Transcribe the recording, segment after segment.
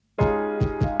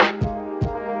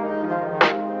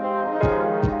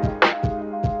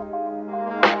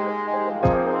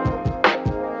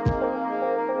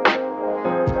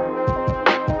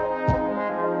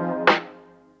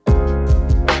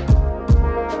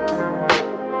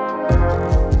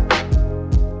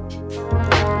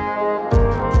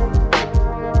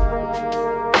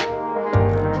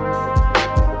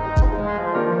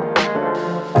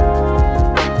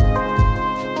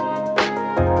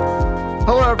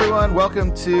everyone.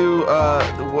 Welcome to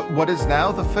what is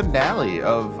now the finale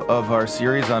of our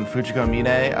series on Fujiko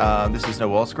Mine. This is No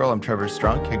Wall Scroll. I'm Trevor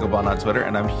Strunk, Higglebon on Twitter,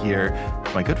 and I'm here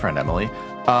with my good friend Emily.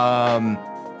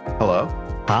 Hello.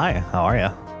 Hi, how are you?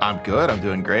 I'm good. I'm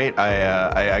doing great.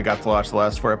 I got to watch the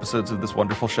last 4 episodes of this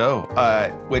wonderful show,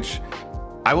 which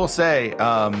I will say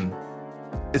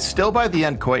it's still by the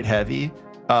end quite heavy.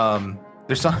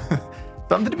 There's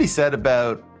something to be said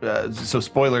about so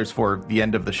spoilers for the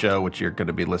end of the show, which you're going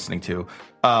to be listening to.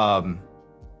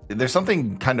 There's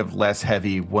something kind of less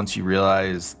heavy once you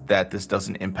realize that this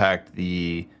doesn't impact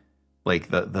the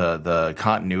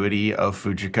continuity of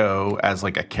Fujiko as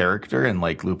like a character and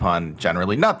like Lupin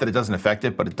generally. Not that it doesn't affect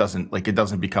it, but it doesn't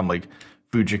become like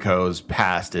Fujiko's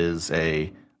past is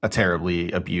a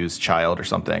terribly abused child or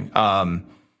something.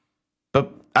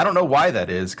 But I don't know why that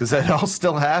is, because it all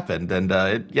still happened, and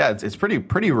it's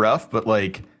pretty rough. But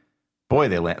like, boy,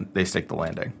 they stick the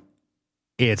landing.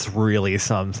 It's really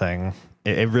something.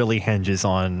 It really hinges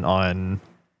on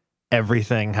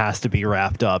everything has to be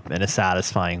wrapped up in a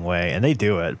satisfying way, and they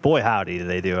do it. Boy, howdy, do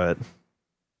they do it.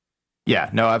 Yeah,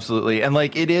 no, absolutely. And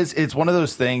like it's one of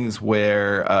those things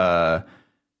where I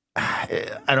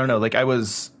don't know, like I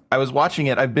was watching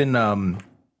it.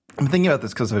 I'm thinking about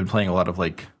this because I've been playing a lot of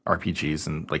like RPGs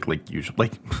and like usually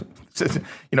like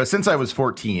since I was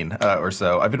 14 or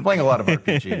so, I've been playing a lot of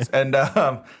RPGs. And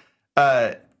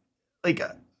like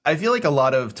I feel like a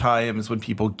lot of times when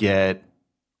people get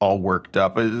all worked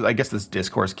up, I guess this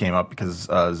discourse came up because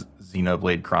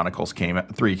Xenoblade Chronicles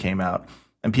 3 came out,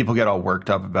 and people get all worked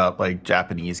up about like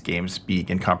Japanese games being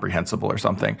incomprehensible or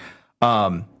something.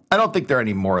 I don't think they're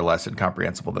any more or less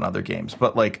incomprehensible than other games,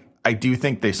 but like I do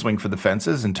think they swing for the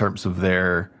fences in terms of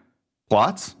their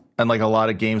plots. And like a lot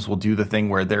of games will do the thing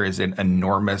where there is an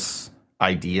enormous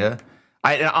idea.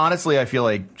 I feel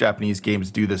like Japanese games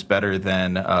do this better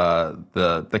than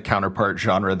the counterpart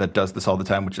genre that does this all the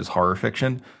time, which is horror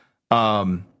fiction.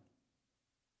 But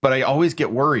I always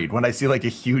get worried when I see like a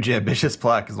huge ambitious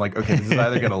plot, because I'm like, okay, this is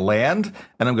either going to land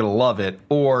and I'm going to love it,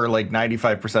 or like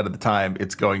 95% of the time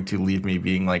it's going to leave me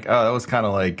being like, oh, that was kind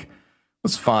of like,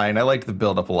 was fine. I liked the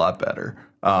build up a lot better.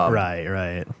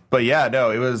 Right. But yeah, no,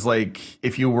 it was like,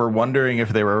 if you were wondering if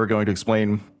they were ever going to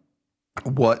explain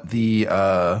what the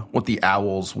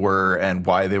owls were and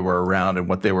why they were around and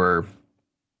what they were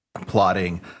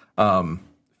plotting,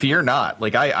 fear not.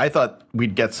 Like I thought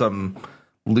we'd get some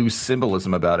loose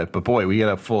symbolism about it, but boy, we get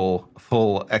a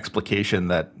full explication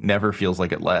that never feels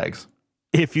like it lags.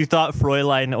 If you thought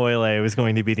Fräulein Eule was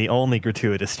going to be the only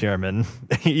gratuitous German,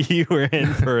 you were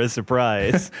in for a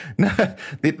surprise.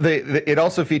 It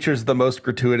also features the most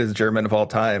gratuitous German of all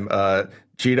time,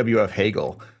 GWF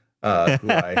Hegel,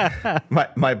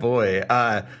 my boy.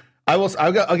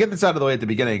 I'll get this out of the way at the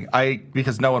beginning.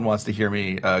 Because no one wants to hear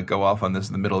me go off on this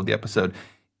in the middle of the episode.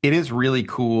 It is really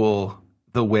cool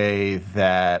the way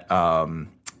that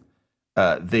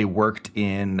they worked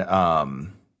in.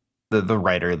 The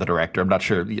writer, the director. I'm not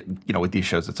sure, with these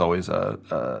shows, it's always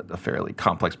a fairly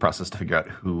complex process to figure out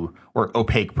who, or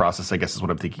opaque process, I guess is what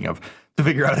I'm thinking of, to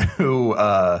figure out who,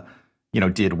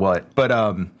 did what. But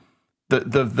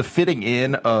the fitting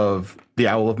in of the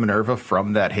Owl of Minerva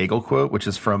from that Hegel quote, which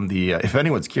is from the, if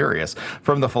anyone's curious,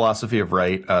 from the Philosophy of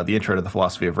Right, the intro to the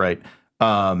Philosophy of Right.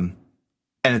 And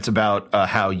it's about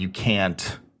how you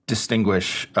can't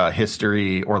distinguish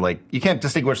history, or like you can't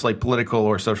distinguish like political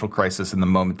or social crisis in the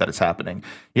moment that it's happening.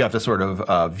 You have to sort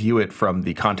of view it from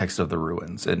the context of the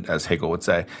ruins, and as Hegel would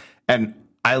say. And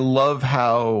I love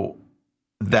how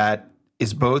that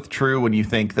is both true when you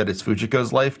think that it's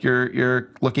Fujiko's life you're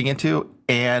looking into,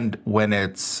 and when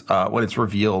it's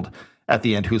revealed at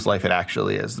the end whose life it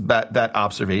actually is. That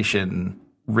observation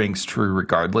rings true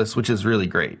regardless, which is really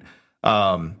great.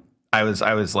 I was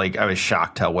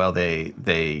shocked how well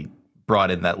they brought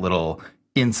in that little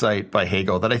insight by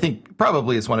Hegel that I think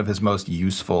probably is one of his most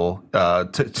useful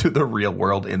to the real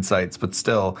world insights, but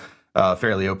still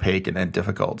fairly opaque and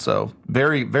difficult. So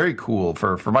very, very cool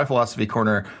for my philosophy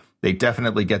corner. They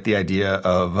definitely get the idea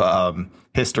of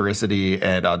historicity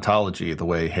and ontology the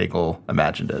way Hegel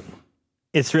imagined it.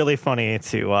 It's really funny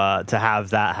to have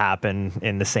that happen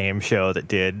in the same show that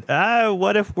did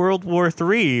what if World War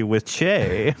III with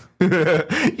Che?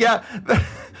 Yeah,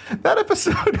 that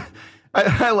episode.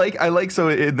 I like so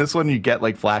in this one you get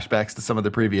like flashbacks to some of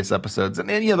the previous episodes, and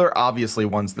there are obviously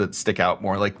ones that stick out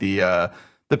more, like the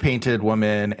painted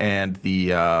woman and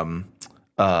the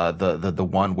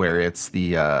one where it's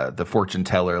the fortune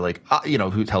teller, like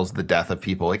who tells the death of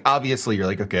people. Like obviously you're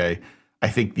like, okay, I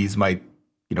think these might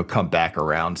come back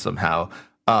around somehow.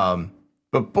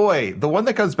 But boy, the one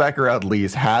that comes back around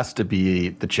least has to be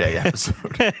the Che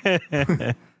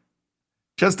episode.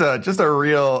 Just a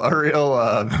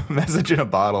real message in a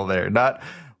bottle there. Not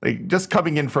like just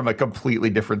coming in from a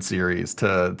completely different series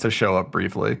to show up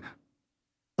briefly.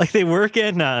 Like they work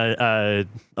in a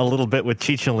little bit with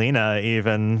Chicholina,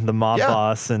 even the mob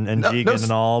boss and Jigen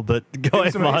and all, but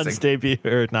Goemon's debut,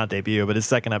 or not debut, but his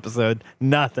second episode,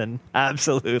 nothing,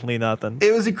 absolutely nothing.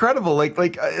 It was incredible. Like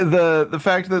the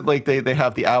fact that like they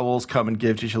have the owls come and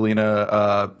give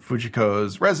Chicholina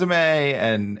Fujiko's resume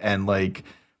and like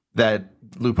that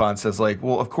Lupin says like,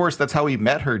 well, of course that's how we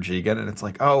met her, Jigen, and it's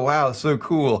like, oh wow, so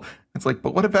cool. It's like,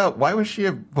 but what about, why was she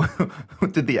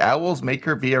did the owls make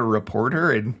her be a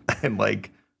reporter in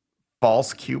like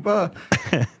false Cuba?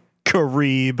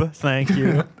 Carib, thank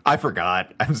you. I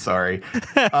forgot. I'm sorry.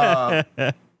 Yeah,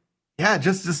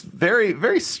 just very,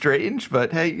 very strange,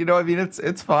 but hey, you know, I mean,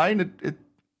 it's fine.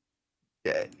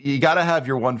 You gotta have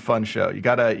your one fun show. You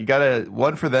gotta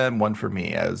one for them, one for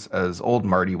me, as old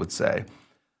Marty would say.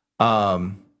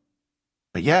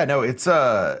 But yeah, no,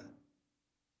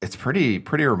 it's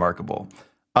pretty remarkable.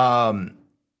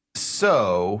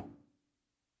 So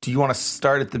do you want to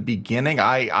start at the beginning?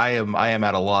 I am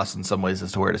at a loss in some ways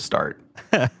as to where to start.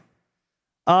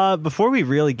 Before we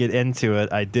really get into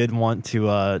it, I did want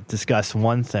to discuss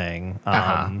one thing.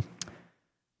 I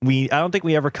don't think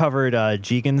we ever covered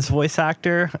Jigen's voice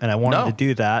actor, and I wanted to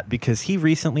do that because he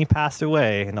recently passed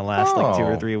away in the last like 2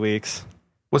 or 3 weeks.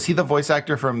 Was he the voice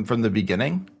actor from the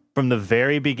beginning? From the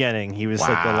very beginning. He was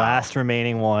like the last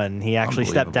remaining one. He actually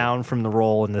stepped down from the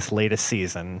role in this latest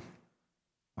season.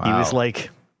 Wow. He was like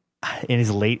in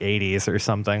his late 80s or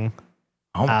something.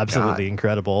 Oh my Absolutely God.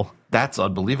 Incredible. That's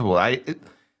unbelievable.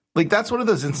 That's one of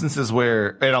those instances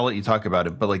where, and I'll let you talk about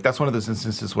it, but like that's one of those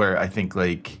instances where I think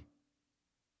like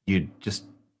you'd just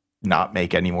not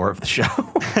make any more of the show.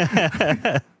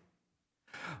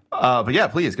 But yeah,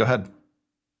 please go ahead.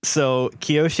 So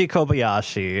Kiyoshi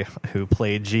Kobayashi, who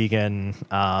played Jigen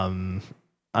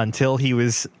until he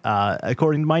was,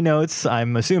 according to my notes,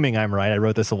 I'm assuming I'm right, I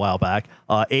wrote this a while back,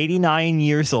 89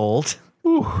 years old.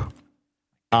 Ooh.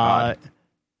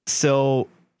 So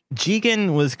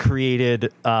Jigen was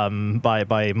created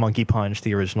by Monkey Punch,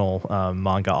 the original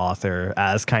manga author,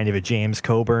 as kind of a James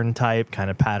Coburn type,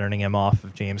 kind of patterning him off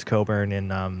of James Coburn in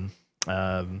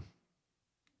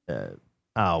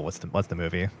what's the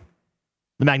movie?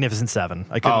 The Magnificent Seven.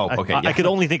 I could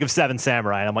only think of Seven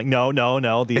Samurai. And I'm like, no.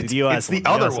 The US. It's the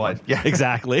other one. Yeah,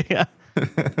 exactly.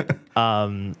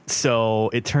 So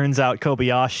it turns out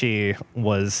Kobayashi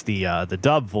was the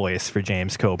dub voice for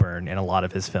James Coburn in a lot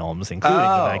of his films, including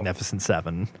The Magnificent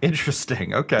Seven.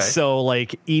 Interesting. Okay. So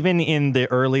like even in the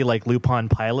early like Lupin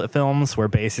pilot films, where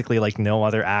basically like no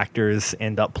other actors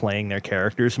end up playing their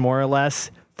characters more or less,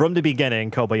 from the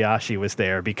beginning, Kobayashi was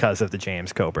there because of the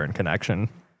James Coburn connection.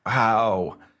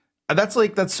 Wow.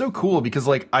 That's so cool because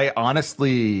like I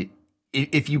honestly,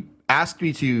 if you asked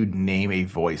me to name a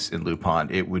voice in Lupin,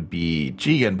 it would be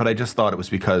Jigen, but I just thought it was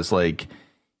because like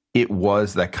it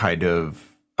was that kind of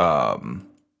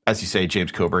as you say,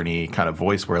 James Coburn-y kind of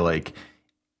voice where like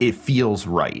it feels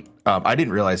right. I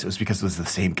didn't realize it was because it was the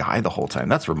same guy the whole time.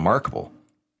 That's remarkable.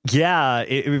 Yeah,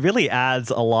 it really adds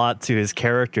a lot to his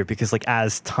character because, like,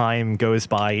 as time goes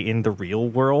by in the real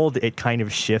world, it kind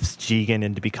of shifts Jigen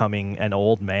into becoming an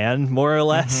old man, more or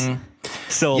less. Mm-hmm.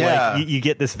 So, like, you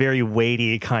get this very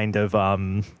weighty kind of,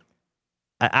 I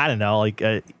don't know, like,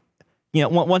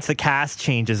 once the cast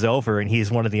changes over and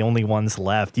he's one of the only ones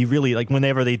left, you really, like,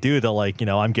 whenever they do the, like,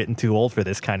 I'm getting too old for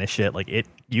this kind of shit, like,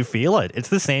 you feel it. It's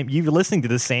the same. You're listening to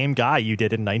the same guy you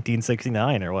did in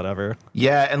 1969 or whatever.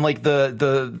 Yeah, and, like,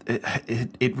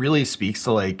 it really speaks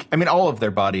to, like, I mean, all of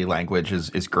their body language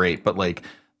is great, but, like,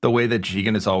 the way that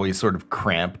Jigen is always sort of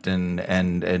cramped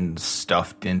and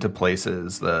stuffed into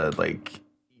places,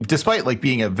 despite like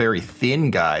being a very thin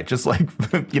guy, just like,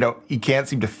 he can't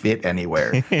seem to fit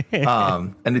anywhere.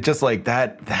 And it just like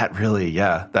that really,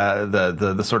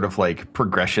 the sort of like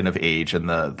progression of age and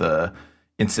the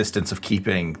insistence of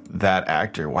keeping that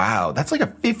actor. Wow. That's like a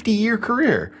 50-year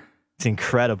career. It's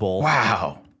incredible.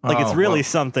 Wow. Like it's really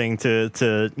something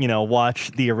to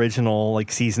watch the original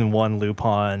like season 1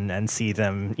 Lupin and see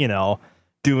them,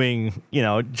 doing,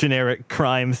 generic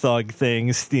crime thug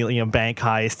things, stealing, bank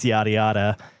heist, yada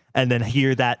yada, and then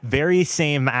hear that very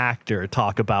same actor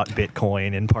talk about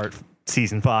Bitcoin in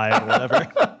season 5 or whatever.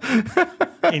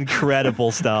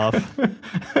 Incredible stuff.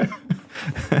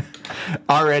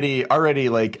 Already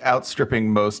like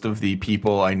outstripping most of the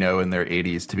people I know in their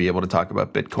 80s to be able to talk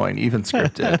about Bitcoin, even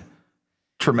scripted.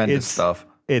 Tremendous stuff.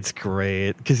 It's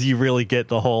great because you really get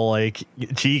the whole like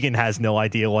Jigen has no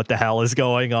idea what the hell is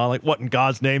going on. Like, what in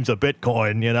God's name's a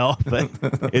Bitcoin,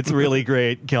 But it's really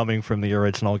great coming from the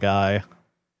original guy.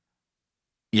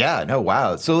 Yeah, no,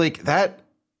 wow. So like that,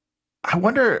 I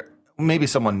wonder, maybe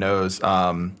someone knows,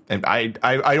 and I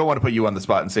don't want to put you on the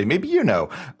spot and say maybe you know,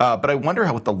 but I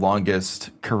wonder what the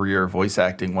longest career voice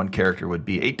acting one character would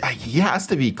be. He has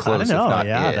to be close, I don't know. if not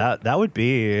Yeah, it. that would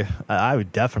be. I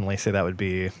would definitely say that would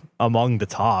be among the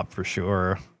top for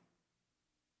sure.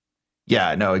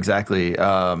 Yeah, no, exactly.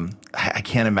 I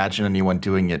can't imagine anyone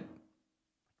doing it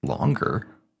longer,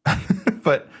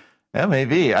 but yeah,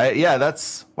 maybe. Yeah,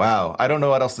 that's wow. I don't know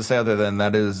what else to say other than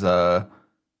that is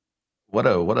what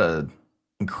a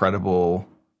incredible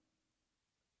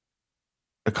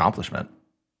accomplishment.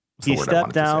 That's the He word I stepped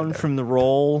wanted to say down there. from the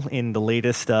role in the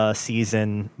latest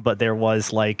season, but there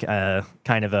was like a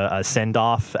kind of a send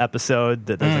off episode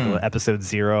that there's like episode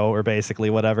 0 or basically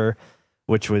whatever,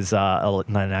 which was a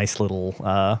nice little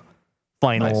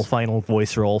final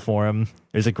voice role for him.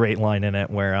 There's a great line in it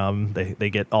where they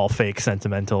get all fake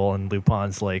sentimental and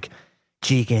Lupin's like,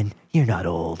 Jigen, you're not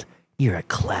old. You're a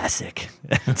classic.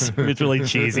 It's really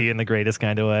cheesy in the greatest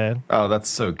kind of way. Oh, that's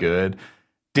so good.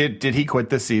 Did he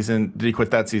quit this season? Did he quit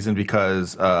that season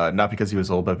because not because he was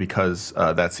old, but because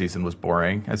that season was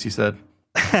boring, as you said?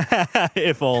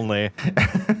 If only.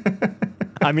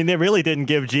 I mean, they really didn't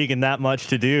give Jigen that much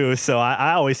to do, so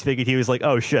I always figured he was like,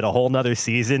 oh shit, a whole nother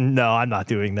season? No, I'm not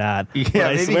doing that.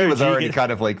 Yeah, maybe he was already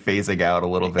kind of like phasing out a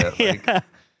little bit. Like, Yeah.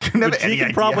 but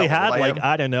Jigen probably had like,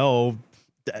 I don't know,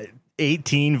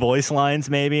 18 voice lines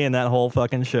maybe in that whole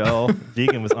fucking show.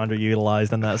 Jigen was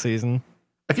underutilized in that season.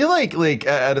 I feel like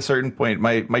at a certain point,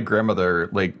 my grandmother,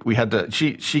 like we had to,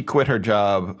 she quit her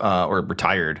job or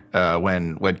retired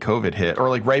when COVID hit, or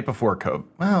like right before COVID.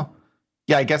 Well,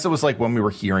 yeah, I guess it was like when we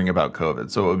were hearing about COVID,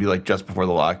 so it would be like just before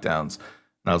the lockdowns.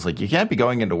 And I was like, you can't be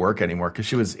going into work anymore, because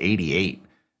she was 88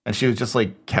 and she was just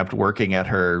like kept working at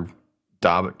her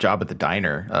job at the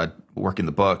diner, working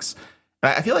the books.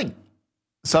 And I feel like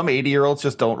some 80-year-olds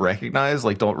just don't recognize,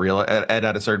 like don't realize,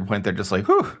 at a certain point they're just like,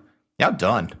 whew, yeah, I'm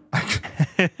done.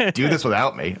 Do this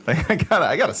without me. I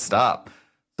gotta stop.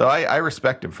 So I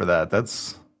respect him for that.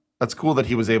 That's cool that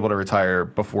he was able to retire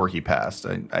before he passed.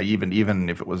 I even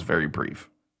if it was very brief.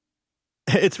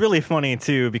 It's really funny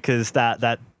too, because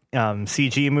that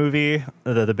CG movie,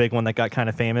 the big one that got kind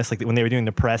of famous, like when they were doing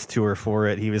the press tour for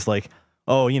it, he was like,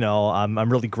 oh, you know,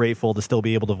 I'm really grateful to still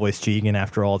be able to voice Jigen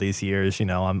after all these years. You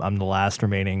know, I'm the last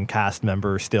remaining cast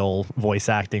member still voice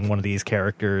acting one of these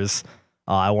characters.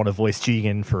 I want to voice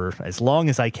Jigen for as long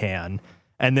as I can.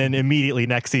 And then immediately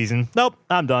next season, nope,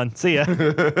 I'm done. See ya.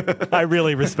 I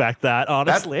really respect that,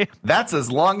 honestly. That's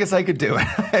as long as I could do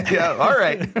it. Yeah, all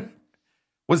right.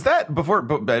 Was that before?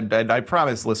 And I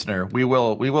promise, listener, we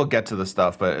will get to the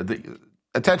stuff, but the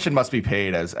attention must be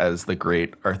paid, as the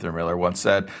great Arthur Miller once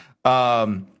said.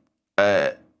 Was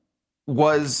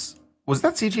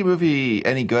that CG movie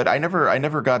any good? I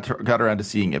never got around to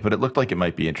seeing it, but it looked like it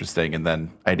might be interesting, and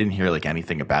then I didn't hear like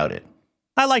anything about it.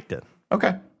 I liked it.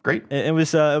 Okay, great. It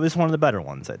was one of the better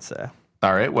ones, I'd say.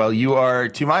 All right. Well, you are,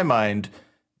 to my mind,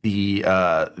 the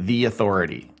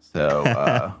authority.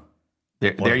 So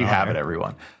there you have it,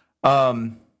 everyone. Are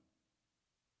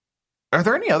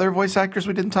there any other voice actors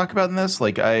we didn't talk about in this?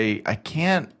 Like I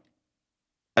can't.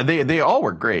 They all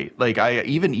were great. Like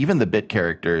even the bit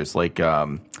characters, like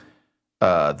why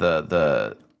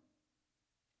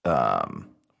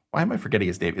am I forgetting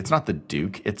his name? It's not the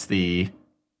Duke. It's the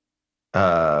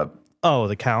the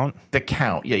Count. The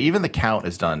Count. Yeah, even the Count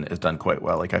is done quite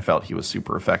well. Like I felt he was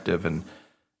super effective, and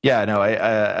yeah, no,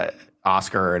 I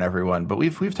Oscar and everyone, but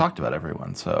we've talked about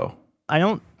everyone. So I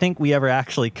don't think we ever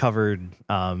actually covered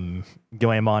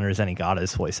Goemon or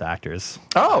Zenigata's voice actors.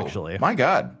 Oh, actually, my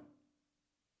God.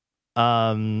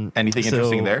 Anything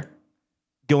interesting there?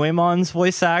 Goemon's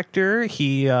voice actor,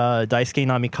 Daisuke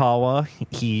Namikawa,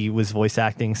 he was voice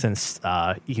acting since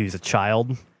he was a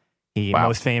child.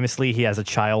 Most famously, he has a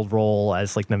child role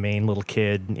as like the main little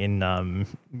kid in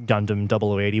Gundam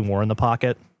 0080 War in the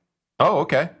Pocket. Oh,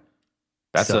 okay.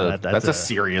 That's a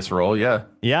serious role, yeah.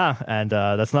 Yeah, and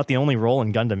that's not the only role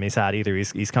in Gundam he's had either.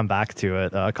 He's come back to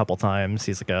it a couple times.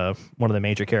 He's like one of the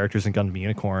major characters in Gundam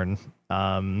Unicorn.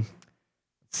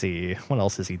 Let's see, what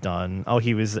else has he done? Oh,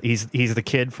 he's the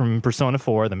kid from Persona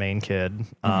 4, the main kid.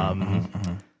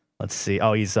 Let's see.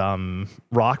 Oh, he's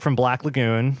Rock from Black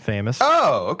Lagoon, famous.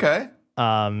 Oh, okay.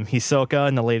 Hisoka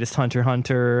in the latest Hunter x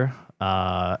Hunter.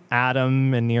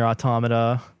 Adam in Nier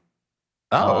Automata.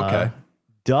 Oh, okay.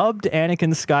 Dubbed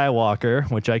Anakin Skywalker,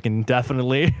 which I can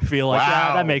definitely feel like,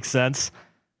 wow, that makes sense.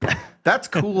 That's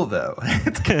cool, though.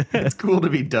 It's cool to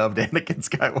be dubbed Anakin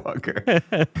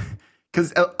Skywalker.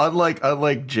 Because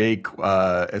unlike Jake,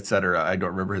 etc., I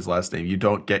don't remember his last name, you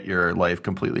don't get your life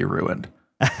completely ruined.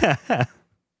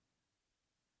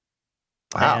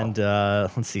 Wow. And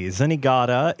let's see,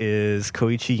 Zenigata is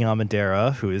Koichi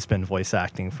Yamadera, who has been voice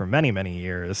acting for many, many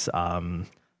years.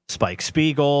 Spike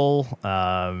Spiegel,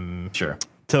 Sure.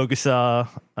 Togusa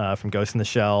from Ghost in the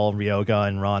Shell, Ryoga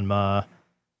and Ranma.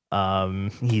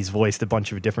 He's voiced a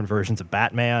bunch of different versions of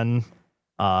Batman.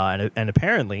 And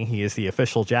apparently he is the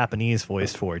official Japanese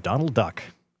voice for Donald Duck.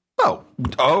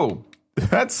 Oh,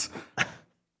 that's...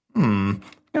 You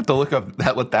have to look up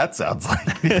what that sounds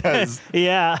like, because...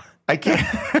 Yeah. I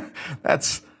can't.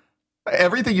 That's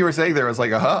everything you were saying there was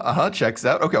like, checks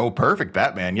out. Okay, oh, perfect,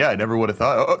 Batman. Yeah, I never would have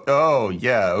thought. Oh,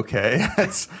 yeah, okay.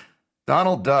 That's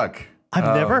Donald Duck.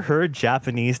 I've never heard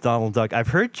Japanese Donald Duck. I've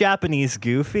heard Japanese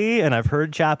Goofy and I've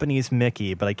heard Japanese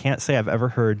Mickey, but I can't say I've ever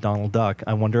heard Donald Duck.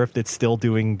 I wonder if it's still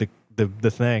doing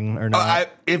the thing or not.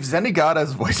 If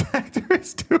Zenigata's voice actor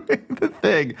is doing the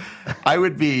thing, I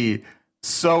would be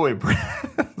so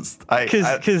impressed.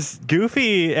 Because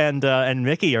Goofy and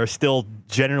Mickey are still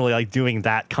generally like doing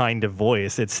that kind of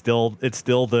voice. It's still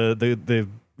the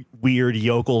weird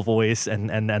yokel voice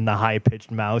and the high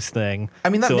pitched mouse thing. I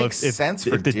mean, that makes sense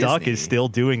for if the Disney. duck is still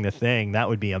doing the thing, that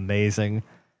would be amazing.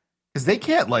 Because they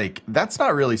can't that's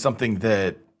not really something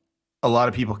that a lot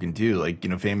of people can do. Like,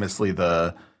 famously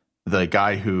the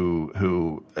guy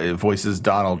who voices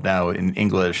Donald now in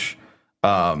English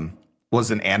was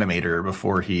an animator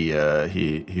before he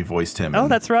voiced him. Oh,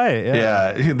 that's right.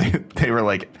 Yeah, they were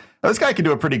like, oh, this guy can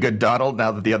do a pretty good Donald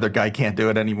now that the other guy can't do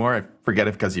it anymore. I forget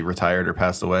if because he retired or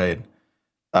passed away.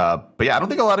 But yeah, I don't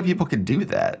think a lot of people can do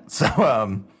that.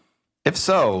 So if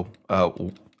so,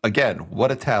 again,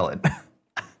 what a talent.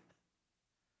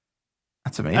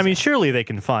 That's amazing. I mean, surely they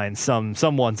can find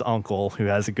someone's uncle who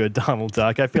has a good Donald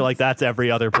Duck. I feel like that's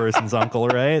every other person's uncle,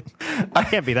 right? It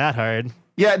can't be that hard.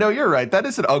 Yeah, no, you're right. That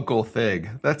is an uncle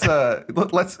thing. That's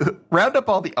let's round up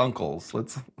all the uncles.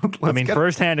 Let's I mean,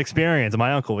 firsthand experience.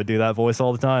 My uncle would do that voice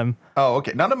all the time. Oh,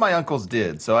 okay. None of my uncles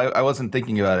did, so I wasn't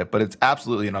thinking about it. But it's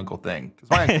absolutely an uncle thing because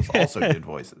my uncles also did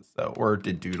voices, or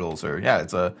did doodles, or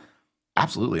it's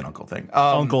absolutely an uncle thing.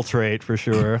 Uncle trait for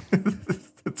sure.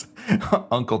 It's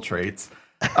uncle traits.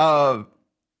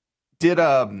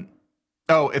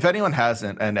 If anyone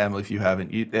hasn't, and Emily, if you haven't,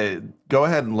 go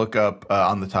ahead and look up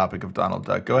on the topic of Donald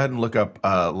Duck. Go ahead and look up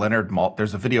Leonard Maltin.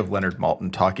 There's a video of Leonard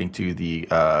Maltin talking to the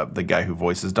guy who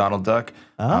voices Donald Duck.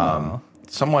 Oh.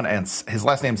 His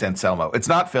last name's Anselmo. It's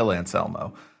not Phil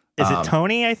Anselmo. Is it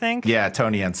Tony? I think. Yeah,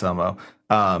 Tony Anselmo.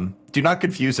 Do not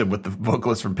confuse him with the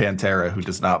vocalist from Pantera who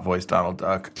does not voice Donald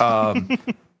Duck.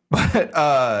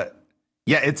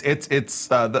 Yeah, it's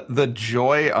the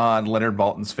joy on Leonard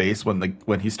Maltin's face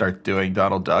when he starts doing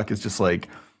Donald Duck is just like,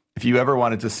 if you ever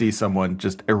wanted to see someone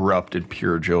just erupt in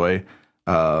pure joy,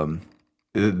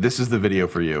 this is the video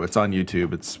for you. It's on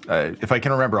YouTube. It's if I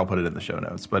can remember, I'll put it in the show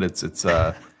notes. But it's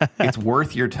it's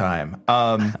worth your time.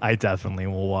 I definitely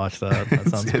will watch that. That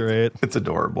sounds great. It's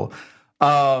adorable.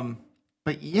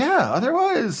 But yeah,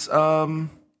 otherwise,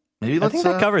 maybe let's. I think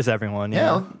that covers everyone.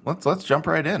 Yeah, let's jump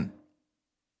right in.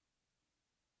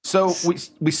 So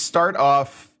we start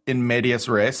off in medias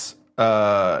res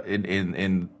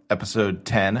in episode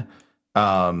 10.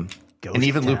 And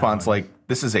even Lupin's like,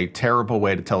 this is a terrible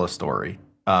way to tell a story.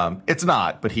 It's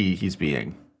not, but he's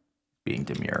being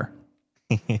demure.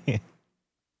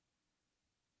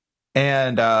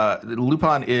 And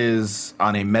Lupin is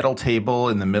on a metal table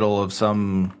in the middle of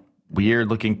some weird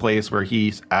looking place where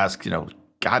he asks,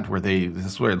 God, were they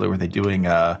doing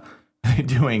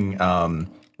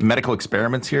medical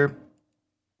experiments here?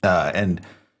 And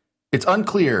it's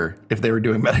unclear if they were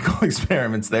doing medical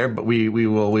experiments there, but we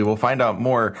will find out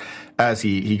more as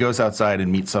he goes outside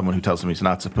and meets someone who tells him he's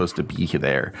not supposed to be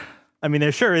there. I mean,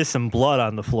 there sure is some blood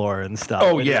on the floor and stuff.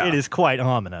 Oh, yeah. It is quite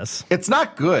ominous. It's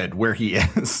not good where he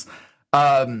is.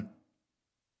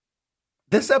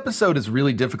 This episode is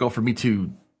really difficult for me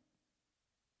to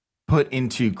put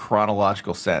into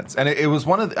chronological sense. And it was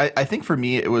one of I think for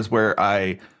me, it was where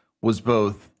I was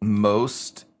both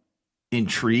most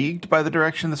intrigued by the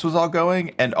direction this was all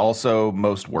going and also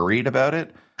most worried about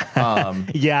it.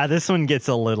 Yeah, this one gets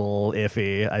a little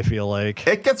iffy, I feel like.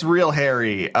 It gets real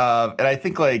hairy. And I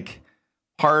think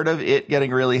part of it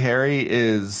getting really hairy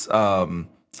is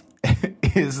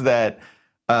is that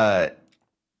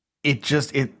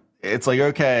it's like,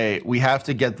 okay, we have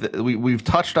to get we've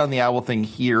touched on the owl thing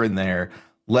here and there.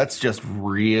 Let's just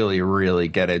really, really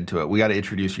get into it. We got to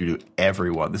introduce you to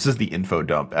everyone. This is the info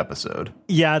dump episode.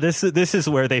 Yeah, this is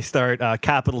where they start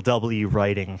capital W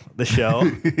writing the show,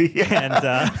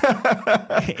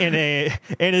 and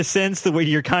in a sense, the way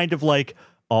you're kind of like,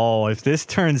 oh, if this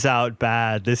turns out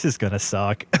bad, this is gonna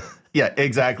suck. Yeah,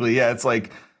 exactly. Yeah, it's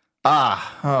like,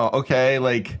 okay,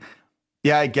 like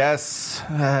yeah, I guess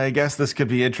this could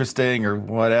be interesting or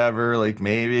whatever, like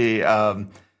maybe.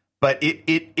 But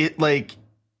it like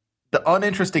the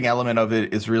uninteresting element of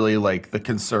it is really like the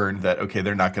concern that okay,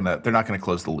 they're not gonna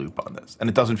close the loop on this, and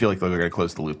it doesn't feel like they're gonna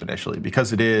close the loop initially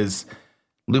because it is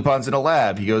Lupin's in a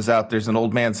lab. He goes out. There's an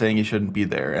old man saying he shouldn't be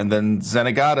there, and then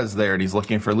Zenigata's there, and he's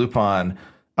looking for Lupin.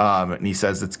 And he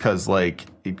says it's because like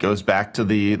it goes back to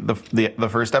the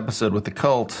first episode with the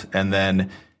cult, and then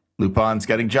Lupin's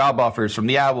getting job offers from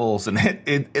the owls, and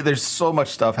there's so much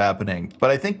stuff happening.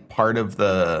 But I think part of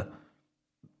the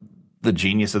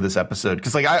genius of this episode,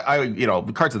 because like I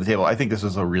cards on the table, I think this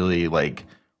was a really like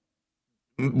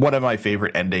one of my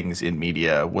favorite endings in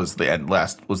media was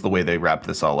the way they wrapped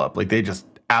this all up. Like they just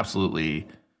absolutely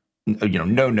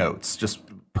no notes, just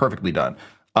perfectly done.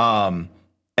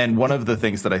 And one of the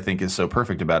things that I think is so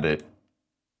perfect about it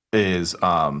is,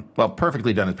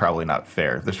 perfectly done is probably not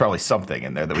fair. There's probably something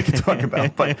in there that we can talk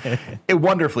about, but it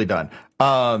wonderfully done.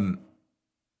 One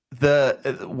of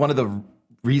the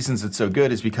reasons it's so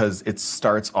good is because it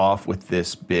starts off with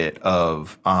this bit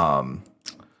of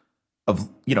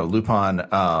Lupin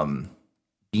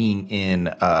being in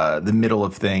the middle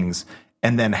of things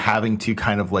and then having to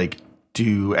kind of like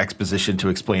do exposition to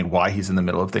explain why he's in the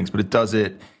middle of things, but it does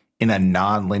it in a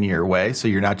non-linear way. So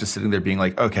you're not just sitting there being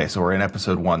like, okay, so we're in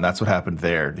episode 1. That's what happened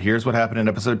there. Here's what happened in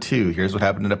episode 2. Here's what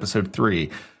happened in episode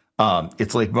 3.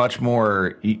 It's like much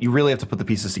more, you really have to put the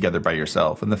pieces together by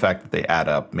yourself. And the fact that they add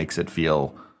up makes it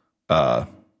feel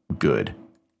good.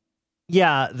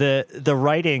 Yeah. The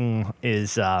writing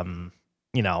is,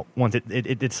 once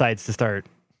it decides to start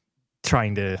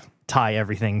trying to tie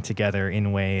everything together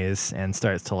in ways and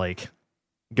starts to like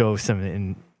go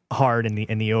hard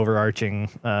in the overarching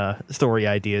story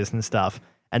ideas and stuff,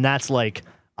 and that's like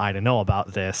I don't know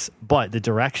about this, but the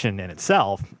direction in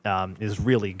itself is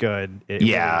really good. It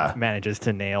really manages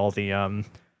to nail the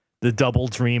double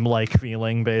dream-like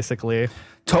feeling, basically.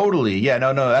 Totally, yeah,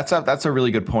 no, that's a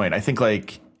really good point. I think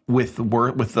like with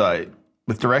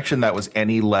direction that was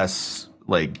any less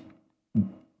like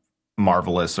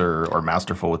marvelous or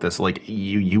masterful with this, like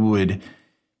you would.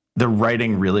 The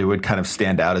writing really would kind of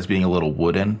stand out as being a little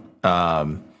wooden.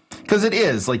 Because it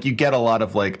is like you get a lot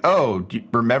of like, oh, do you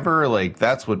remember like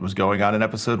that's what was going on in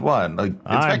episode 1. Like,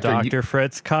 I'm Dr.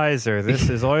 Fritz Kaiser. This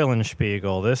is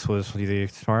Eulenspiegel. This was the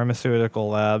pharmaceutical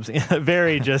labs.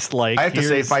 Very just like I have to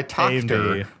save my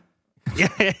doctor.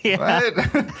 Yeah.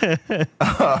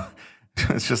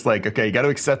 It's just like, okay, you got to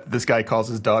accept that this guy calls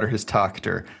his daughter his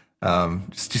doctor.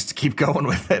 Just keep going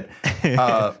with it.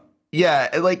 Yeah,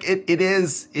 like it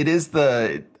is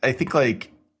I think like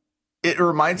it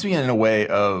reminds me in a way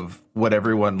of what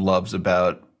everyone loves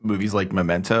about movies like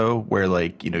Memento, where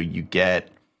like, you get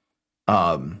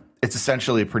it's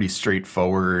essentially a pretty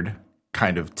straightforward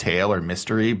kind of tale or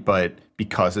mystery, but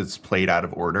because it's played out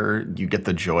of order, you get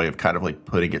the joy of kind of like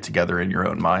putting it together in your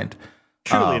own mind.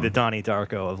 Truly the Donnie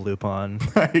Darko of Lupin.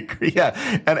 I agree,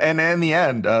 yeah. And in the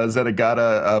end,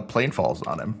 Zenigata plane falls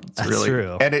on him. It's That's really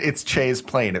true. And it's Che's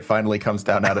plane. It finally comes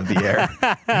down out of the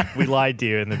air. We lied to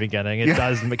you in the beginning. It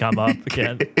does come up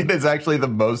again. It is actually the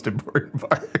most important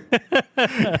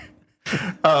part.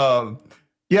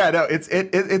 Yeah, no,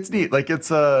 it's neat. Like it's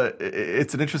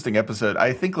an interesting episode.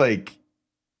 I think like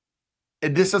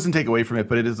this doesn't take away from it,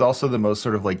 but it is also the most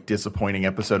sort of like disappointing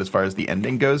episode as far as the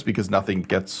ending goes, because nothing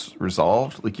gets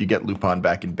resolved. Like you get Lupin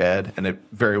back in bed, and it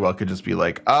very well could just be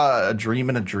like a dream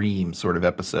in a dream sort of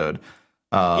episode.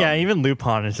 Yeah, even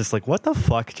Lupin is just like, what the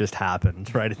fuck just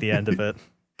happened right at the end of it?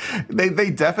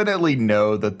 They definitely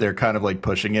know that they're kind of like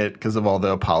pushing it because of all the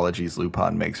apologies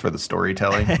Lupin makes for the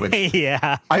storytelling, which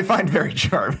yeah, I find very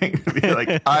charming to be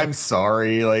like, I'm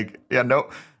sorry. Like, yeah,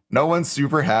 no one's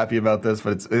super happy about this,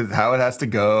 but it's how it has to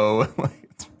go. Like,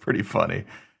 it's pretty funny.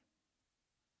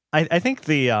 I think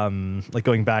the like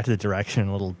going back to the direction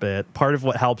a little bit, part of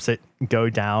what helps it go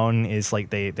down is like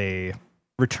they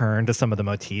return to some of the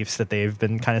motifs that they've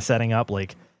been kind of setting up,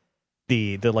 like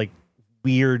the like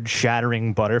weird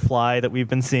shattering butterfly that we've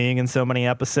been seeing in so many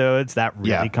episodes. That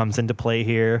really comes into play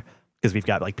here because we've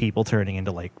got like people turning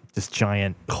into like just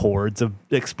giant hordes of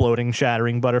exploding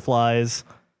shattering butterflies.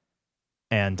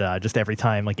 And just every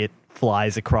time like it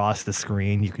flies across the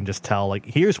screen, you can just tell like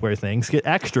here's where things get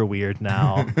extra weird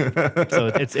now.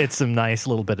 So it's some nice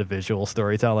little bit of visual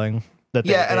storytelling that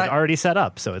they've already set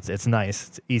up. So it's nice.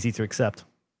 It's easy to accept.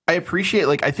 I appreciate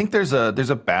like I think there's a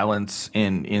balance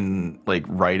in like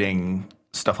writing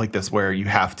stuff like this where you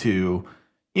have to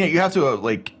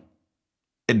like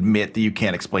admit that you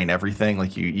can't explain everything.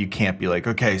 Like you can't be like,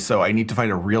 okay, so I need to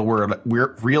find a real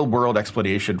world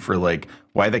explanation for like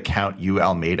why the Count Yu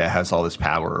Almeida has all this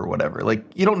power or whatever. Like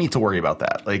you don't need to worry about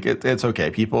that. Like it's okay.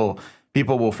 People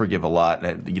will forgive a lot,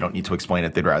 and you don't need to explain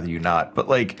it. They'd rather you not. But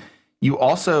like you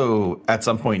also at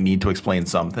some point need to explain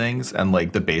some things and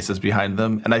like the basis behind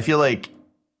them. And I feel like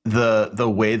the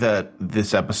way that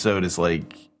this episode is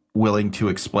like willing to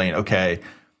explain, okay,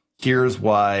 here's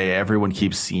why everyone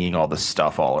keeps seeing all this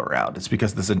stuff all around. It's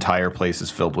because this entire place is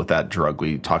filled with that drug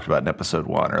we talked about in episode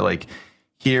 1. Or like,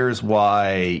 here's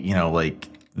why, you know, like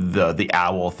the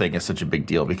owl thing is such a big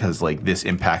deal because like this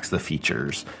impacts the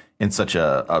features in such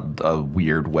a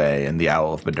weird way, and the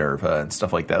Owl of Minerva and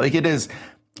stuff like that. Like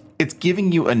it's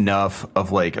giving you enough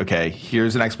of like, okay,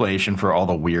 here's an explanation for all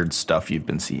the weird stuff you've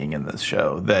been seeing in this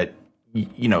show that,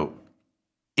 you know,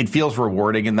 it feels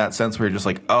rewarding in that sense where you're just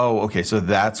like, oh, okay, so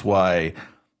that's why,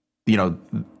 you know,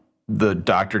 the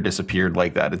doctor disappeared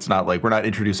like that. It's not like we're not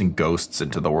introducing ghosts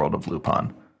into the world of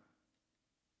Lupin.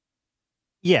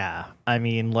 Yeah, I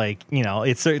mean, like, you know,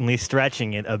 it's certainly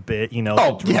stretching it a bit. You know,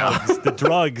 the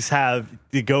drugs have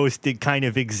the ghost that kind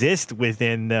of exist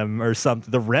within them or something,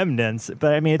 the remnants.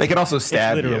 But I mean, they can also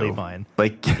stab it's literally you. Fine.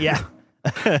 Like, yeah.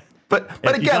 but if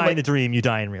again, you die like, in a dream, you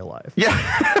die in real life.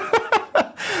 Yeah.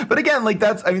 But again, like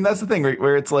that's the thing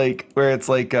where it's like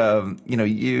you know,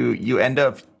 you end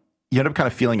up kind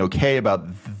of feeling okay about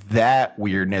that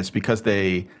weirdness because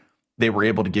they were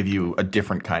able to give you a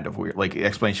different kind of weird, like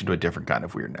explanation to a different kind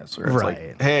of weirdness where it's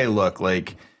like, hey, look,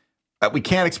 like we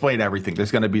can't explain everything.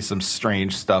 There's going to be some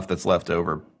strange stuff that's left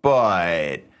over,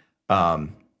 but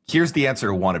here's the answer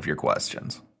to one of your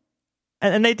questions.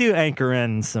 And they do anchor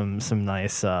in some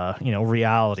nice, you know,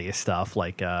 reality stuff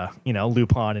like, you know,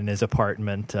 Lupin in his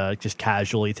apartment just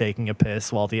casually taking a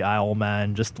piss while the Owl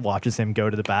Man just watches him go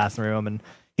to the bathroom, and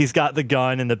he's got the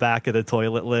gun in the back of the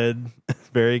toilet lid.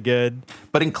 Very good.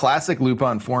 But in classic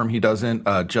Lupin form, he doesn't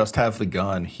just have the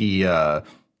gun. He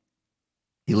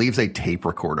leaves a tape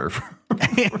recorder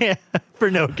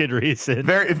for no good reason.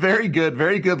 Very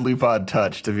good Lupin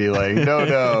touch to be like,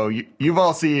 no, you've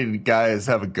all seen guys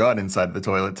have a gun inside the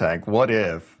toilet tank. What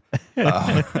if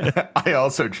I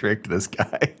also tricked this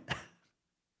guy?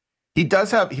 He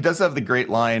does have the great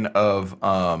line of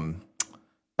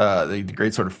the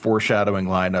great sort of foreshadowing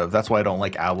line of, that's why I don't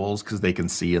like owls, because they can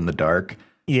see in the dark.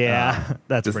 Yeah,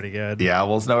 that's pretty good. The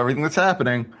owls know everything that's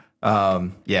happening.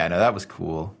 Yeah, no, that was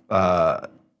cool.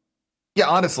 Yeah,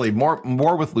 honestly,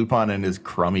 more with Lupin in his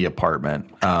crummy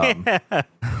apartment.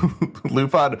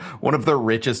 Lupin, one of the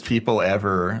richest people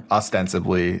ever,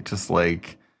 ostensibly, just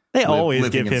like they always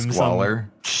give him squalor.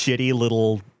 Some shitty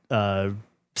little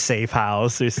safe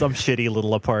house or some shitty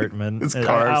little apartment. His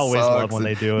car I always sucks. love when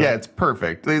they do it. Yeah, it's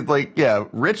perfect.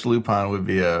 Rich Lupin would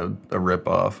be a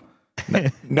ripoff.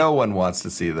 No one wants to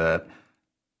see that.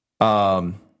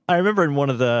 I remember in one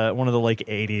of the like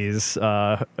 80s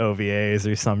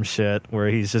OVAs or some shit where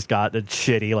he's just got a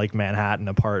shitty like Manhattan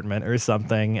apartment or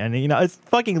something, and you know it's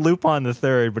fucking Lupin the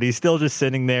Third, but he's still just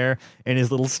sitting there in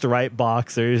his little striped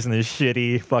boxers and his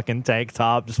shitty fucking tank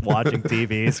top, just watching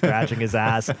TV, scratching his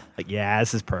ass. Like, yeah,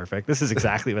 this is perfect. This is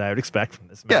exactly what I would expect from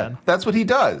this man. Yeah, that's what he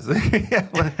does.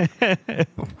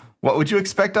 What would you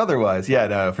expect otherwise? Yeah,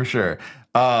 no, for sure.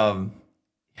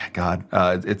 Yeah, God,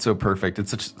 it's so perfect.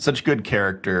 It's such good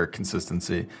character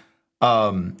consistency.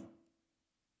 But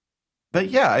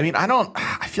yeah, I mean,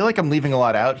 I feel like I'm leaving a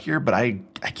lot out here, but I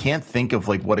can't think of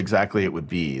like what exactly it would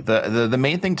be. The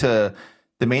main thing to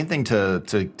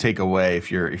take away if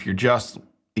you're just,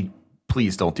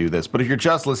 please don't do this, but if you're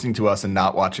just listening to us and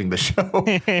not watching the show,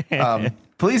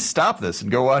 please stop this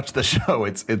and go watch the show.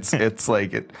 It's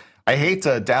like it. I hate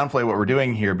to downplay what we're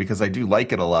doing here because I do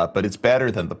like it a lot, but it's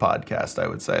better than the podcast, I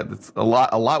would say. It's a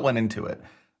lot went into it.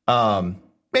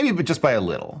 Maybe but just by a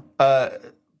little.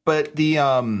 But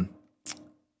the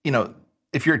you know,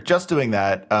 if you're just doing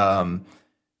that,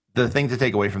 the thing to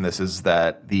take away from this is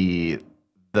that the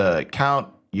Count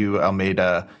Yu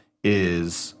Almeida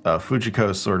is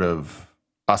Fujiko's sort of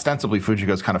ostensibly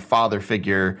Fujiko's kind of father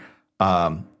figure.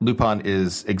 Lupin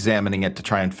is examining it to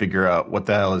try and figure out what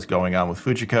the hell is going on with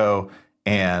Fujiko,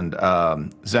 and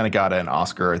Zenigata and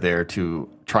Oscar are there to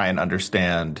try and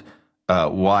understand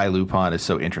why Lupin is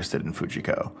so interested in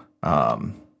Fujiko.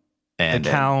 And the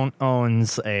Count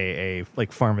owns a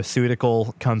like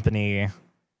pharmaceutical company,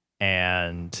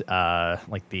 and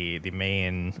like the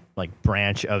main like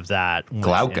branch of that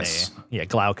Glaucus.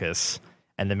 Glaucus,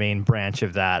 and the main branch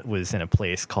of that was in a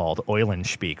place called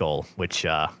Eulenspiegel, which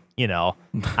you know,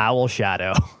 Owl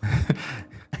Shadow.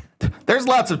 There's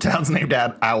lots of towns named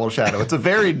Owl Shadow. It's a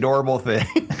very normal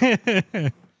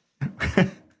thing.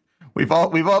 we've all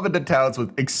been to towns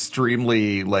with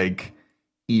extremely like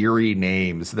eerie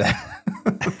names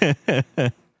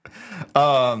that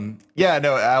yeah,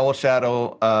 no, Owl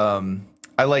Shadow.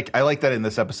 I like that in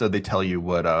this episode they tell you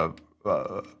what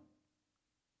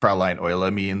Fraulein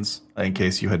Euler means, in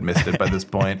case you had missed it by this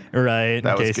point. Right,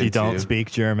 That in was case you good, don't too.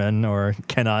 speak German or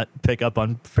cannot pick up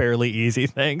on fairly easy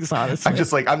things, honestly. I'm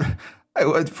just like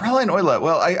Fraulein Euler.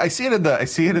 Well, I see it in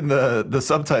the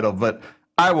subtitle, but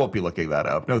I won't be looking that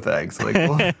up. No thanks. Like,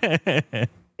 well,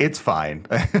 it's fine.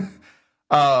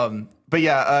 But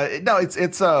yeah, no,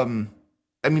 it's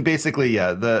I mean, basically,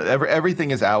 yeah,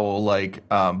 everything is Owl like,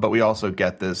 but we also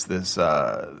get this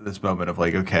moment of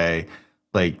like, okay,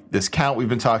 like this count we've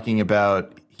been talking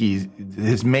about.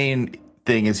 His main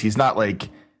thing is he's not like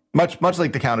much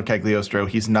like the Count of Cagliostro.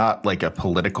 He's not like a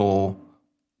political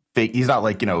fake. He's not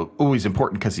like, he's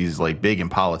important because he's like big in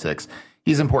politics.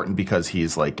 He's important because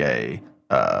he's like a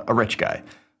rich guy,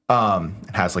 and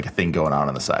has like a thing going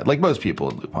on the side, like most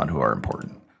people in Lupin who are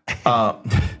important.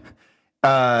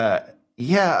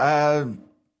 Yeah,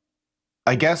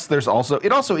 I guess it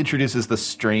also introduces the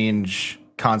strange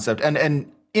concept, and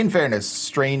in fairness,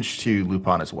 strange to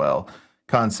Lupin as well,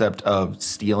 concept of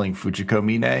stealing Fujiko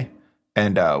Mine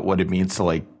and what it means to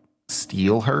like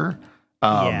steal her.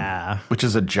 Yeah, which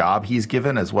is a job he's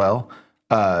given as well.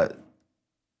 Kind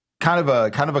of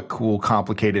a cool,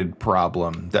 complicated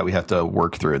problem that we have to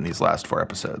work through in these last 4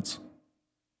 episodes.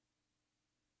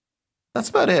 That's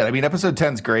about it. I mean, episode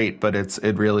 10's great, but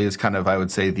it really is kind of, I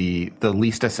would say, the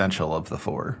least essential of the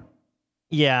 4.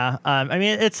 Yeah, I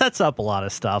mean, it sets up a lot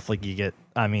of stuff. Like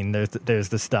there's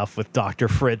the stuff with Dr.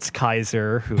 Fritz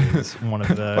Kaiser, who is one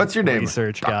of the What's your name?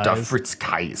 research Dr. guys. Fritz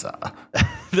Kaiser.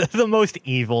 the most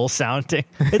evil sounding.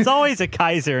 It's always a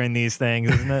Kaiser in these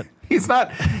things, isn't it? He's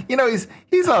not,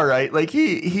 he's all right. Like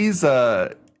he's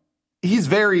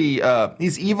very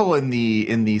he's evil in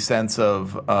the sense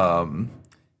of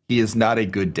he is not a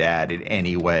good dad in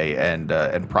any way,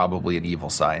 and probably an evil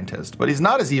scientist, but he's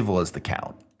not as evil as the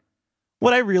Count.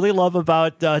 What I really love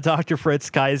about Dr. Fritz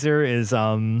Kaiser is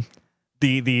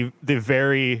the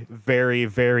very, very,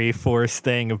 very forced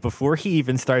thing of before he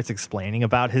even starts explaining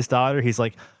about his daughter, he's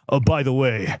like, "Oh, by the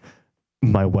way,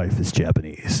 my wife is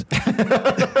Japanese."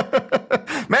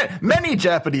 Many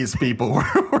Japanese people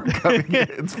were coming in.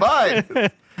 It's fine.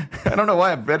 I don't know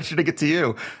why I'm mentioning it to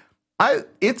you.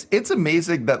 It's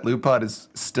amazing that Lupin is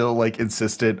still like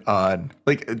insistent on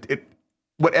like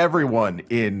what everyone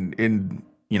in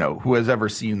who has ever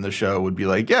seen the show would be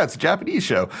like, yeah, it's a Japanese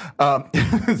show.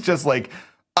 It's just like,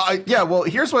 yeah, well,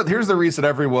 here's the reason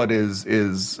everyone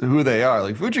is who they are.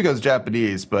 Like Fujiko's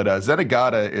Japanese, but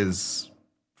Zenigata is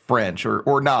French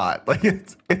or not. Like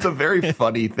it's a very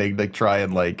funny thing to try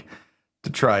and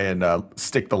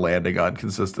stick the landing on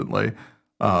consistently.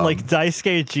 Like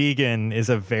Daisuke Jigen is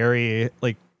a very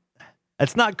like.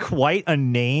 It's not quite a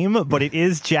name, but it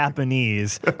is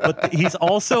Japanese. But he's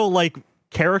also like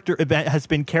has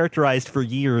been characterized for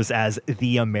years as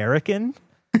the American.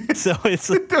 So it's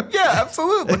yeah,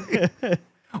 absolutely.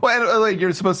 Well, and, like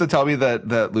you're supposed to tell me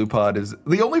that Lupin is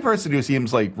the only person who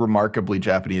seems like remarkably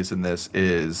Japanese in this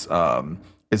is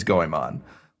Goemon.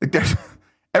 Like there's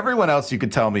everyone else you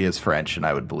could tell me is French, and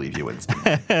I would believe you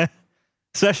instantly.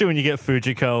 Especially when you get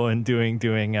Fujiko and doing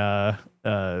the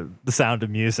Sound of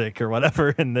Music or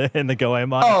whatever in the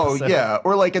Goemon. Oh episode. yeah,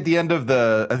 or like at the end of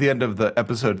the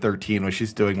episode 13 when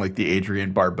she's doing like the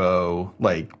Adrienne Barbeau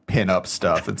like pinup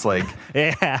stuff. It's like,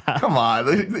 yeah, come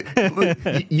on,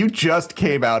 you just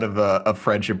came out of a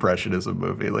French Impressionism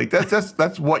movie. Like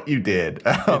that's what you did.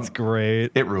 It's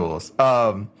great. It rules.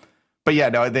 But yeah,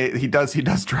 no, he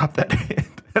does drop that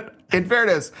hint. In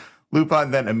fairness,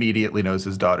 Lupin then immediately knows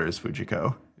his daughter is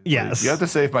Fujiko. Yes. Like, you have to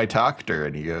save my doctor.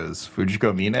 And he goes,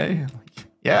 Fujiko Mine? Like,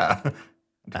 yeah.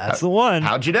 That's the one.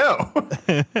 How'd you know?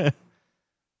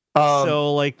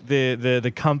 So like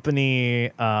the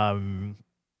company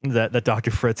that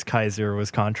Dr. Fritz Kaiser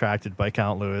was contracted by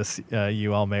Count Louis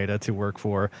U. Almeida to work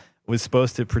for was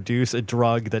supposed to produce a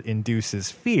drug that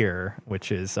induces fear, which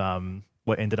is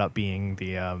what ended up being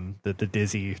the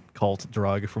Dizzy cult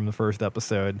drug from the first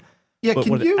episode. Yeah, but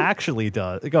what it actually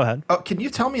does... Go ahead. Oh, can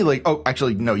you tell me, like... Oh,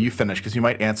 actually, no, you finish, because you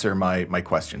might answer my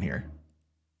question here.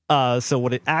 So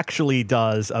what it actually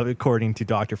does, according to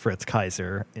Dr. Fritz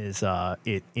Kaiser, is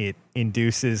it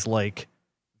induces, like,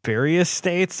 various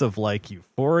states of, like,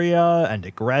 euphoria and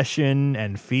aggression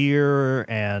and fear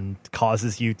and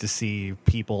causes you to see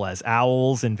people as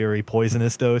owls in very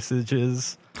poisonous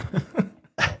dosages.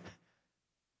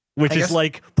 Which is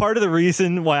like part of the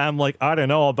reason why I'm like, I don't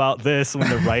know about this when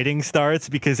the writing starts,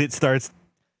 because it starts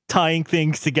tying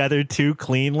things together too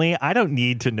cleanly. I don't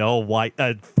need to know why,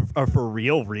 a for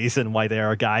real reason why there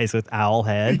are guys with owl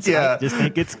heads. Yeah. I just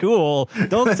think it's cool.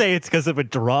 Don't say it's because of a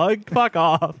drug. Fuck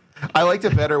off. I liked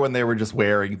it better when they were just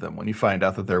wearing them. When you find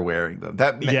out that they're wearing them,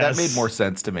 that made more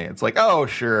sense to me. It's like, oh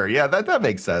sure, yeah, that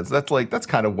makes sense. That's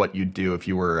kind of what you'd do if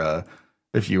you were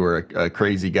a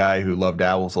crazy guy who loved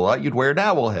owls a lot. You'd wear an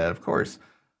owl head, of course.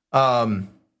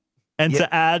 And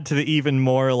to add to the even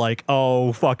more like,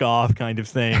 oh, fuck off kind of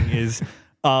thing is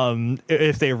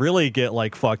if they really get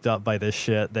like fucked up by this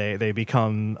shit, they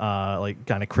become like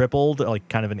kind of crippled, like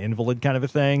kind of an invalid kind of a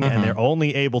thing, and they're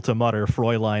only able to mutter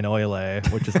Fräulein Eule,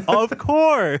 which is of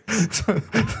course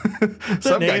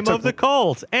the name of the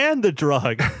cult and the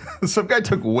drug. Some guy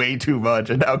took way too much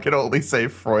and now can only say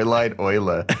Fräulein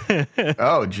Eule.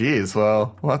 Oh, geez.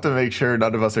 Well, we'll have to make sure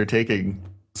none of us are taking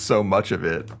so much of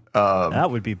it. That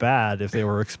would be bad if they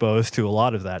were exposed to a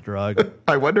lot of that drug.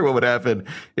 I wonder what would happen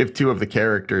if two of the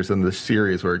characters in the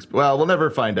series were well, we'll never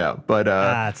find out, but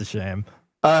it's a shame.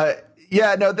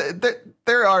 Yeah, no,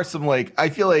 there are some, like, I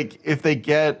feel like if they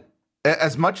get,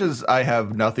 as much as I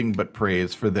have nothing but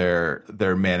praise for their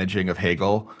managing of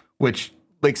Hegel, which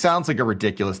like sounds like a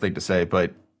ridiculous thing to say,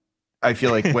 but I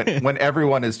feel like when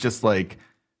everyone is just like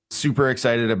super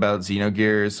excited about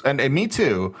Xenogears, and me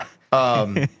too,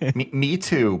 me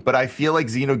too, but I feel like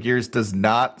Xenogears does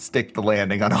not stick the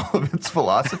landing on all of its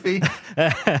philosophy,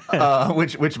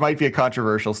 which might be a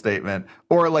controversial statement.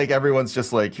 Or like everyone's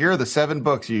just like, here are the 7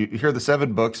 books. Here are the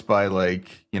 7 books by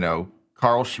like,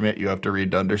 Carl Schmitt you have to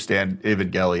read to understand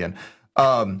Evangelion.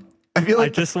 I feel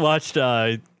like I just watched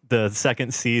the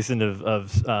second season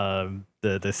of the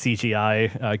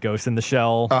CGI Ghost in the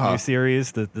Shell new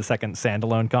series, the second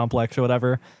standalone complex or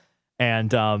whatever.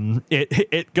 And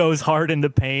it goes hard in the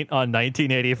paint on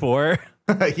 1984.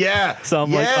 Yeah. So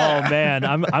I'm like, oh man,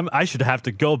 I should have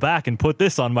to go back and put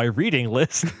this on my reading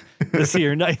list. This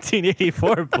year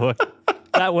 1984 book.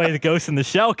 That way, the Ghost in the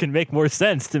Shell can make more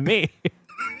sense to me.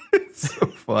 It's so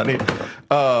funny.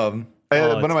 One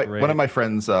of my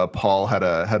friends, Paul, had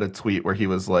a tweet where he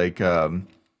was like,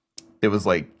 it was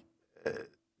like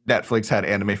Netflix had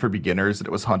anime for beginners, and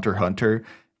it was Hunter x Hunter.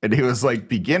 And he was like,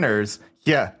 beginners,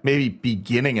 yeah, maybe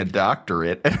beginning a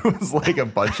doctorate. And it was like a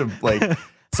bunch of like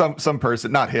some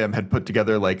person, not him, had put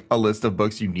together like a list of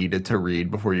books you needed to read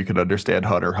before you could understand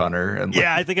Hunter x Hunter. And like,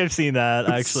 yeah, I think I've seen that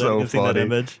actually. So I've seen that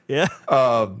image. Yeah.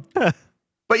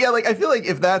 But yeah, like I feel like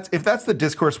if that's the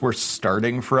discourse we're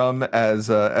starting from as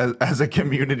a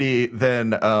community,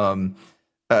 then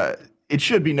it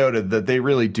should be noted that they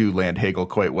really do land Hegel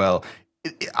quite well.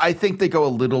 I think they go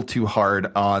a little too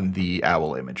hard on the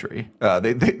owl imagery.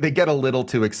 They get a little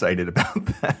too excited about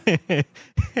that.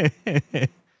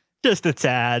 Just a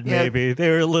tad, maybe. Yeah. They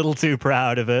were a little too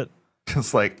proud of it.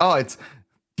 Just like, do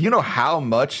you know how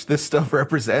much this stuff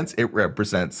represents? It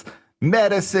represents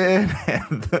medicine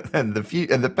and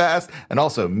the past, and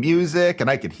also music,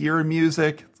 and I could hear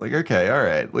music. It's like, okay, all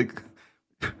right. Like,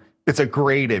 it's a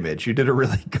great image. You did a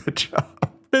really good job.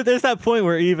 There's that point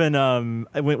where even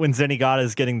when Zenigata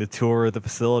is getting the tour of the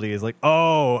facility, is like,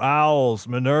 oh, owls,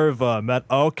 Minerva,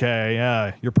 okay,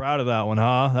 yeah, you're proud of that one,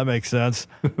 huh? That makes sense.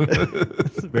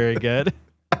 Very good.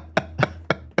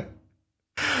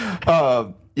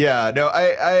 Yeah, no,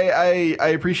 I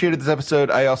appreciated this episode.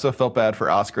 I also felt bad for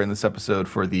Oscar in this episode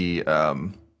for the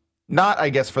not, I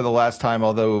guess, for the last time,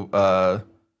 although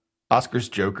Oscar's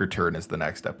Joker turn is the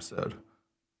next episode.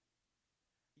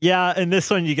 Yeah, in this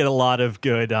one you get a lot of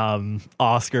good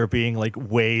Oscar being like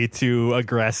way too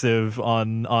aggressive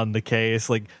on the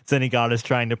case. Like Zenigata's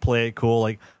trying to play it cool,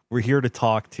 like we're here to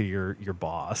talk to your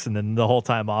boss, and then the whole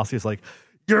time Oscar's like,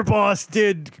 your boss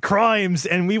did crimes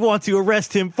and we want to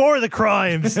arrest him for the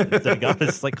crimes.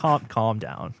 Zenigata's like, calm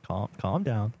down. Calm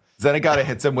down. Zenigata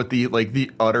hits him with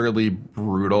the utterly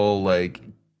brutal, like,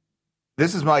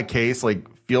 this is my case,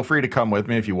 like, feel free to come with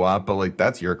me if you want, but like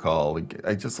that's your call. Like,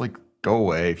 I just like, go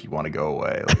away if you want to go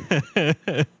away.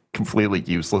 Like, completely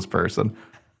useless person.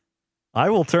 I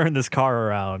will turn this car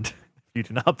around if you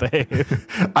do not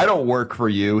behave. I don't work for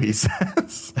you, he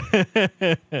says.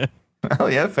 Oh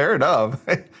yeah, fair enough.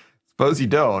 Suppose you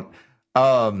don't.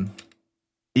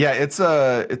 Yeah, it's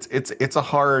a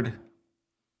hard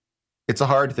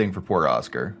thing for poor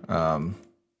Oscar.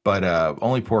 But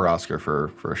only poor Oscar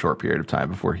for a short period of time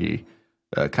before he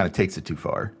kind of takes it too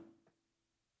far.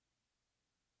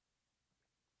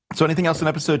 So anything else in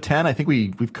episode 10? I think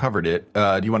we've covered it.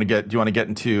 Do you want to get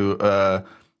into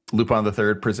Lupin the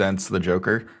Third presents the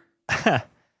Joker?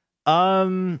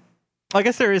 I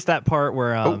guess there is that part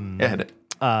where hit it.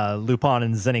 Lupin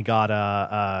and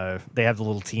Zenigata, they have the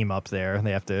little team up there.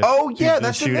 They have to. Oh yeah, do the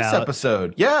that's in this shootout.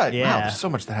 episode. Yeah, Yeah. wow, there's so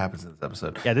much that happens in this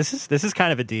episode. Yeah, this is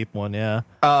kind of a deep one. Yeah.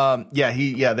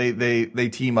 They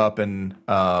team up, and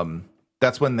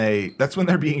that's when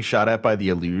they're being shot at by the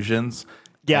illusions.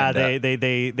 Yeah, And,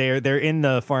 they're in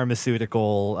the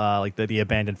pharmaceutical, like the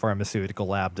abandoned pharmaceutical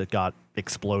lab that got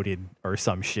exploded or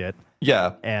some shit.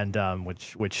 yeah. And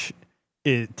which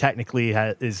technically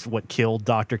is what killed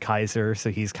Dr. Kaiser. So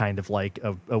he's kind of like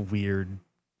a weird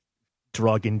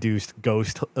drug-induced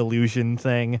ghost illusion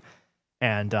thing.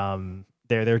 And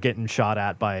they're getting shot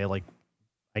at by, like,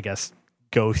 I guess,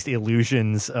 ghost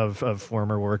illusions of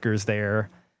former workers there.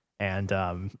 And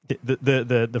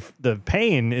the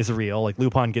pain is real. Like,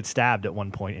 Lupin gets stabbed at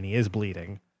one point and he is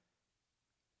bleeding.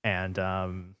 And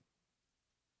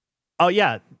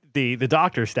the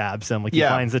doctor stabs him. Like, he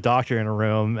finds the doctor in a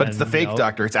room, But it's the fake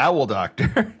doctor. It's Owl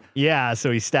Doctor. Yeah,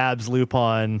 so he stabs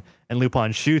Lupin, and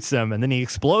Lupin shoots him, and then he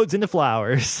explodes into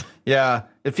flowers. Yeah,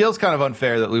 it feels kind of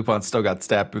unfair that Lupin still got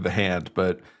stabbed through the hand,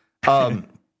 but it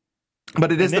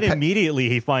is. And then immediately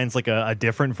he finds like a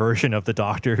different version of the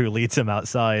doctor who leads him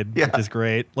outside, which is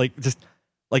great. Like, just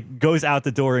like goes out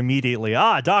the door immediately.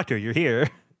 Ah, doctor, you're here.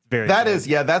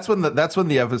 That's when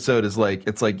the episode is like,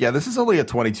 it's like, yeah, this is only a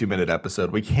 22-minute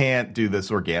episode. We can't do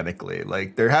this organically.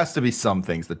 Like, there has to be some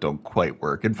things that don't quite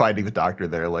work. And finding the doctor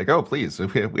there, like, oh, please,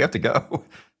 we have to go.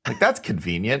 Like, that's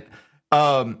convenient.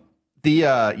 I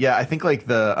think like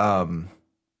the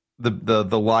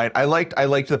line I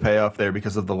liked the payoff there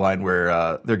because of the line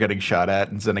where they're getting shot at,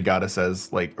 and Zenigata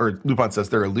says, like, or Lupin says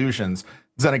they're illusions.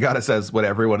 Zenigata says what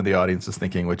everyone in the audience is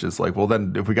thinking, which is like, well,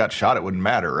 then if we got shot, it wouldn't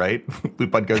matter, right?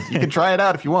 Lupin goes, you can try it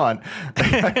out if you want.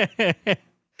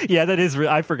 Yeah, that is.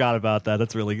 I forgot about that.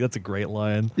 That's a great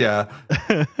line. Yeah.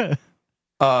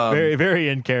 Very, very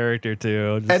in character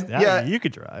too. You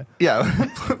could try. Yeah,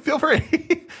 feel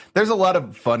free. There's a lot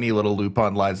of funny little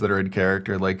Lupin lines that are in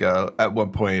character. Like at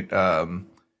one point,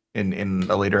 in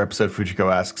a later episode,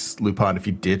 Fujiko asks Lupin if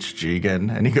he ditched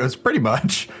Jigen, and he goes, "Pretty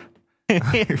much."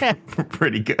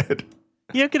 Pretty good.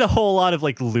 You don't get a whole lot of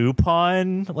like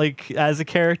Lupin like as a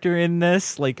character in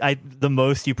this. Like, the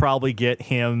most you probably get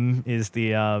him is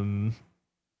the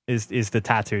the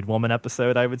tattooed woman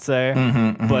episode, I would say.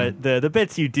 But the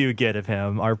bits you do get of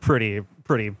him are pretty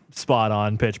spot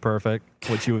on, pitch perfect,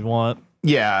 what you would want.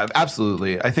 Yeah,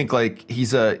 absolutely. I think like he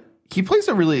plays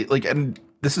a really, like, and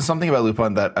this is something about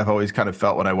Lupin that I've always kind of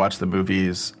felt when I watch the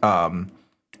movies.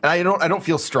 And I don't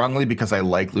feel strongly because I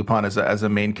like Lupin as a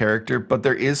main character, but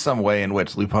there is some way in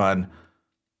which Lupin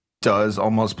does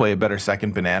almost play a better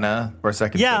second banana or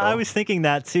second fiddle. I was thinking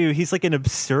that too. He's like an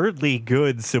absurdly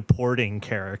good supporting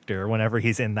character whenever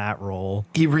he's in that role.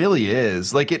 He really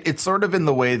is. Like, it's sort of in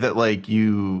the way that, like,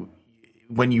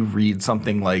 when you read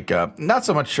something like not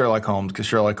so much Sherlock Holmes, because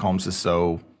Sherlock Holmes is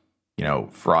so,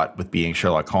 fraught with being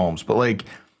Sherlock Holmes, but like,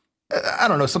 I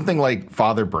don't know, something like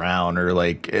Father Brown or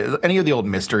like any of the old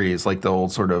mysteries, like the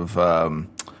old sort of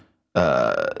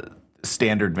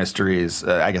standard mysteries,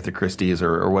 Agatha Christie's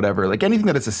or whatever, like anything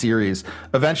that is a series,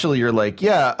 eventually you're like,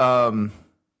 I'm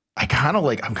kind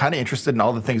of interested in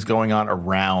all the things going on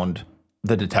around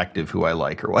the detective who I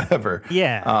like or whatever.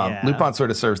 Lupin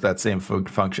sort of serves that same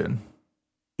function.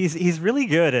 He's really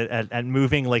good at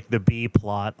moving like the B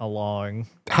plot along.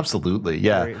 Absolutely.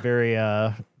 Yeah. Very,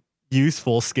 very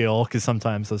useful skill, because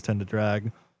sometimes those tend to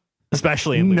drag,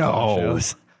 especially in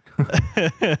shows.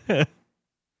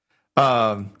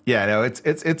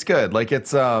 It's good. Like,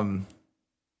 it's I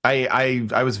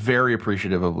was very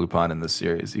appreciative of Lupin in this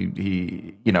series.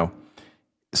 He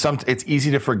it's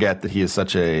easy to forget that he is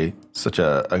such a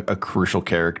crucial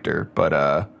character, but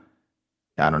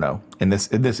I don't know, in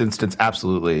this instance,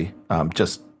 absolutely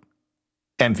just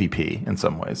MVP in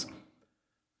some ways.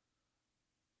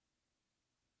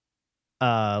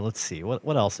 Let's see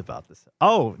what else about this.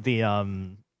 Oh, the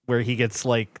where he gets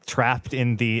like trapped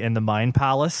in the Mind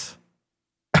Palace.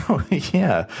 Oh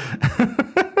yeah.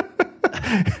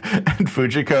 And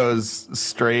Fujiko's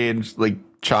strange, like,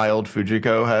 child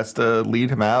Fujiko has to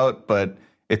lead him out, but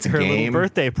it's her a game. Little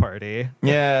birthday party.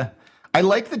 Yeah. I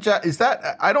like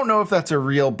I don't know if that's a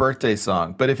real birthday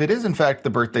song, but if it is in fact the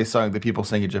birthday song that people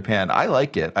sing in Japan, I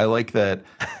like it. I like that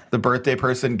the birthday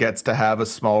person gets to have a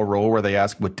small role where they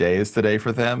ask what day is today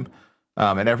for them,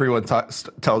 and everyone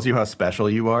tells you how special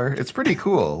you are. It's pretty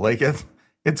cool. Like,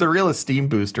 it's a real esteem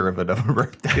booster of a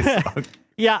birthday song.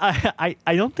 Yeah,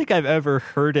 I don't think I've ever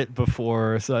heard it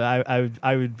before, so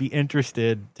I would be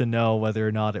interested to know whether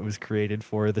or not it was created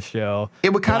for the show.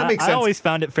 It would kind of make sense. I always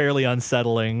found it fairly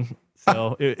unsettling.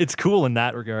 So it's cool in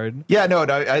that regard. Yeah, no,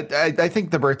 I think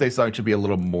the birthday song should be a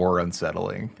little more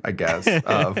unsettling, I guess.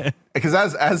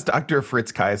 Because as Dr.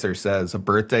 Fritz Kaiser says, a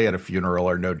birthday and a funeral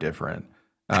are no different.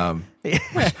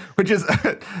 Which is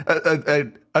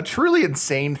a truly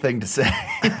insane thing to say.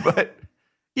 But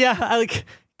yeah,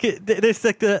 there's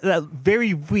like that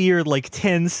very weird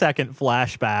 10-second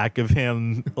flashback of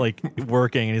him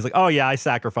working, and he's like, oh yeah, I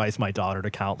sacrificed my daughter to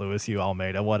Count Louis U.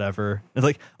 Almeida, whatever. It's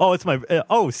like, oh, it's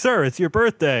sir, it's your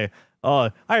birthday.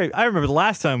 I remember the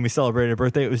last time we celebrated a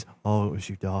birthday, it was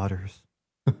your daughter's.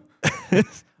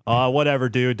 Whatever,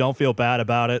 dude, don't feel bad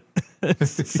about it.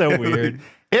 It's so weird.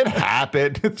 It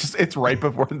happened. It's right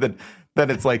before then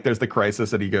it's like there's the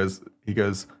crisis, and he goes,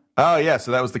 oh yeah, so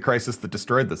that was the crisis that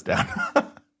destroyed this town.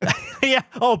 Yeah.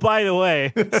 Oh, by the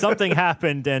way, something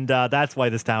happened, and that's why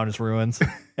this town is ruins.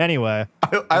 Anyway,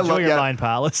 enjoy your Mind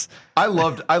Palace. I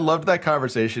loved that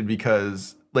conversation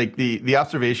because the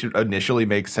observation initially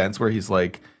makes sense where he's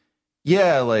like,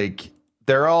 yeah,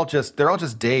 they're all just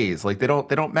days. They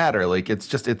don't matter.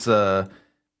 It's a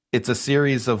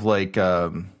series of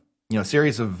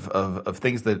series of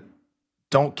things that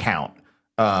don't count.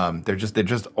 They're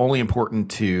just only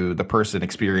important to the person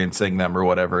experiencing them or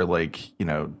whatever. It's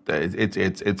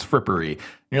frippery. And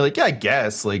you're like, yeah, I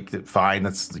guess, fine.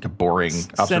 That's a boring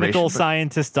observation. Cynical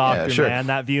scientist doctor, yeah, sure. Man.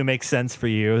 That view makes sense for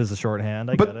you as a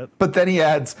shorthand. I get it. But then he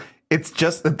adds, it's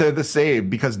just that they're the same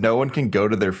because no one can go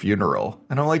to their funeral.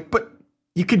 And I'm like, but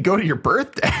you could go to your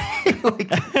birthday.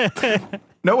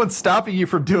 No one's stopping you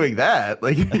from doing that.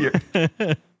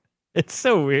 It's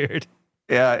so weird.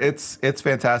 Yeah, it's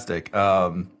fantastic.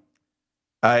 I'm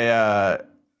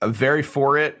very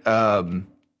for it. Even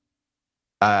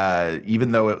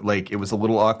though it was a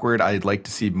little awkward, I'd like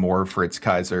to see more Fritz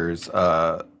Kaiser's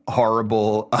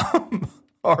horrible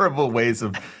ways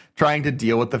of trying to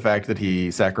deal with the fact that he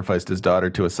sacrificed his daughter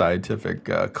to a scientific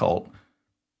cult.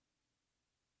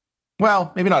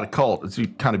 Well, maybe not a cult. It's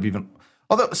kind of even.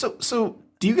 Although, so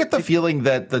do you get the feeling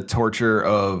that the torture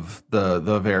of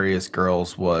the various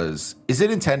girls is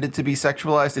it intended to be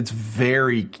sexualized? It's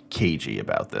very cagey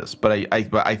about this, but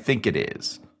I think it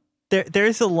is.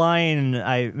 There's a line.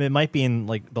 It might be in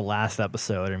the last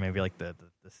episode or maybe the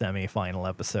semi-final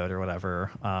episode or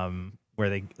whatever,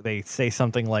 where they say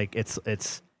something like it's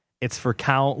for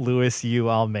Count Louis U.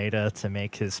 Almeida to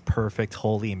make his perfect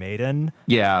holy maiden.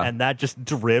 Yeah. And that just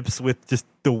drips with just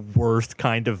the worst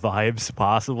kind of vibes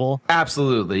possible.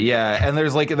 Absolutely, yeah. And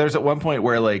there's at one point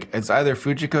where it's either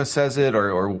Fujiko says it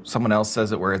or someone else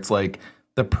says it where it's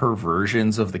the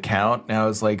perversions of the Count. Now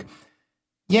it's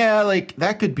yeah,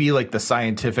 that could be the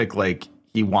scientific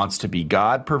he wants to be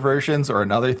God perversions or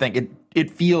another thing. It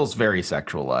feels very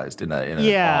sexualized in an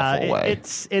awful way.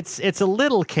 It's a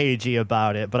little cagey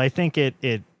about it, but I think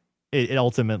it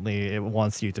ultimately it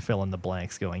wants you to fill in the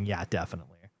blanks going, yeah, definitely.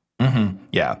 Mm-hmm.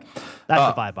 Yeah.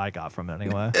 That's the vibe I got from it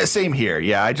anyway. Same here.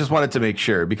 Yeah. I just wanted to make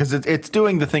sure because it's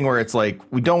doing the thing where it's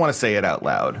we don't want to say it out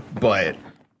loud, but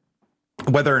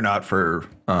whether or not for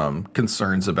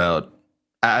concerns about,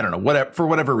 I don't know, for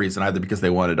whatever reason, either because they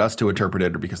wanted us to interpret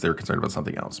it or because they were concerned about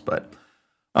something else. But,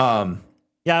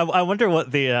 yeah, I wonder what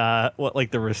the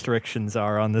restrictions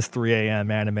are on this 3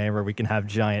 a.m. anime where we can have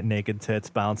giant naked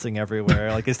tits bouncing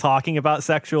everywhere. Is talking about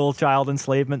sexual child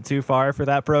enslavement too far for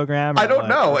that program? I don't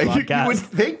know. You would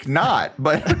think not,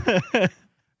 but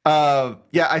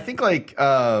yeah, I think I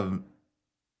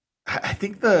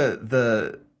think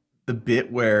the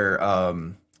bit where I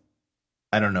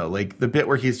don't know, the bit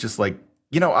where he's just I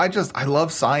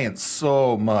love science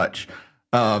so much.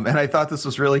 And I thought this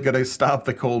was really going to stop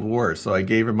the Cold War, so I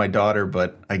gave her my daughter,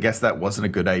 but I guess that wasn't a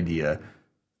good idea.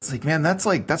 It's man, that's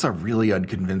a really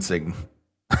unconvincing,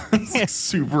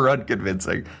 super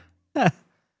unconvincing.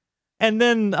 And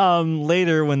then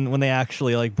later, when they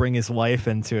actually bring his wife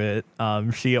into it,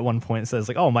 she at one point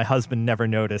says "Oh, my husband never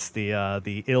noticed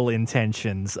the ill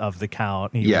intentions of the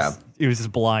Count. He was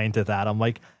just blind to that." I'm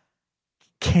like,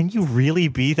 can you really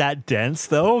be that dense,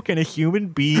 though? Can a human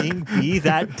being be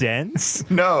that dense?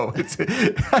 No, I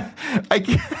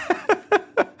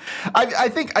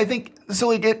think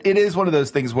so. It is one of those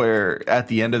things where at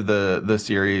the end of the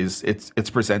series, it's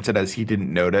presented as he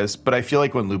didn't notice. But I feel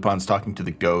like when Lupin's talking to the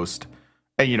ghost,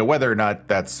 and whether or not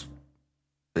that's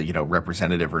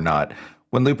representative or not,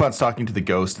 when Lupin's talking to the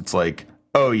ghost, it's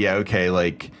oh yeah,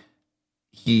 okay,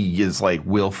 he is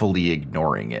willfully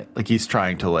ignoring it, he's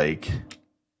trying to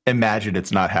imagine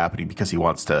it's not happening because he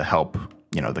wants to help,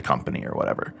 the company or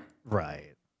whatever.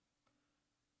 Right.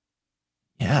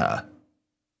 Yeah.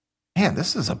 Man,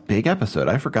 this is a big episode.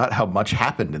 I forgot how much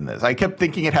happened in this. I kept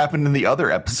thinking it happened in the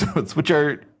other episodes, which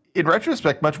are, in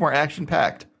retrospect, much more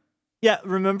action-packed. Yeah,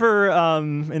 remember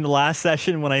in the last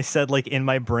session when I said like in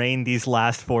my brain these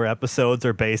last 4 episodes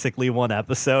are basically one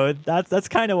episode? That's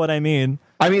kind of what I mean.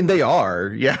 I mean, they are.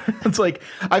 Yeah. It's like,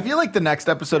 I feel like the next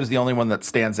episode is the only one that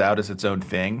stands out as its own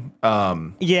thing.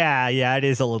 Yeah, it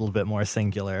is a little bit more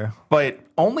singular. But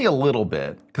only a little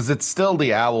bit, because it's still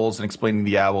the owls and explaining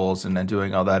the owls and then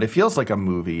doing all that. It feels like a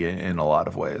movie in a lot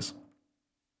of ways.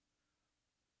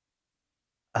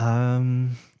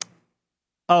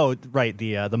 Oh, right,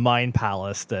 the Mind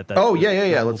Palace that oh,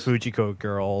 yeah. Let's Fujiko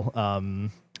girl.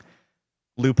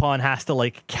 Lupin has to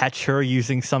like catch her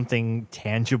using something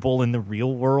tangible in the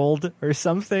real world or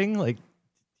something, like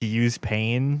to use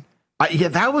pain. Yeah,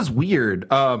 that was weird.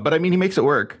 But I mean, he makes it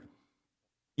work.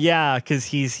 Yeah, because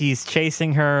he's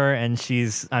chasing her, and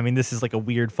this is like a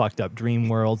weird, fucked up dream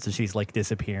world. So she's like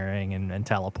disappearing and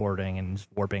teleporting and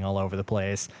warping all over the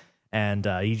place. And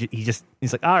he's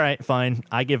like, all right, fine,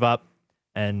 I give up.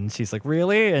 And she's like,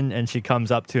 really? And she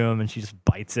comes up to him and she just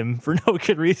bites him for no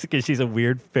good reason because she's a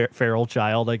weird feral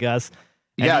child, I guess.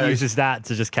 And he uses that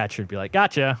to just catch her and be like,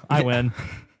 gotcha, I win.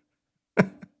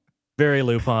 Very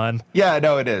Lupin. Yeah,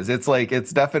 no, it is. It's like,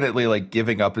 it's definitely like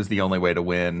giving up is the only way to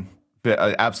win.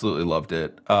 I absolutely loved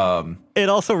it. It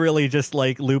also really just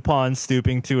like Lupin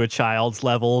stooping to a child's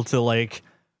level to like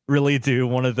really do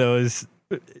one of those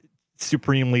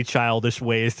supremely childish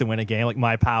ways to win a game, like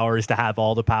my power is to have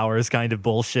all the powers kind of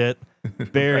bullshit.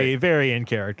 Very, right. Very in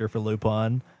character for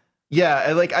Lupin.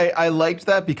 Yeah, I liked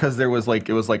that because it was like,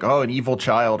 oh, an evil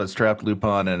child has trapped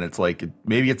Lupin, and it's like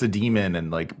maybe it's a demon,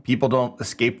 and like people don't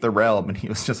escape the realm, and he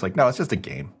was just like, no, it's just a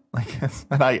game. Like,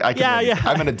 and I can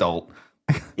I'm an adult.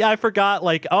 Yeah, I forgot.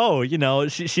 Like, oh,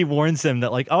 she warns him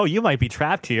that like, oh, you might be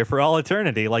trapped here for all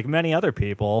eternity, like many other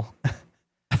people.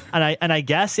 and I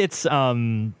guess it's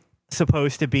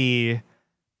supposed to be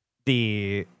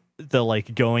the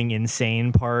like going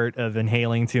insane part of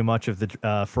inhaling too much of the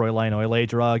Fräulein Oile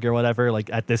drug or whatever. Like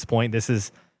at this point, this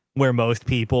is where most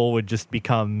people would just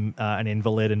become an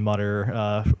invalid and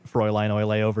mutter Fräulein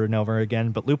Oile over and over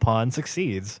again. But Lupin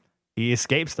succeeds. He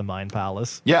escapes the Mind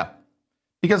Palace. Yeah,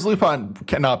 because Lupin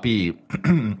cannot be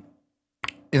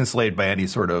enslaved by any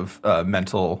sort of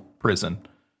mental prison.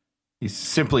 He's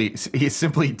simply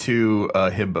too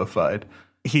himbofied.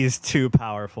 He's too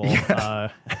powerful. Yeah.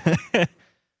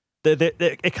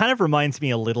 It kind of reminds me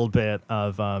a little bit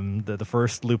of the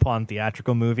first Lupin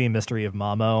theatrical movie, Mystery of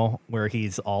Mamo, where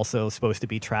he's also supposed to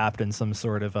be trapped in some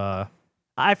sort of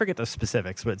I forget the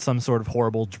specifics, but some sort of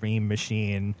horrible dream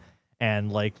machine,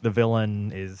 and like the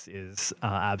villain is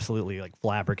absolutely like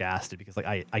flabbergasted because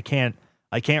like I can't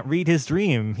read his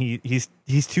dream.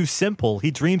 He's too simple. He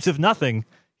dreams of nothing.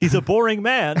 He's a boring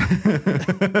man.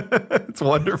 It's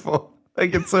wonderful.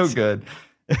 Like, it's so good.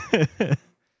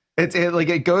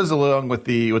 It goes along with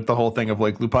the whole thing of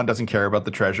like Lupin doesn't care about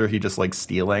the treasure. He just likes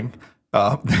stealing.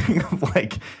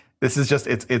 Like this is just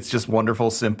it's just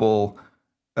wonderful, simple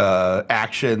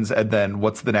actions, and then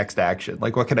what's the next action?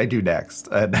 Like, what can I do next?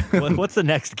 And what's the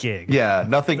next gig? Yeah,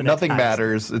 nothing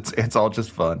matters. It's all just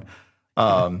fun.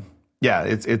 Yeah,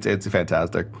 it's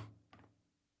fantastic.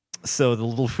 So the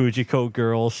little Fujiko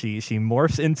girl, she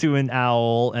morphs into an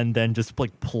owl and then just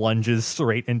like plunges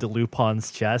straight into Lupin's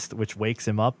chest, which wakes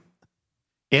him up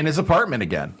in his apartment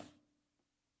again.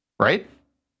 Right?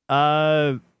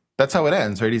 That's how it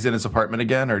ends, right? He's in his apartment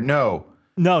again, or no?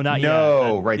 No, not yet.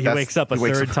 No, right. He wakes up a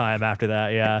third time after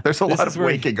that. Yeah, there's a lot of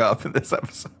waking up in this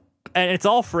episode. And it's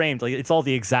all framed, like it's all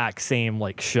the exact same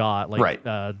like shot. Like right.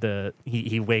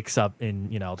 He wakes up in,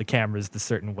 the camera's the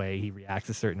certain way, he reacts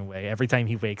a certain way. Every time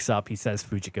he wakes up, he says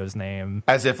Fujiko's name.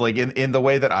 As if like in the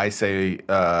way that I say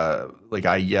like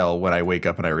I yell when I wake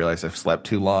up and I realize I've slept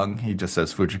too long, he just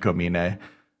says Fujiko Mine.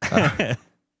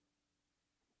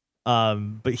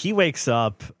 But he wakes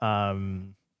up,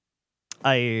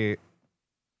 I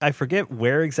forget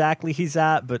where exactly he's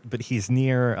at, but he's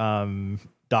near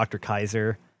Dr.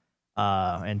 Kaiser.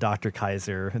 And Dr.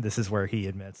 Kaiser, this is where he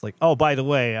admits, like, oh, by the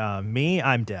way, me,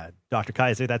 I'm dead. Dr.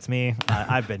 Kaiser, that's me.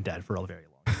 I've been dead for a very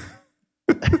long.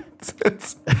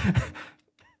 It's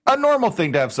a normal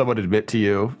thing to have someone admit to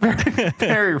you. Very,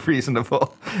 very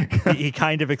reasonable. He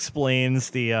kind of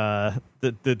explains the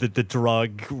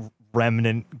drug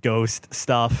remnant ghost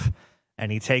stuff,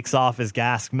 and he takes off his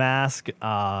gas mask,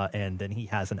 and then he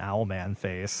has an Owlman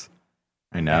face.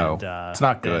 I know. And, it's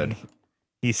not good.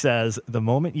 He says, the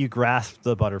moment you grasp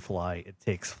the butterfly, it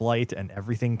takes flight and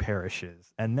everything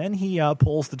perishes. And then he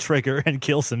pulls the trigger and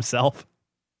kills himself.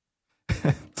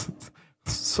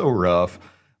 So rough.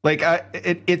 Like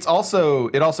it also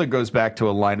goes back to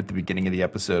a line at the beginning of the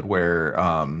episode where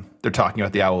they're talking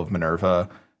about the Owl of Minerva,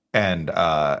 and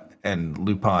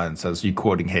Lupin says, "You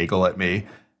quoting Hegel at me?"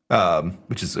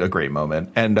 which is a great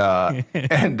moment. And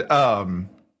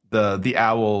the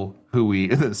owl who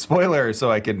we spoiler, so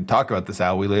I can talk about this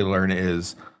owl, we later learn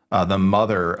is the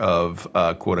mother of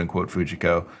quote unquote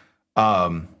Fujiko,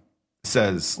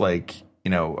 says like,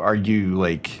 are you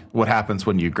like, what happens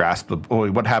when you grasp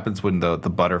what happens when the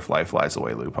butterfly flies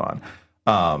away, Lupin?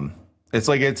 It's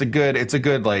like, it's a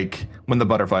good like, when the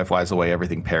butterfly flies away,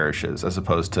 everything perishes, as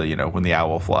opposed to, when the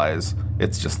owl flies,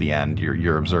 it's just the end.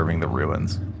 You're observing the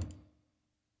ruins.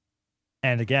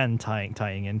 And again,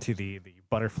 tying into the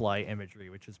butterfly imagery,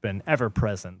 which has been ever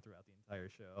present throughout the entire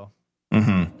show.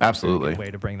 Mm-hmm. Absolutely.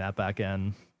 Way to bring that back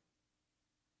in.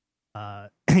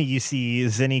 You see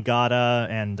Zenigata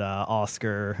and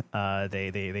Oscar.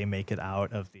 They make it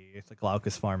out of the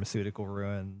Glaucus pharmaceutical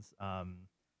ruins.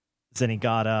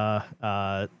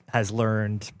 Zenigata has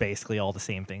learned basically all the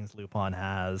same things Lupin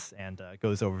has, and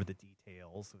goes over the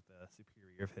details with the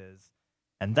superior of his.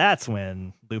 And that's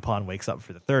when Lupin wakes up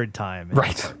for the third time.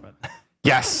 Right.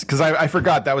 Yes, because I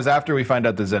forgot that was after we find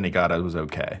out that Zenigata was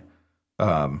okay.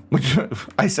 Which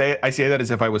I say that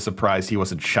as if I was surprised he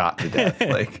wasn't shot to death.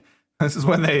 Like, this is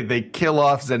when they kill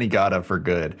off Zenigata for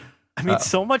good. I mean,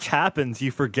 so much happens.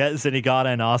 You forget Zenigata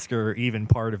and Oscar are even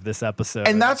part of this episode.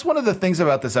 And that's one of the things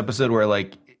about this episode where,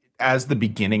 like, as the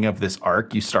beginning of this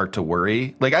arc, you start to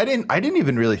worry. Like, I didn't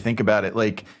even really think about it.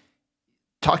 Like,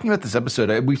 talking about this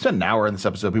episode, we spent an hour in this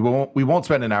episode. We won't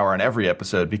spend an hour on every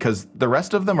episode because the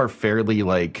rest of them are fairly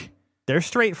like, they're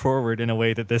straightforward in a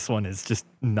way that this one is just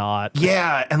not.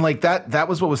 Yeah, and like that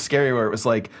was what was scary, where it was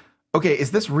like, okay,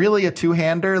 is this really a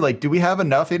two-hander? Like, do we have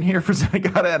enough in here for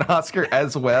Zenigata and Oscar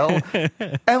as well?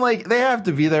 And like, they have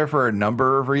to be there for a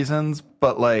number of reasons,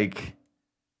 but like,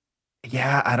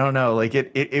 yeah, I don't know. Like,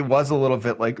 it was a little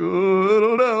bit like, oh, I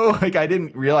don't know. Like, I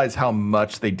didn't realize how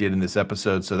much they did in this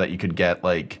episode so that you could get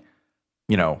like,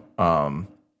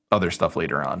 other stuff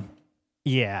later on.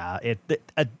 Yeah,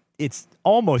 it's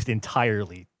almost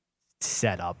entirely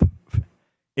set up.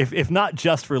 If not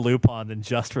just for Lupin, then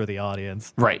just for the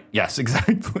audience. Right. Yes,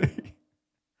 exactly.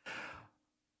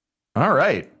 All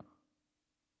right.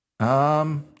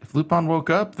 If Lupin woke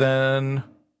up, then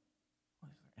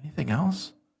anything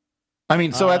else? I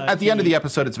mean, so at the end of the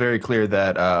episode, it's very clear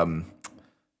that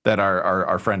that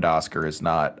our friend Oscar is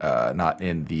not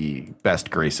in the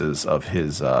best graces of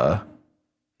his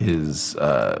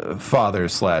father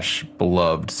 /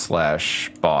 beloved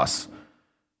 / boss.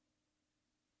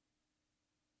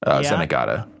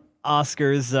 Zenigata.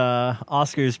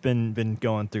 Oscar's been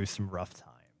going through some rough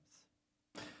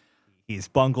times. He's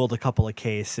bungled a couple of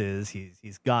cases.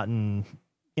 He's gotten,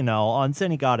 on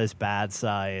Zenigata's bad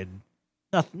side.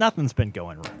 Nothing's been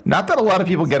going right. Not that a lot of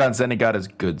people get on Zenigata's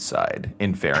good side,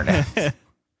 in fairness.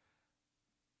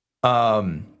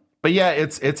 But yeah,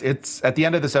 it's at the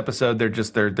end of this episode, they're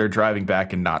driving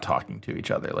back and not talking to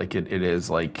each other. Like it is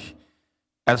like,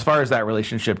 as far as that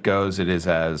relationship goes, it is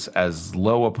as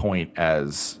low a point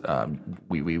as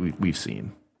we've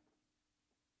seen.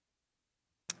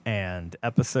 And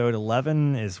episode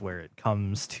 11 is where it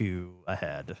comes to a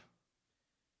head.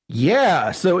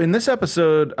 Yeah, so in this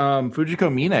episode, Fujiko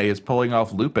Mine is pulling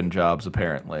off Lupin jobs,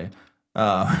 apparently.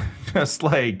 Just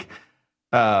like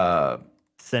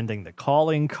sending the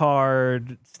calling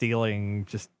card, stealing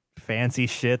just fancy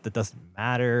shit that doesn't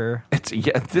matter.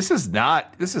 This is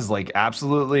like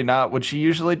absolutely not what she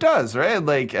usually does, right?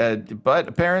 Like, but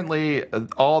apparently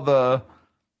all the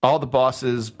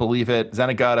bosses believe it.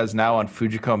 Zenigata is now on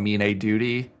Fujiko Mine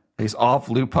duty. He's off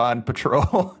Lupin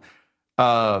patrol.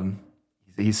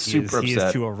 He's super upset. He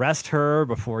is to arrest her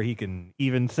before he can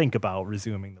even think about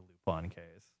resuming the Lupin case.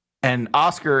 And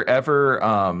Oscar, ever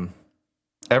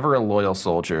a loyal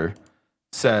soldier,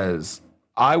 says,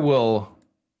 I'll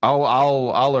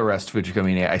arrest Fujiko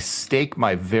Mine. I stake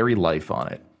my very life on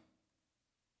it.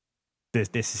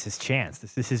 This is his chance.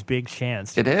 This is his big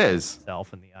chance. It is.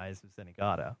 Himself in the eyes of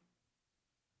Zenigata.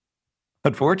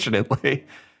 Unfortunately.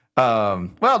 Well,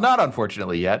 not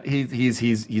unfortunately yet.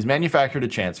 He's manufactured a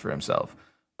chance for himself.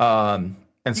 And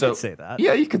you so could say that.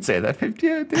 Yeah, you could say that.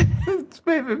 Yeah,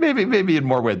 maybe in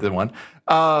more ways than one.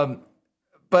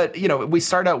 But we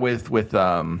start out with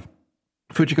Fujiko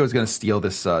is going to steal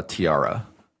this tiara,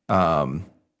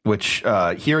 which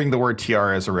hearing the word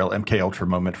tiara is a real MK Ultra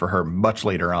moment for her much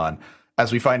later on.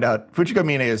 As we find out, Fujiko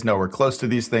Mine is nowhere close to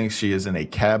these things. She is in a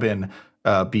cabin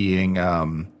being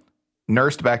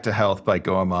nursed back to health by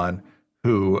Goemon,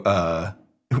 who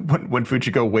when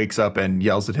Fujiko wakes up and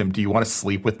yells at him, "Do you want to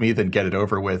sleep with me? Then get it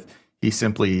over with." He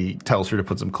simply tells her to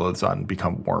put some clothes on and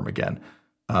become warm again.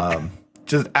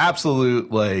 Just absolute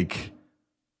like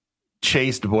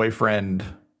chaste boyfriend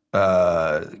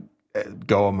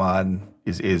Goemon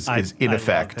is I in love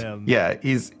effect. him. Yeah,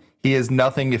 he is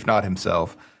nothing if not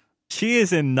himself. She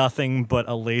is in nothing but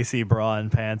a lacy bra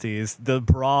and panties. The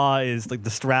bra is like the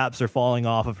straps are falling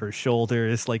off of her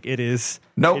shoulders. Like it is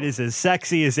as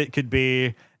sexy as it could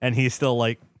be, and he's still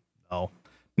like, no.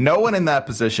 No one in that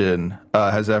position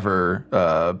has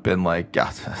ever been like,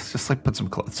 yeah, just like put some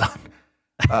clothes on.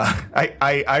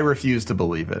 I refuse to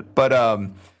believe it. But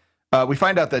we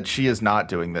find out that she is not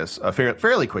doing this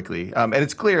fairly quickly. And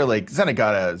it's clear, like,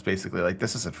 Zenigata is basically like,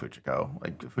 this isn't Fujiko.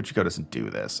 Like, Fujiko doesn't do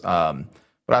this.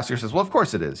 But Asuka says, well, of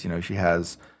course it is. You know, she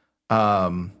has,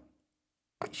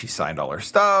 she signed all her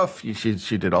stuff.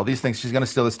 She did all these things. She's going to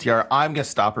steal this tiara. I'm going to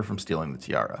stop her from stealing the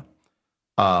tiara.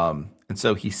 And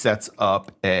so he sets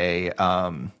up a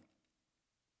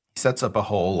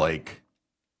whole, like,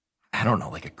 I don't know,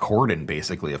 like a cordon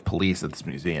basically of police at this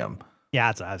museum. Yeah,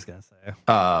 that's what I was going to say.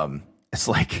 It's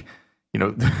like, you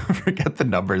know, forget the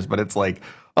numbers, but it's like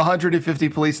 150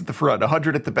 police at the front,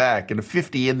 100 at the back, and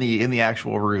 50 in the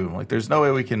actual room. Like, there's no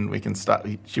way we can stop.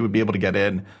 She would be able to get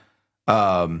in.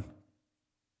 But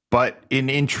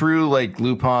in true like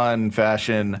Lupin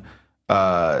fashion,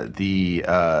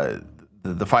 the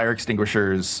fire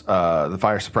extinguishers, the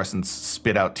fire suppressants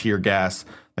spit out tear gas.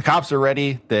 The cops are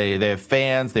ready. They have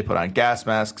fans. They put on gas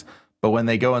masks. But when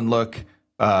they go and look,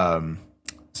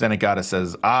 Zenigata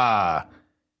says,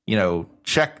 you know,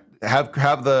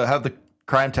 have the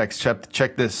crime techs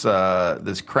check this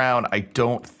this crown. I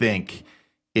don't think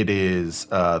it is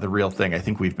the real thing. I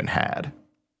think we've been had.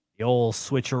 The old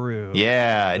switcheroo.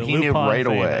 Yeah, and he knew right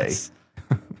away.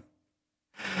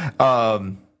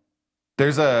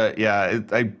 There's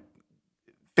I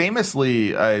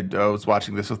famously, I was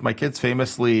watching this with my kids.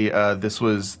 Famously,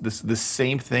 this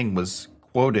same thing was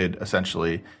quoted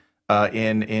essentially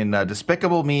in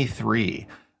Despicable Me 3,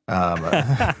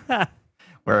 where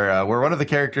one of the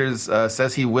characters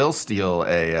says he will steal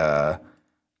a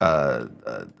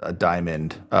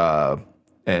diamond,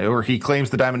 or he claims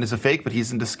the diamond is a fake, but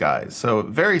he's in disguise. So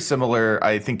very similar,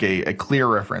 I think, a clear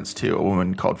reference to a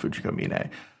woman called Fujiko Mine.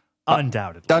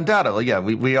 Undoubtedly, yeah.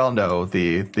 We all know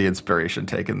the inspiration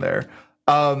taken there.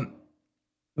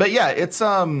 But yeah, it's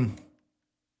a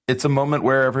moment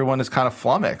where everyone is kind of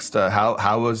flummoxed.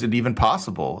 How was it even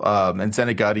possible? And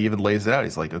Zenigata even lays it out.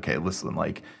 He's like, okay, listen,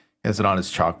 like, he has it on his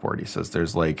chalkboard. He says,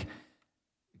 there's like,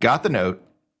 got the note,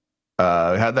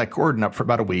 had that cordon up for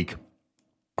about a week.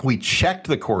 We checked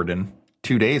the cordon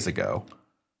 2 days ago.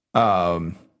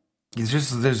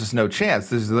 There's just no chance.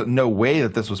 There's no way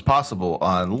that this was possible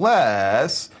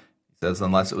unless, he says,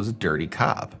 unless it was a dirty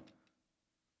cop.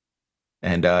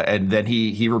 And then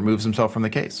he removes himself from the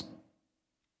case.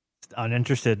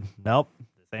 Uninterested. Nope.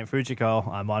 This ain't Fujiko.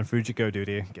 I'm on Fujiko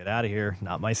duty. Get out of here.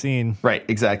 Not my scene. Right.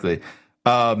 Exactly.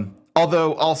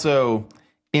 Although also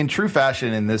in true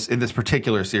fashion in this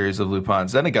particular series of Lupin,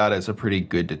 Zenigata is a pretty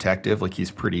good detective. Like,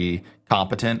 he's pretty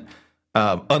competent.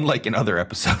 Unlike in other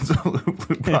episodes of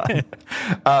Lupin.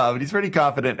 He's pretty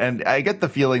confident, and I get the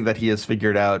feeling that he has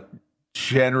figured out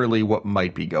generally what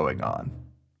might be going on.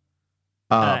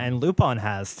 And Lupin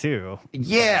has too.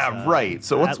 Yeah, right.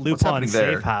 So what's happening Lupin's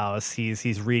there? safe house,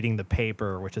 he's reading the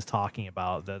paper, which is talking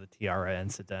about the tiara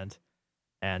incident,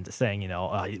 and saying, you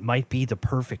know, it might be the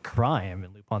perfect crime.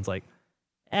 And Lupin's like,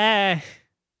 I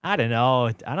don't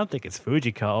know. I don't think it's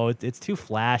Fujiko. It's too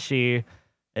flashy.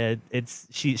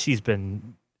 She's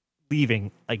been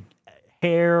leaving like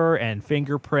hair and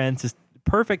fingerprints. Just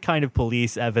perfect kind of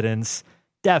police evidence.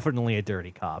 Definitely a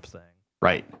dirty cop thing.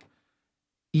 Right.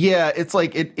 Yeah, it's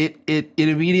like it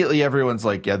immediately everyone's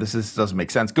like, yeah, this doesn't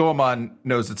make sense. Goemon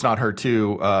knows it's not her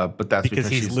too, but that's because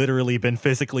he's she's literally been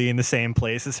physically in the same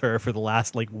place as her for the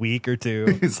last like week or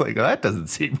two. He's like, oh, that doesn't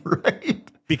seem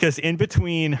right. Because in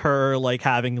between her like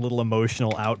having little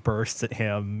emotional outbursts at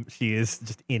him, she is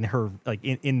just in her like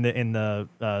in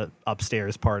the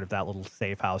upstairs part of that little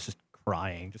safe house, just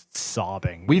crying, just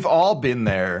sobbing. We've all been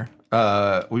there.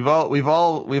 We've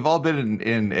all been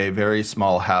in a very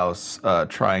small house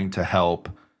trying to help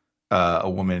a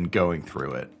woman going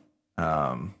through it.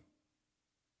 And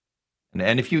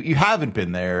if you haven't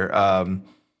been there,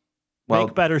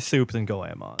 make better soup than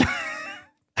Goemon.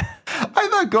 I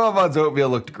thought Goemon's oatmeal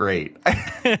looked great.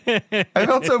 I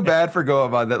felt so bad for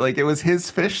Goemon that like it was his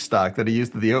fish stock that he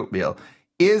used in the oatmeal.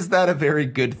 Is that a very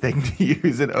good thing to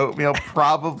use in oatmeal?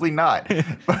 Probably not.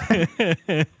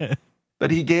 But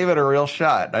he gave it a real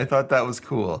shot. I thought that was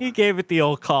cool. He gave it the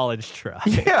old college try.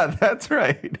 Yeah, that's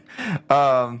right.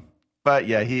 But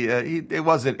yeah, it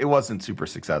wasn't super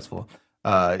successful.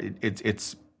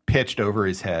 It's pitched over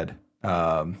his head,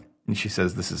 and she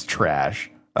says, "This is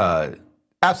trash."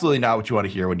 Absolutely not what you want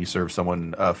to hear when you serve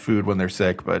someone food when they're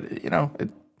sick. But you know,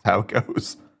 how it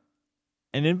goes.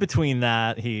 And in between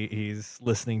that, he's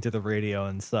listening to the radio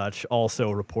and such,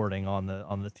 also reporting on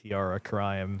the Tiara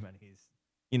crime, and he's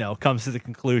comes to the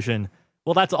conclusion,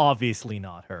 well, that's obviously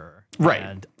not her, right?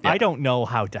 And yeah. I don't know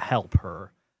how to help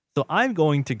her, so I'm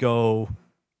going to go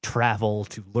travel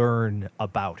to learn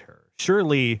about her.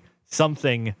 Surely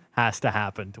something has to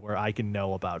happen to where I can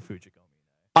know about Fujiko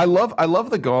Mine. I love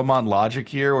the Goemon logic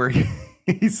here, where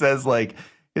he says like.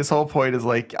 His whole point is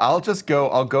like, I'll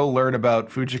go learn about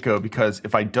Fujiko because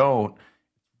if I don't, it's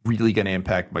really going to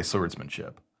impact my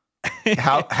swordsmanship.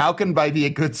 How can I be a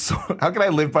good sword? How can I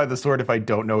live by the sword if I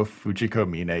don't know if Fujiko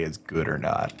Mine is good or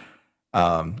not?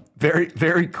 Very,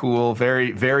 very cool,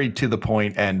 very, very to the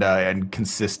point and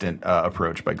consistent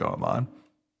approach by Goemon.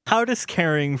 How does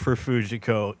caring for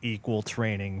Fujiko equal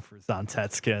training for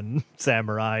Zantetsuken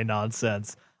samurai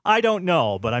nonsense? I don't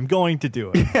know, but I'm going to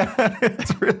do it. Yeah,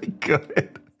 it's really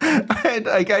good. And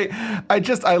like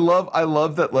I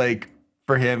love that, like,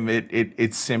 for him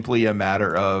it's simply a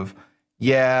matter of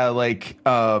I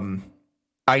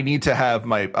need to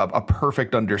have a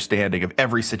perfect understanding of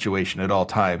every situation at all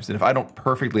times. And if I don't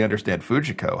perfectly understand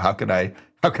Fujiko, how can I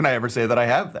ever say that I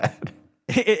have that?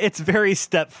 It's very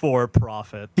step 4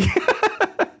 prophet.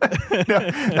 No,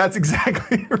 that's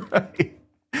exactly right.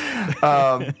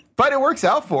 But it works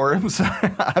out for him, so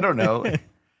I don't know.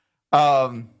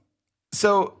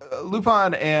 So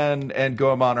Lupin and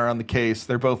Goemon are on the case.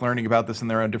 They're both learning about this in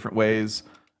their own different ways.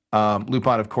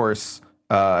 Lupin, of course,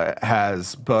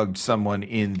 has bugged someone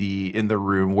in the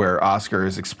room where Oscar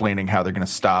is explaining how they're going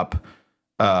to stop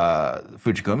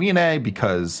Fujiko Mine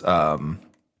because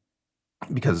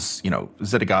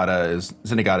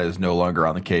Zenigata is no longer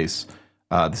on the case.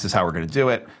 This is how we're going to do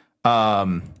it.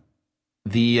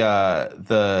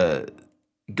 The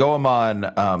Goemon,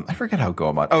 I forget how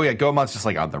Goemon. Oh yeah, Goemon's just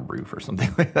like on the roof or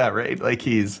something like that, right? Like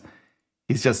he's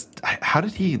just. How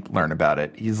did he learn about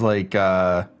it? He's like,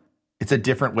 it's a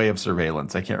different way of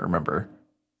surveillance. I can't remember.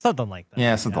 Something like that.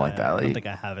 Yeah, something like that. I don't think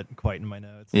I have it quite in my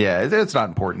notes. Yeah, it's not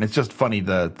important. It's just funny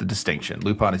the distinction.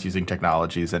 Lupin is using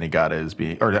technologies, Zenigata is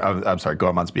being, or I'm sorry,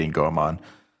 Goemon's being Goemon.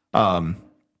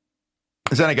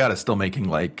 Zenigata is still making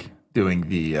doing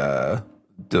the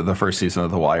first season of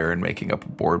The Wire and making up a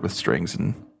board with strings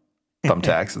and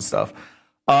thumbtacks and stuff.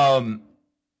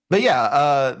 But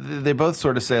yeah, they both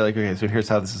sort of say like, okay, so here's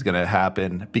how this is going to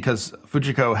happen, because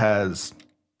Fujiko has,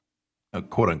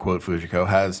 quote unquote, Fujiko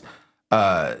has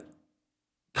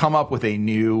come up with a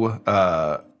new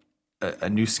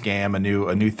scam,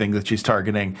 a new thing that she's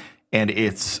targeting, and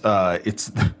it's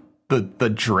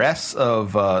the dress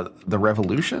of the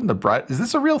revolution. The bride, is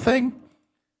this a real thing?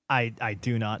 I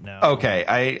do not know. Okay,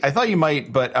 I thought you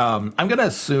might, but I'm gonna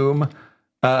assume.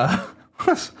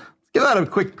 Let's give that a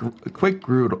quick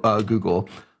Google.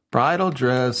 Bridal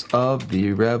dress of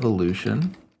the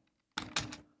revolution.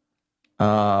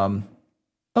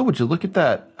 Would you look at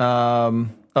that? Oh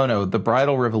no, the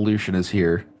bridal revolution is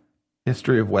here.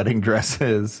 History of wedding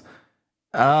dresses.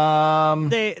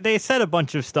 They said a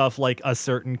bunch of stuff like a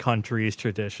certain country's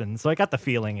tradition, so I got the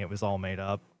feeling it was all made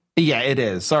up. Yeah, it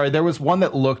is. Sorry, there was one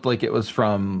that looked like it was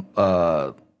from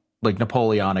like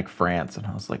Napoleonic France, and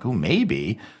I was like, oh,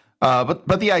 maybe.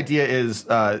 But the idea is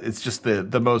it's just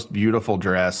the most beautiful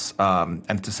dress, and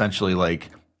it's essentially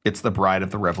like it's the bride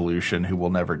of the revolution who will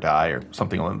never die or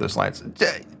something along those lines.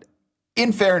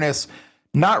 In fairness,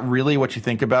 not really what you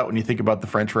think about when you think about the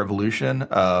French Revolution.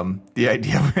 The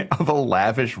idea of a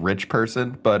lavish rich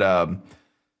person, but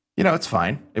it's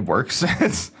fine. It works.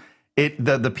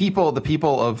 The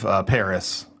people of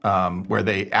Paris, where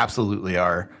they absolutely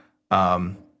are,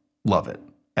 love it,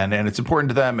 and it's important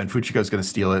to them. And Fujiko's going to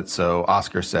steal it, so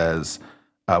Oscar says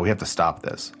we have to stop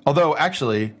this. Although,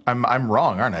 actually, I'm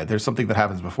wrong, aren't I? There's something that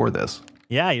happens before this.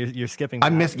 Yeah, you're skipping.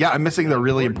 I'm missing the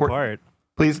really important part.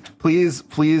 Please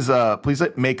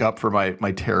make up for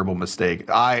my terrible mistake.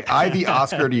 The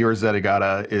Oscar to your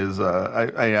Zenigata is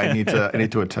I need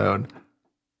to atone.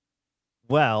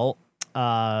 Well,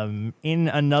 in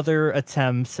another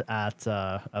attempt at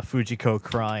a Fujiko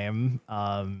crime,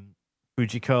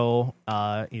 Fujiko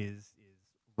is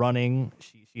running.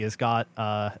 She has got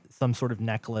some sort of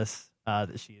necklace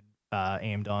that she had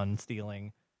aimed on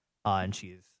stealing, and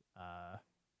she's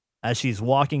as she's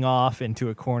walking off into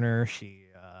a corner, she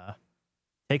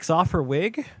takes off her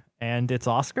wig, and it's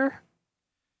Oscar.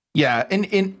 Yeah,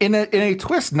 in a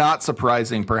twist not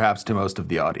surprising perhaps to most of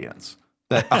the audience.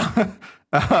 That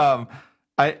I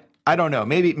don't know.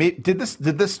 Maybe did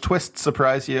this twist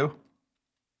surprise you?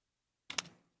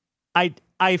 I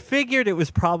figured it was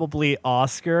probably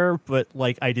Oscar, but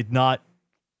like it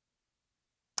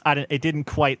didn't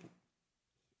quite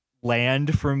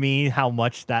land for me how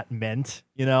much that meant,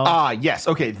 you know? Yes.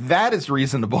 Okay, that is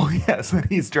reasonable. Yes,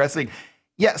 he's dressing.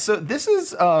 Yeah, so this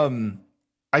is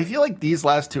I feel like these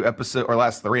last three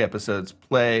episodes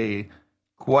play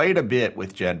quite a bit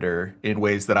with gender in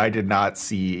ways that I did not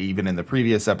see even in the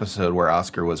previous episode where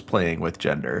Oscar was playing with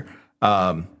gender.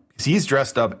 He's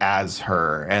dressed up as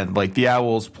her, and like the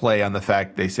owls play on the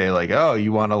fact they say like, oh,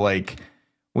 you want to like,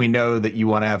 we know that you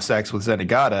want to have sex with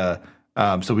Zenigata,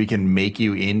 so we can make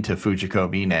you into Fujiko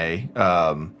Mine.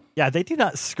 Yeah, they do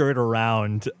not skirt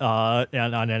around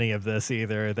on any of this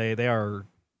either. They are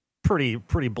pretty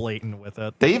blatant with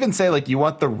it. They even say like, you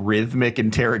want the rhythmic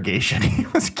interrogation.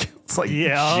 It's like,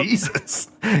 yeah, Jesus.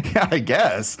 Yeah, I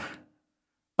guess.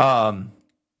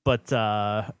 But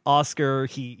Oscar,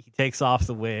 he takes off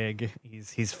the wig.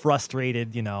 He's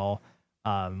frustrated, you know.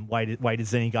 Why did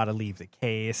Zenigata leave the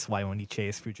case? Why won't he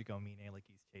chase Fujiko Mine like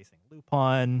he's chasing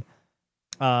Lupin?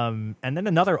 And then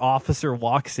another officer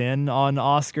walks in on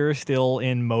Oscar, still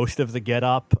in most of the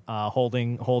getup,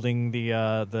 holding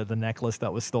the necklace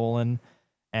that was stolen.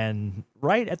 And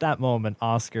right at that moment,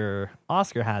 Oscar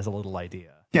has a little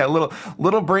idea. Yeah,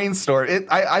 little brainstorm.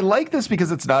 I like this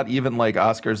because it's not even like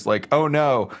Oscar's like, oh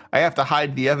no, I have to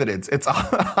hide the evidence. It's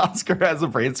Oscar has a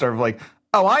brainstorm of like,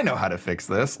 oh, I know how to fix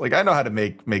this. Like, I know how to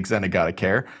make Zenigata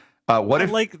care. What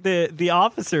if like the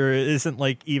officer isn't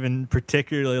like even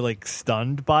particularly like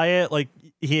stunned by it? Like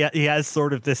he has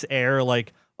sort of this air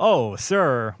like, oh,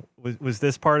 sir, was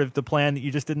this part of the plan that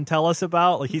you just didn't tell us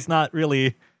about? Like he's not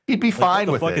really. He'd be fine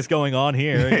with it. What the fuck is going on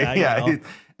here? Yeah.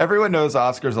 Everyone knows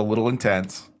Oscar's a little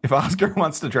intense. If Oscar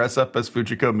wants to dress up as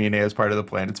Fujiko Mine as part of the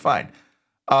plan, it's fine.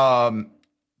 But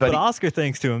Oscar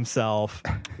thinks to himself,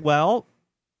 well,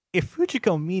 if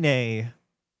Fujiko Mine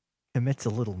commits a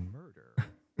little murder,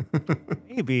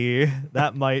 maybe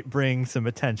that might bring some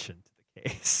attention to the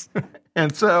case.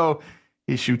 And so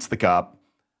he shoots the cop.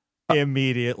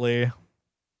 Immediately.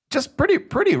 Just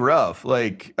pretty rough.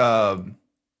 Like,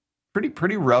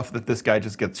 pretty rough that this guy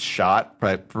just gets shot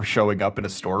for showing up in a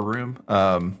storeroom.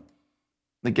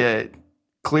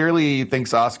 Clearly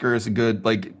thinks Oscar is a good,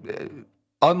 like,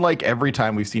 unlike every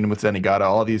time we've seen him with Zenigata,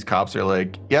 all these cops are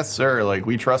like, yes, sir. Like,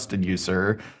 we trusted you,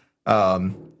 sir.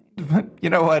 But you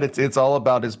know what? It's all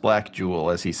about his black jewel,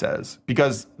 as he says,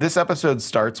 because this episode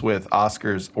starts with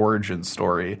Oscar's origin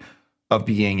story of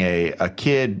being a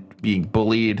kid being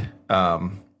bullied,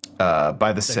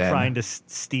 by the Sen, trying to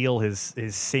steal his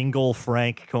single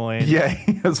franc coin. Yeah,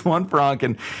 he has 1 franc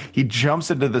and he jumps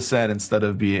into the Sen instead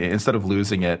of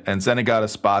losing it. And Zenigata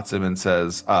spots him and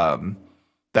says,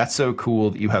 "That's so cool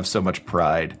that you have so much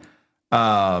pride."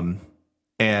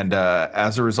 And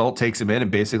as a result, takes him in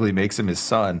and basically makes him his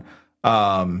son.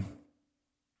 And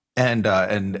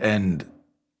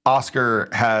Oscar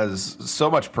has so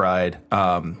much pride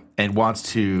and wants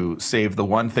to save the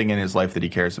one thing in his life that he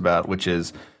cares about, which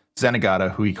is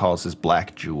Zenigata, who he calls his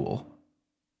black jewel.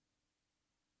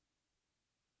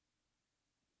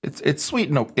 It's sweet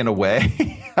in a way.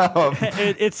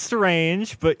 It's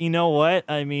strange, but you know what?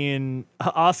 I mean,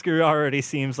 Oscar already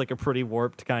seems like a pretty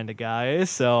warped kind of guy,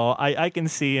 so I can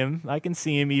see him. I can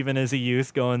see him even as a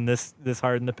youth going this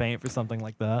hard in the paint for something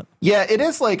like that. Yeah, it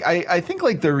is like I think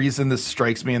like the reason this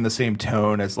strikes me in the same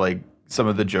tone as like some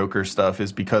of the Joker stuff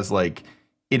is because like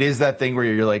it is that thing where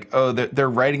you're like, oh, they're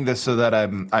writing this so that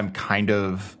I'm kind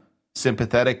of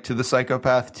sympathetic to the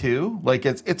psychopath too. Like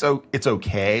it's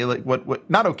okay. Like what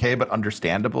not okay, but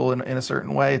understandable in a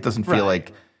certain way. It doesn't feel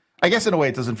like, I guess in a way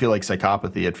it doesn't feel like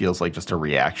psychopathy. It feels like just a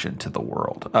reaction to the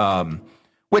world.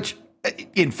 Which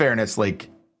in fairness, like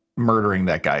murdering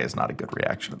that guy is not a good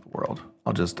reaction to the world.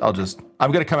 I'm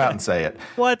going to come out and say it.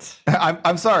 What?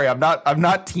 I'm sorry. I'm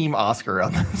not team Oscar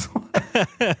on this one.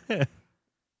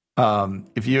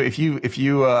 If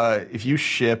you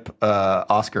ship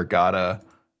Oscar Gata,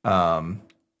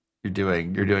 you're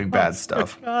doing bad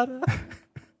stuff.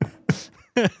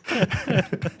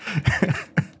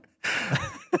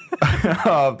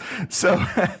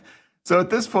 So at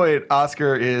this point,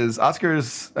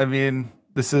 Oscar's. I mean,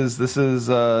 this is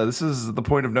the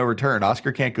point of no return.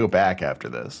 Oscar can't go back after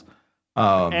this.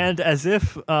 And as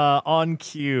if on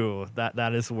cue,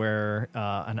 that is where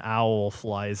an owl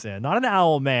flies in. Not an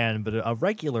owl man, but a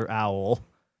regular owl.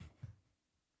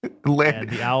 And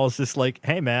the owl's just like,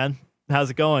 hey, man,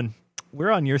 how's it going? We're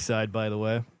on your side, by the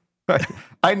way.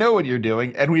 I know what you're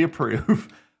doing, and we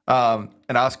approve. And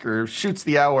Oscar shoots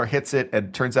the owl or hits it,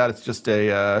 and turns out it's just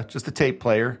a tape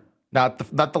player. Not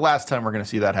the last time we're going to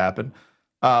see that happen.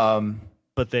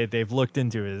 But they've looked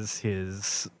into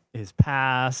his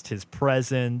past, his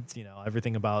present,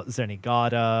 everything about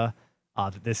Zenigata.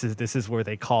 This is where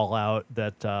they call out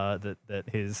that that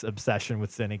his obsession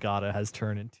with Zenigata has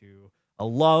turned into a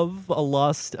love, a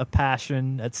lust, a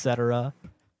passion, etc.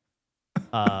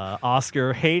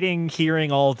 Oscar hating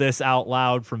hearing all this out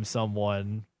loud from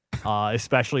someone,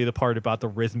 especially the part about the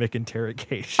rhythmic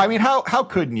interrogation. I mean, how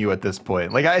couldn't you at this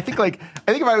point? I think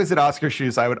if I was in Oscar's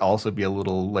shoes, I would also be a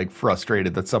little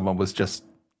frustrated that someone was just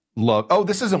Oh,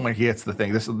 this isn't when he hits the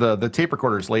thing. This is the tape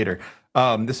recorder's later.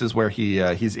 This is where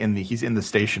he's in the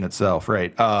station itself,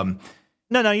 right?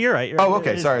 No, you're right. Oh,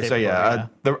 okay, sorry. So yeah,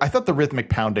 I thought the rhythmic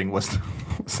pounding was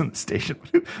in the station.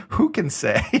 Who can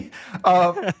say?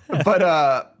 But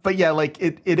yeah,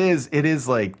 it is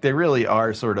like they really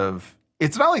are sort of.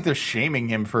 It's not like they're shaming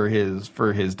him for his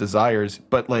desires,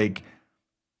 but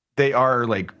they are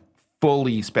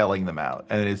fully spelling them out,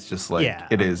 and it's just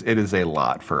it is a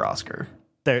lot for Oscar.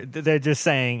 They're just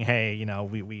saying, hey,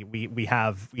 we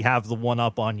have the one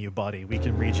up on you, buddy. We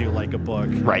can read you like a book.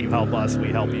 Right. You help us, we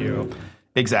help you.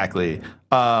 Exactly.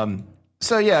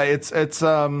 So yeah, it's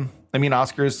I mean,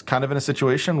 Oscar's kind of in a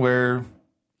situation where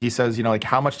he says,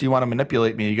 how much do you want to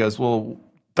manipulate me? He goes, well,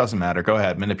 doesn't matter. Go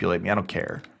ahead, manipulate me. I don't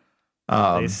care.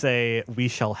 They say, we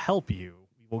shall help you.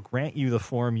 We will grant you the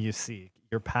form you seek.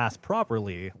 Your path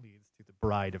properly leads to the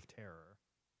Bride of Terror.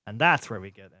 And that's where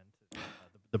we get into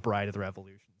the Bride of the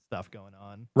Revolution stuff going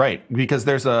on. Right. Because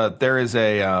there's going to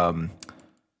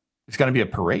be a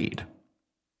parade.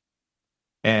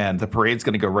 And the parade's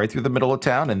going to go right through the middle of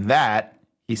town. And that,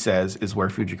 he says, is where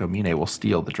Fujiko Mine will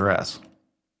steal the dress.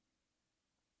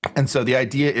 And so the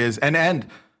idea is, and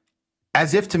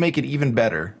as if to make it even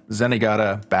better,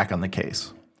 Zenigata back on the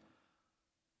case.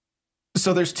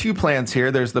 So there's two plans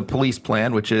here. There's the police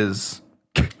plan, which is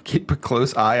keep a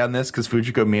close eye on this because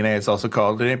Fujiko Mine has also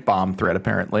called it a bomb threat,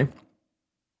 apparently.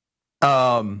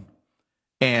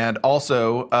 And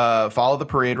also follow the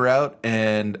parade route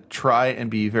and try and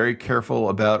be very careful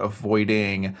about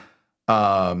avoiding,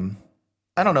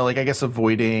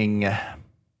 avoiding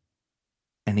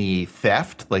any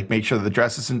theft. Make sure the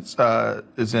dress isn't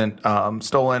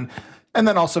stolen, and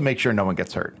then also make sure no one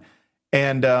gets hurt.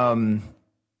 And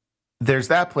there's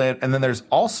that plan, and then there's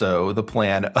also the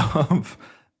plan of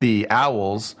the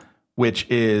Owls, which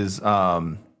is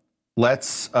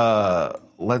let's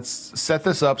set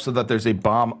this up so that there's a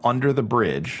bomb under the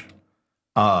bridge.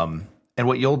 And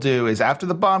what you'll do is after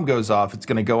the bomb goes off, it's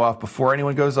going to go off before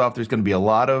anyone goes off. There's going to be a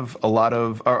lot of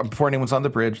before anyone's on the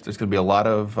bridge, there's going to be a lot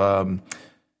of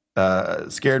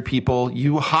scared people.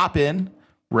 You hop in,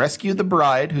 rescue the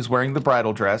bride who's wearing the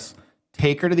bridal dress,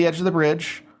 take her to the edge of the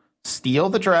bridge, steal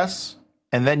the dress,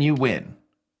 and then you win.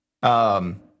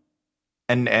 And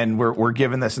we're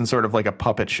given this in sort of like a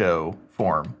puppet show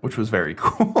form, which was very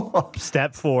cool.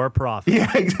 Step 4, profit.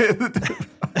 Yeah, it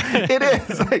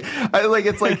is.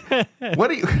 It's like, what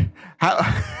do you?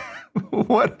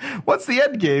 What's the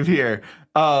end game here?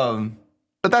 But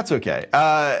that's okay.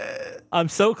 I'm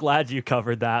so glad you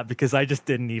covered that because I just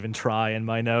didn't even try in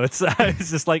my notes. I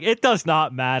was just like, it does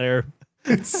not matter.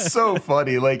 It's so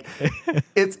funny.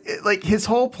 It's his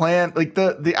whole plan,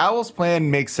 the Owl's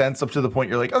plan makes sense up to the point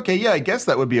you're like, okay, yeah, I guess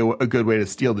that would be a good way to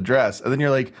steal the dress. And then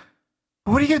you're like,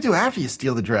 what are you going to do after you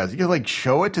steal the dress? You going to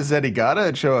show it to Zenigata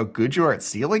and show how good you are at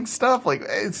stealing stuff?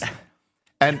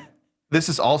 And this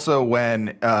is also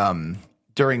when,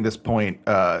 during this point,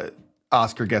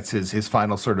 Oscar gets his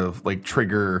final sort of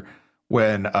trigger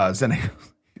when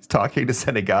he's talking to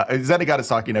Zenigata. Zenigata's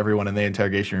talking to everyone in the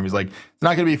interrogation room. He's like, it's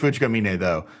not going to be Fujiko Mine,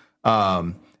 though.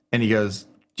 And he goes,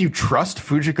 do you trust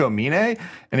Fujiko Mine?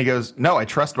 And he goes, no, I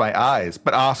trust my eyes.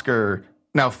 But Oscar,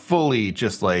 now fully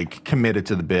just committed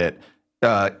to the bit,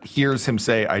 hears him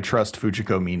say, I trust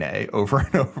Fujiko Mine over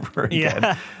and over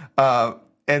again. Yeah.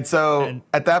 And so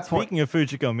at that point, speaking of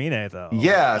Fujiko Mine, though,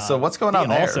 yeah. So what's going on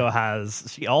there?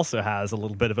 She also has a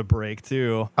little bit of a break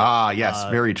too. Yes,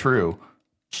 very true.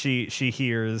 She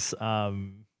hears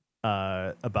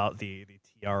about the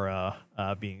tiara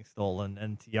being stolen,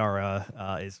 and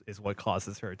tiara is what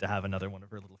causes her to have another one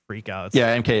of her little freakouts.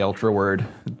 Yeah, MK Ultra word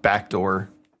backdoor.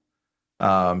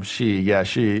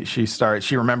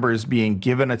 She remembers being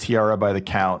given a tiara by the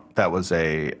Count that was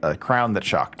a crown that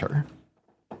shocked her.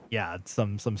 Yeah,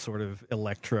 some sort of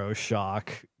electroshock.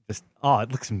 Just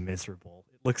it looks miserable.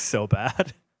 It looks so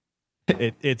bad.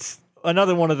 It's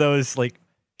another one of those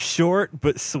short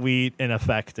but sweet and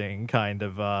affecting kind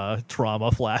of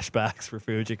trauma flashbacks for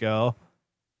Fujiko.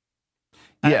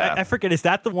 Yeah, I forget. Is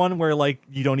that the one where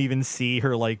you don't even see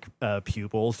her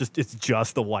pupils? It's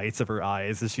just the whites of her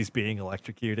eyes as she's being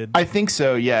electrocuted. I think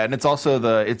so. Yeah, and it's also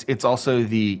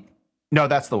the. No,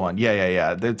 that's the one.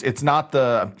 Yeah. It's not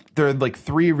the. There are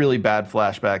 3 really bad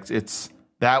flashbacks. It's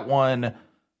that one,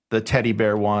 the teddy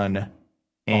bear one.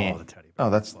 And, the teddy bear.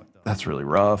 That's really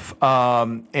rough.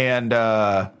 And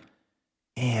the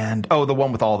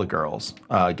one with all the girls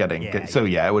so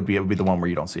it would be the one where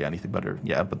you don't see anything but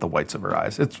but the whites of her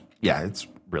eyes. It's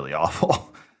really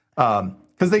awful.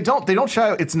 Because they don't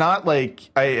shy. It's not like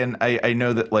I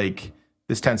know that like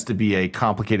this tends to be a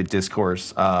complicated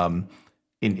discourse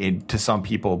in to some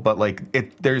people, but like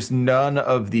there's none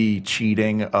of the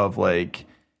cheating of like,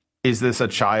 is this a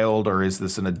child or is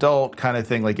this an adult kind of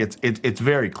thing? Like it's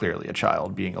very clearly a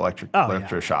child being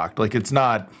electroshocked. Like it's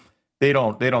not, they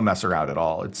don't mess around at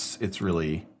all. It's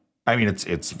really, I mean,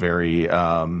 it's very,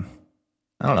 I don't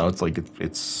know. It's like,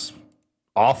 it's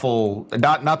awful.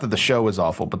 Not that the show is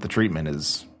awful, but the treatment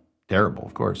is terrible,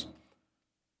 of course.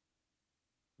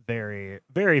 Very,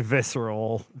 very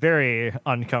visceral, very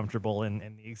uncomfortable in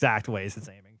the exact ways it's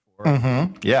aiming for.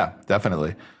 Mm-hmm. Yeah,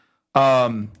 definitely.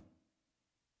 So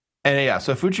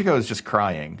Fujiko is just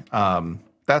crying.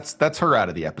 That's her out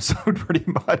of the episode pretty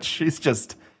much.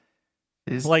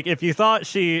 She's like, if you thought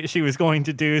she was going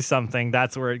to do something,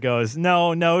 that's where it goes.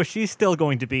 No, she's still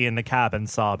going to be in the cabin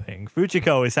sobbing.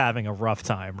 Fujiko is having a rough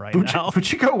time now.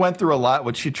 Fujiko went through a lot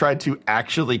when she tried to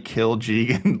actually kill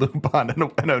Jigen, Lupin,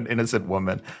 and an innocent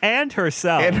woman. And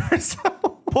herself.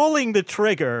 Pulling the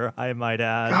trigger, I might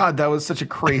add. God, that was such a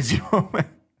crazy moment.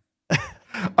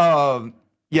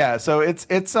 So it's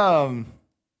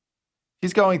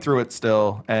she's going through it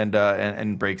still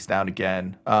and breaks down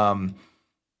again.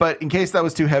 But in case that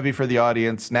was too heavy for the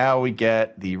audience, now we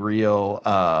get the real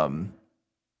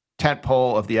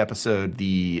tentpole of the episode,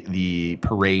 the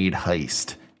parade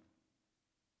heist.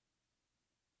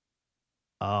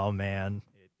 Oh man,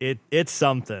 it's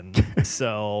something.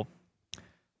 so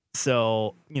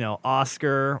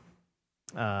Oscar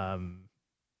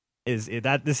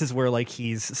this is where like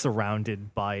he's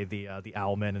surrounded by the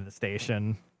owlmen in the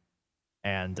station,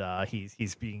 and he's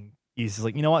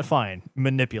like, you know what? Fine.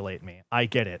 Manipulate me. I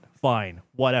get it. Fine.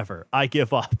 Whatever. I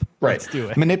give up. Right. Let's do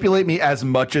it. Manipulate me as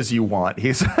much as you want,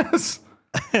 he says.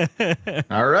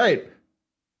 All right.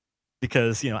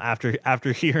 Because, after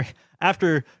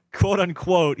quote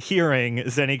unquote hearing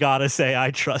Zenigata say,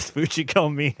 I trust Fujiko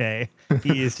Mine,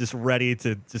 he is just ready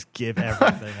to just give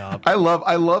everything up. I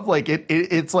love like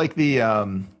it's like the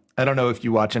I don't know if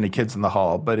you watch any Kids in the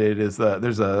Hall, but it is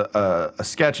there's a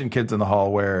sketch in Kids in the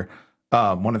Hall where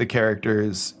one of the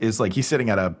characters is like, he's sitting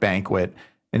at a banquet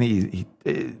and he's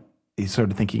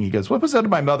sort of thinking, he goes, what was that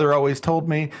my mother always told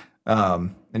me?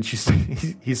 And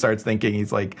he starts thinking,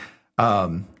 he's like,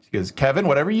 she goes, Kevin,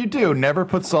 whatever you do, never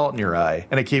put salt in your eye.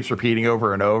 And it keeps repeating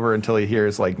over and over until he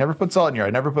hears like, never put salt in your eye,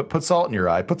 never put salt in your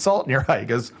eye, put salt in your eye. He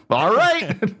goes, all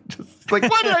right. Just like,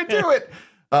 why did I do it?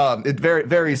 It's very,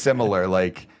 very similar.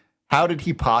 Like, how did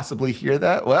he possibly hear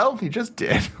that? Well, he just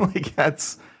did. Like,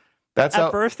 that's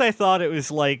at first I thought it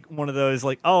was like one of those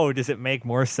like, oh, does it make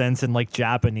more sense in like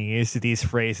Japanese? Do these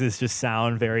phrases just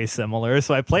sound very similar?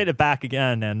 So I played it back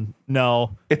again, and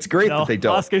no. It's great that they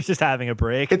don't. Oscar's just having a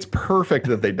break. It's perfect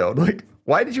that they don't. Like,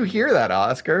 why did you hear that,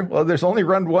 Oscar? Well, there's only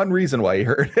one reason why you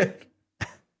heard it.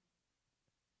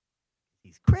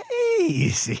 He's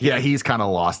crazy. Yeah, he's kind of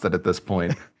lost it at this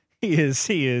point. He is.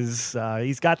 He's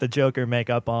got the Joker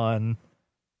makeup on.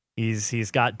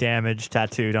 He's got damage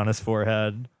tattooed on his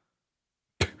forehead.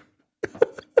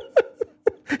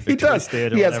 He does.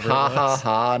 He has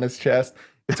ha on his chest.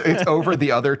 It's over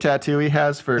the other tattoo he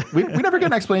has for. We never get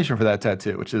an explanation for that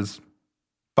tattoo, which is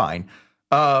fine.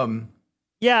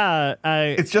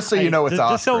 It's just so you know it's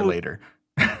Oscar later.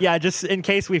 Yeah, just in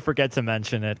case we forget to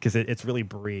mention it, because it's really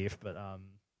brief. But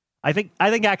I think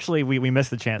actually we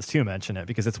missed the chance to mention it,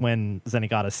 because it's when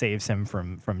Zenigata saves him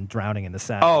from drowning in the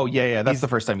sand. Oh yeah, that's the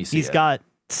first time you see it. He's got.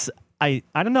 I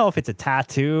don't know if it's a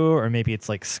tattoo or maybe it's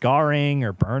like scarring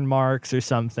or burn marks or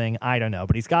something. I don't know,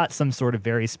 but he's got some sort of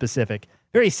very specific,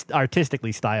 very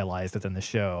artistically stylized within the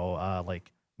show,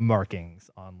 like markings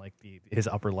on like his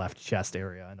upper left chest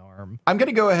area and arm. I'm going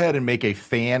to go ahead and make a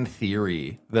fan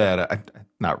theory that I'm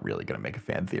not really going to make a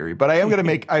fan theory, but I am going to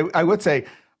make, I would say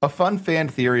a fun fan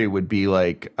theory would be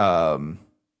like, that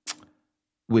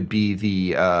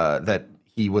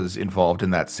he was involved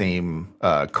in that same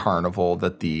carnival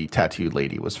that the tattooed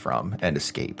lady was from and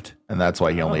escaped, and that's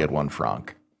why he only had one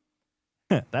franc.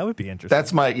 That would be interesting.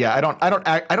 That's my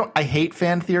I hate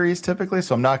fan theories typically,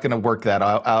 so I'm not going to work that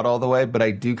out all the way, but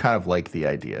I do kind of like the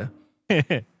idea.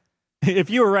 If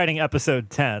you were writing episode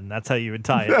 10, that's how you would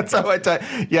tie it. That's how I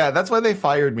tie. Yeah, that's why they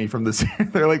fired me from the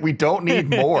series. They're like, we don't need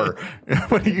more.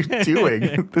 What are you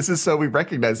doing? This is so we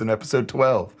recognize in episode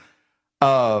 12.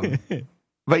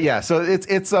 But yeah, so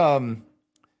it's at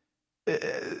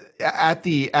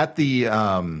the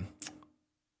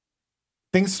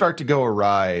things start to go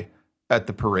awry at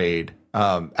the parade.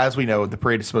 As we know, the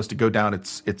parade is supposed to go down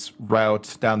its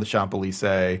route down the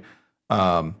Champs-Élysées,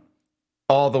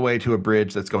 all the way to a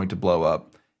bridge that's going to blow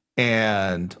up.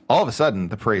 And all of a sudden,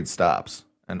 the parade stops,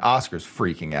 and Oscar's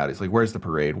freaking out. He's like, "Where's the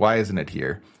parade? Why isn't it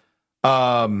here?"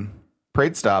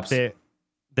 Parade stops.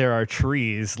 There are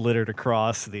trees littered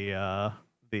across the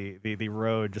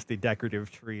road. Just the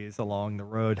decorative trees along the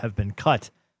road have been cut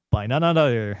by none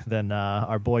other than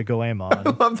our boy Goemon.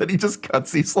 I love that he just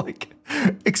cuts these like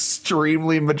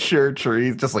extremely mature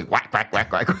trees, just like whack, whack,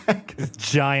 whack, whack, whack.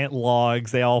 Giant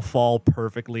logs, they all fall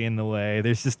perfectly in the way.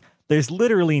 There's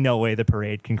literally no way the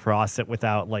parade can cross it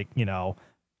without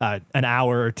an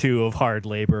hour or two of hard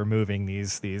labor moving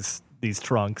these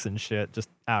trunks and shit just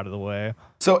out of the way.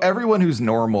 So everyone who's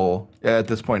normal at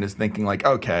this point is thinking like,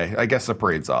 okay, I guess the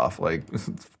parade's off. Like, it's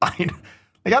fine.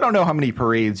 Like, I don't know how many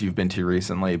parades you've been to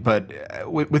recently, but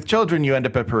with children, you end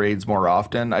up at parades more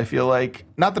often, I feel like.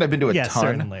 Not that I've been to a ton,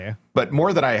 certainly, but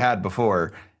more than I had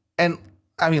before. And,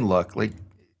 I mean, look, like,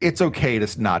 it's okay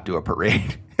to not do a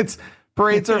parade.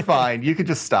 Parades are fine. You could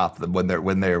just stop them when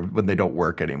they don't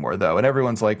work anymore, though. And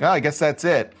everyone's like, oh, I guess that's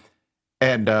it.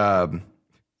 And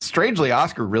strangely,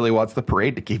 Oscar really wants the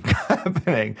parade to keep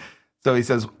happening. So he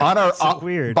says,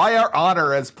 weird. By our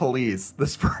honor as police,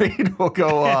 this parade will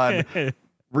go on.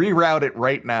 Reroute it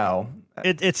right now.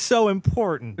 It's so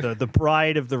important. The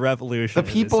pride of the revolution.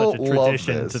 The people is such a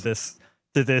tradition love this.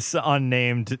 to this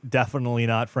unnamed, definitely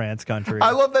not France country.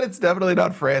 I love that it's definitely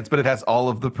not France, but it has all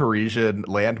of the Parisian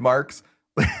landmarks.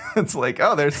 It's like,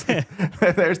 oh, there's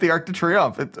the Arc de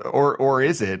Triomphe, or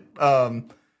is it?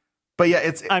 But yeah,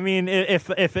 it's. I mean,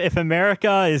 if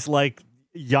America is like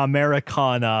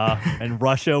Yamericana and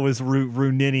Russia was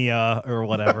Runinia or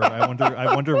whatever,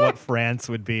 I wonder what France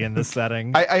would be in this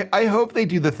setting. I hope they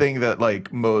do the thing that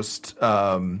like most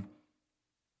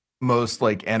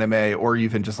like anime or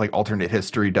even just like alternate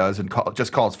history does and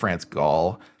calls France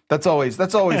Gaul. That's always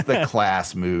the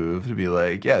class move to be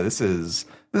like, yeah, this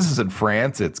isn't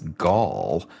France, it's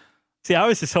Gaul. See, I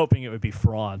was just hoping it would be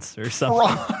France or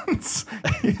something. France,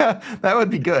 yeah, that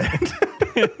would be good.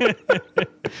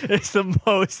 It's the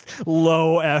most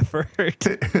low effort.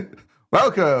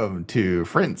 Welcome to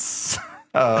France.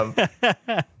 Again,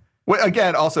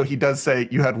 also he does say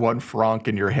you had one franc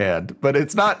in your hand, but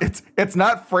it's not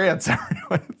France.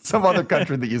 It's some other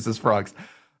country that uses francs.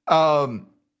 The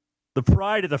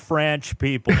pride of the French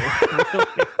people.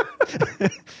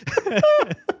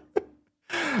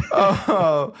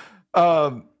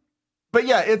 But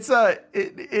yeah,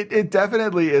 it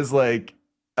definitely is like,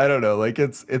 I don't know, like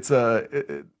it's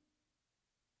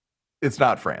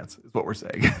not France is what we're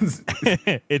saying.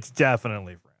 It's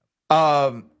definitely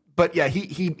France. But yeah,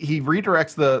 he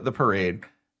redirects the parade.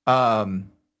 And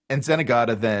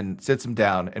Zenigata then sits him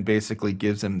down and basically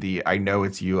gives him the "I know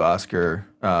it's you, Oscar."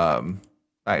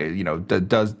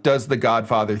 Does the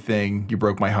Godfather thing. You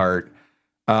broke my heart.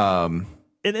 In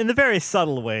a very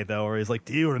subtle way, though, where he's like,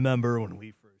 "Do you remember when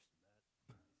we first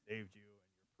met? Saved you,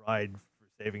 and your pride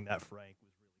for saving that franc was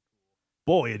really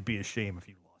cool. Boy, it'd be a shame if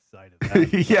you lost sight of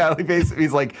that." Yeah, like basically,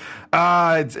 he's like,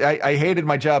 I hated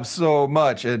my job so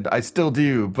much, and I still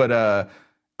do, but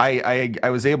I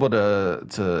was able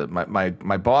to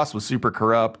my boss was super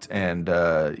corrupt, and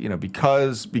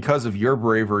because of your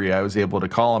bravery, I was able to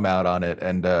call him out on it,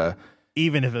 and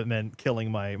even if it meant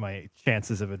killing my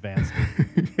chances of advancement.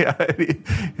 Yeah,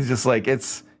 he's just like,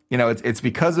 it's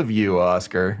because of you,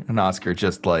 Oscar. And Oscar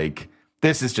just like,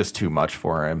 this is just too much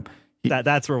for him.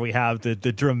 That's where we have the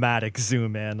dramatic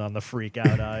zoom in on the freak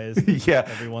out eyes. Yeah,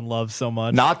 everyone loves so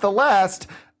much. Not the last.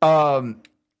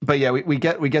 But yeah, we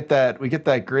get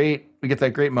that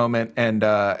great moment,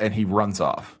 and he runs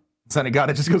off.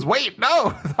 Zenigata just goes, wait,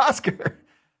 no, Oscar.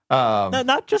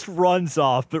 Not just runs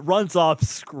off, but runs off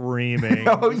screaming.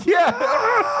 Oh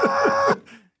yeah.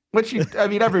 Which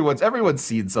everyone's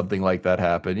seen something like that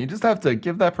happen. You just have to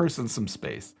give that person some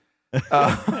space.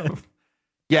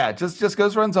 Yeah, just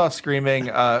goes, runs off screaming.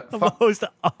 The most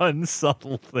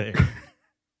unsubtle thing.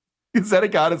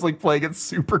 Zenigata's like playing it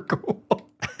super cool.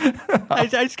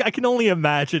 I can only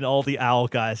imagine all the owl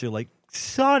guys who are like,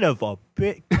 son of a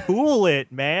bit, cool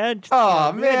it, man.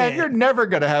 Oh man, you're never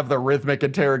gonna have the rhythmic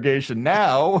interrogation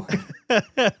now.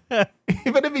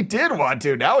 Even if he did want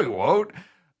to, now he won't.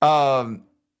 Yeah,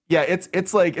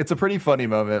 it's like, it's a pretty funny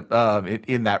moment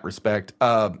in that respect.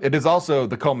 It is also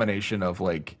the culmination of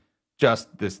like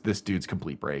just this dude's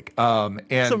complete break.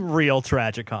 And some real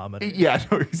tragic comedy. Yeah,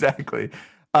 no, exactly.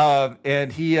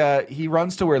 And he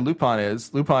runs to where Lupin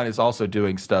is. Lupin is also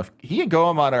doing stuff. He and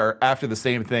Goemon are after the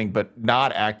same thing, but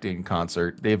not acting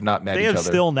concert. They have not met each other. They have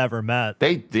still never met.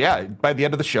 By the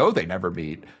end of the show, they never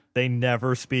meet. They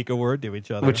never speak a word to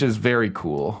each other, which is very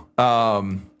cool.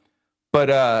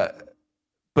 But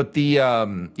he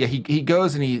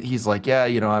goes and he's like, yeah,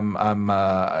 you know,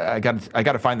 I got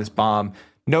to find this bomb.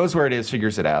 Knows where it is,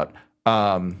 figures it out.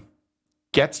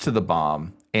 Gets to the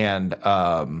bomb and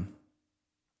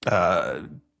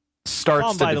starts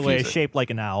bomb, to by the way, defuse it. Shaped like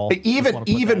an owl.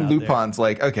 Even Lupin's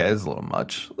like, okay, this is a little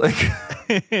much. Like,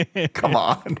 come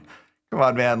on,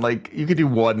 man. Like, you could do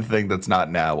one thing that's not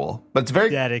an owl, but it's very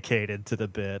dedicated to the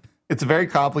bit. It's a very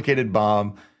complicated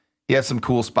bomb. He has some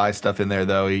cool spy stuff in there,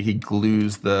 though. He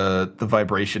glues the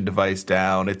vibration device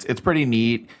down. It's pretty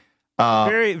neat.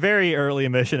 Very, very early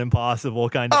Mission Impossible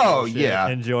kind of. Oh, bullshit. yeah.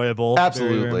 Enjoyable.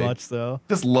 Absolutely. Very, very much so.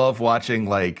 Just love watching,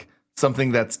 like,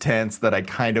 something that's tense that I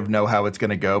kind of know how it's going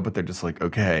to go, but they're just like,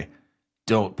 okay,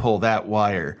 don't pull that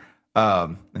wire.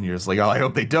 And you're just like, oh, I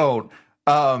hope they don't.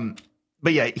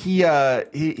 But yeah,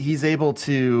 he's able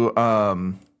to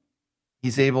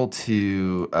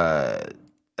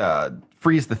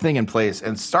freeze the thing in place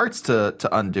and starts to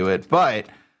undo it, but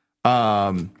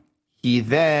he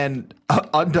then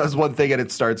undoes one thing and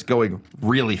it starts going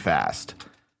really fast.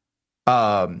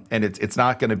 And it's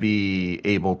not going to be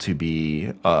able to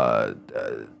be an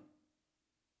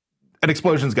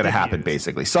explosion's going to happen.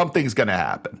 Basically, something's going to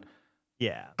happen.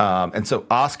 Yeah. And so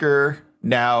Oscar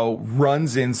now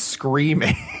runs in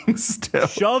screaming, still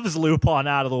shoves Lupin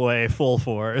out of the way full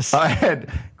force, and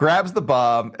grabs the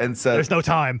bomb and says, "There's no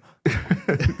time."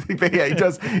 But yeah, he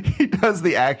does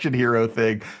the action hero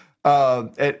thing,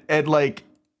 and like,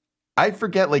 I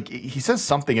forget, like, he says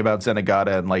something about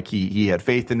Zenigata and like he had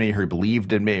faith in me, or he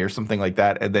believed in me, or something like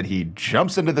that, and then he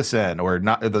jumps into the Sen, or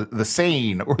not the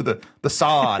Sane, or the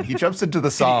San. He jumps into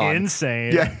the San.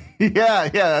 Insane. Yeah,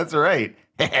 that's right.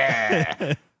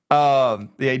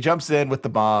 He jumps in with the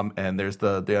bomb, and there's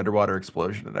the underwater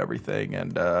explosion and everything,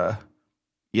 and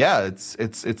it's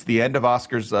the end of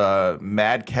Oscar's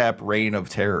madcap reign of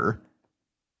terror.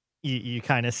 You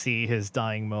kind of see his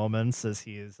dying moments as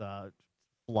he is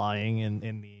flying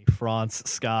in the France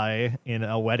sky in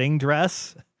a wedding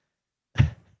dress.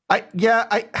 I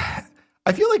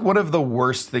feel like one of the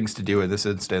worst things to do in this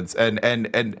instance,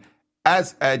 and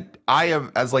as I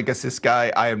am, as like a cis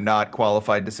guy, I am not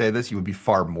qualified to say this. You would be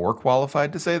far more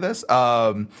qualified to say this.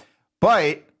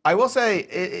 But I will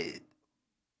say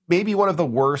maybe one of the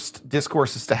worst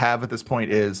discourses to have at this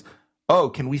point is, oh,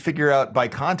 can we figure out by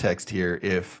context here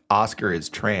if Oscar is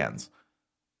trans?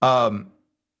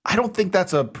 I don't think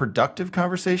that's a productive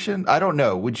conversation. I don't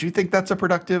know. Would you think that's a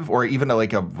productive or even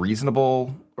like a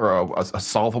reasonable or a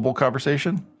solvable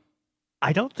conversation?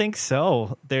 I don't think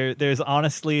so. There's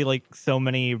honestly like so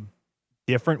many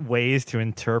different ways to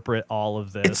interpret all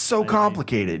of this. It's so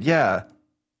complicated, yeah.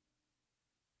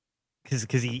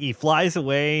 Because he flies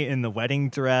away in the wedding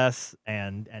dress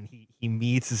and he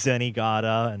meets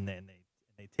Zenigata, and then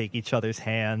they take each other's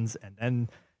hands, and then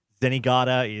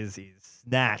Zenigata is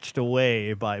snatched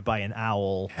away by an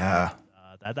owl. Yeah,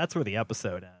 that's where the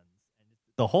episode ends. And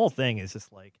the whole thing is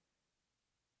just like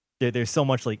there's so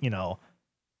much, like, you know.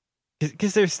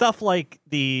 Because there's stuff like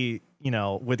where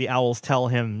the owls tell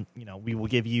him, you know, we will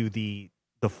give you the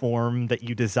form that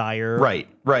you desire. Right.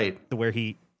 Where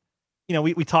he, you know,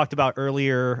 we talked about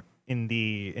earlier in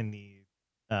the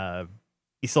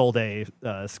Isolde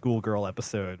schoolgirl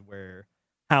episode, where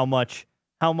how much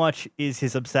is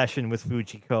his obsession with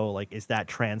Fujiko, like, is that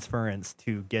transference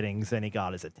to getting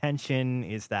Zenigata's attention?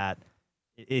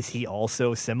 Is he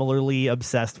also similarly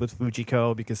obsessed with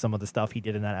Fujiko because some of the stuff he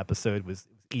did in that episode was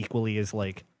equally as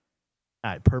like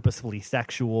purposefully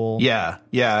sexual? Yeah,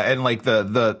 and like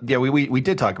we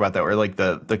did talk about that, where like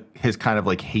the his kind of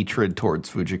like hatred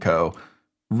towards Fujiko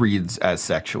reads as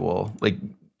sexual. Like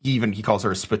he calls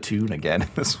her a spittoon again in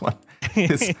this one.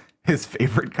 His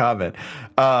favorite comment.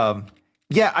 I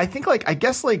think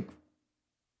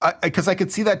because I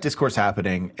could see that discourse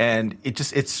happening, and it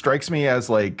strikes me as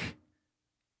like,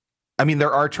 I mean,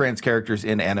 there are trans characters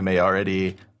in anime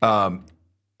already, and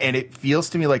it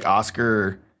feels to me like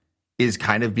Oscar is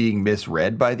kind of being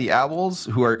misread by the owls,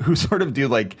 who sort of do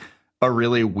like a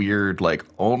really weird, like,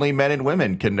 only men and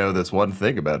women can know this one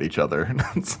thing about each other. And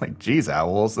it's like, geez,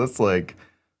 owls, that's like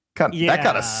that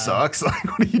kind of sucks. Like,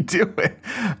 what are you doing?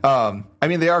 I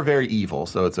mean, they are very evil,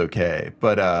 so it's okay.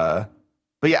 But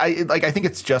yeah, I think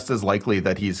it's just as likely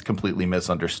that he's completely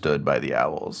misunderstood by the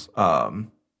owls.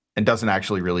 And doesn't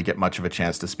actually really get much of a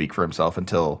chance to speak for himself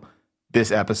until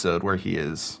this episode, where he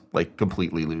is like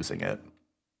completely losing it.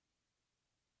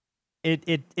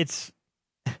 it's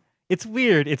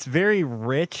weird. It's very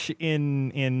rich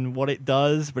in what it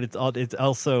does, but it's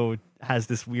also has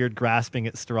this weird grasping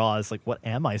at straws. Like, what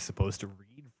am I supposed to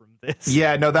read from this?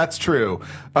 Yeah, no, that's true.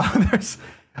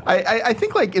 I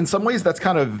think like in some ways that's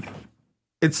kind of,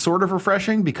 it's sort of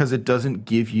refreshing because it doesn't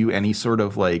give you any sort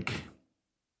of like,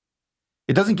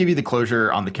 it doesn't give you the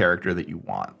closure on the character that you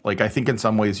want. Like, I think in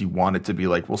some ways you want it to be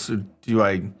like, well, so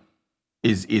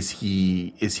is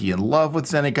he in love with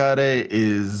Zenigata?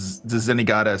 Does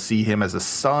Zenigata see him as a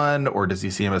son, or does he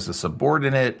see him as a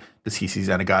subordinate? Does he see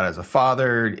Zenigata as a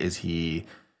father? Is he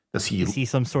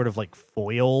some sort of like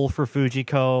foil for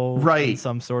Fujiko? Right. In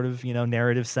some sort of,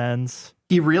 narrative sense.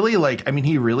 He really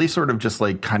he really sort of just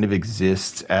like kind of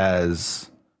exists as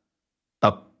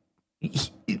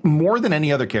more than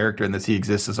any other character in this. He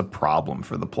exists as a problem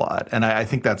for the plot. And I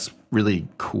think that's really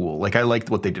cool. Like, I liked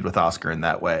what they did with Oscar in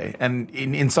that way. And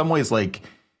in some ways, like,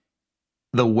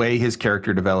 the way his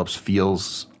character develops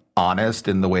feels honest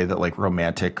in the way that like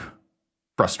romantic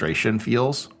frustration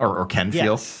feels or can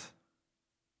feel.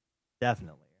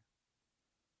 Definitely.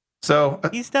 So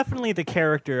he's definitely the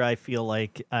character I feel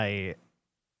like I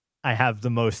have the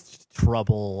most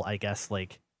trouble, I guess,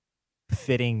 like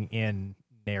fitting in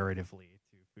narratively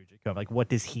to Fujiko. Like, what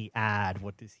does he add?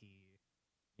 What does he,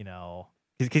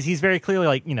 because he's very clearly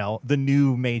like, the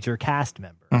new major cast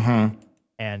member. Mm-hmm.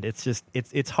 And it's just,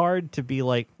 it's hard to be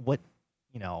like, what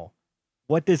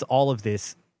does all of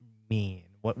this mean?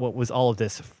 What was all of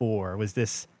this for? Was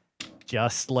this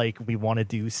just like, we want to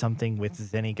do something with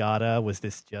Zenigata? Was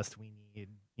this just, we need,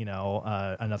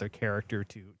 another character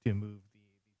to move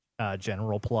the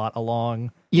general plot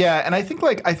along? Yeah, and I think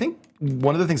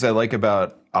one of the things I like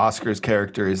about Oscar's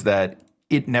character is that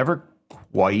it never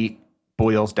quite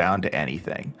boils down to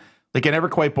anything. Like, it never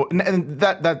quite and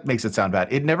that makes it sound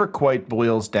bad. It never quite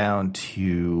boils down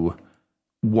to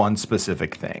one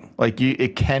specific thing. Like,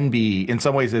 it can be, in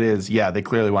some ways it is, yeah, they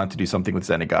clearly wanted to do something with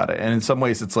Zenigata. And in some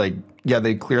ways it's like, yeah,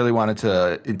 they clearly wanted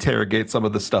to interrogate some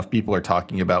of the stuff people are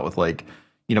talking about with, like,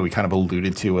 we kind of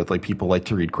alluded to with, like, people like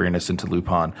to read queerness into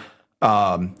Lupin.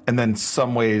 And then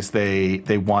some ways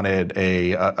they wanted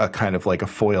a kind of like a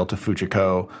foil to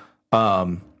Fujiko.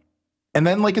 And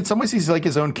then, like, in some ways he's like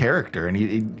his own character.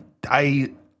 And I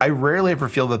rarely ever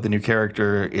feel that the new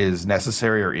character is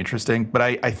necessary or interesting, but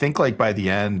I think like by the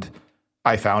end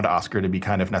I found Oscar to be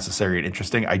kind of necessary and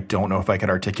interesting. I don't know if I can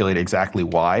articulate exactly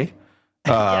why.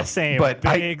 Yeah, same. But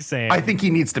same. I think he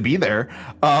needs to be there.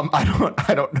 I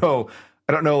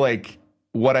don't know like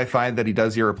what I find that he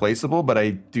does irreplaceable, but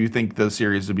I do think the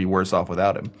series would be worse off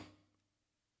without him.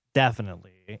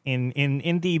 Definitely.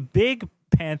 In the big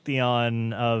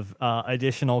pantheon of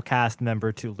additional cast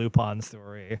member to Lupin's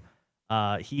story,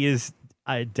 he is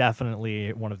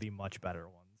definitely one of the much better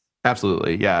ones.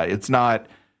 Absolutely. Yeah. It's not.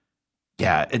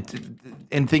 Yeah.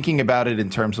 And thinking about it in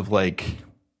terms of like,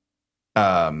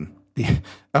 from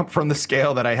the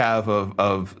scale that I have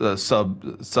of the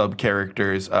sub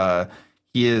characters,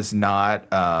 he is not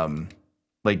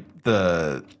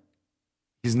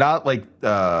he's not like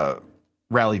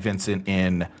Raleigh Vincent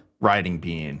in Riding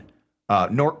Bean.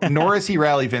 Nor is he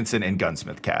Raleigh Vincent in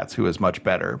Gunsmith Cats, who is much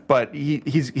better. But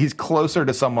he's closer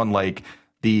to someone like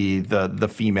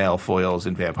the female foils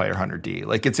in Vampire Hunter D.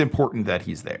 Like, it's important that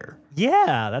he's there.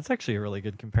 Yeah, that's actually a really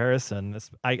good comparison.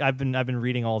 I've been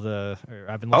reading I've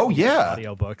been listening to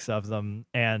audiobooks of them,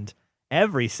 and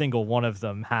every single one of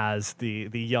them has the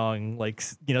young, like,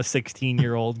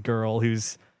 16-year-old girl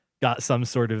who's got some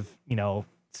sort of,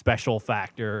 special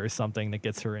factor or something that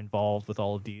gets her involved with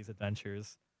all of these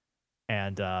adventures.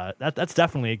 And that's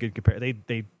definitely a good comparison.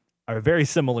 They are a very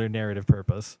similar narrative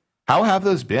purpose. How have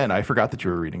those been? I forgot that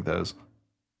you were reading those.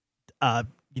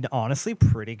 Honestly,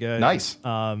 pretty good. Nice.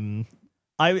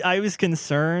 I was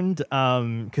concerned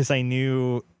because I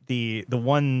knew the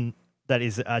one that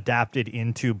is adapted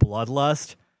into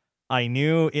Bloodlust, I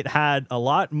knew it had a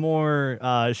lot more,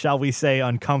 shall we say,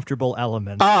 uncomfortable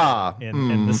elements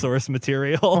in the source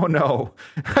material. Oh no,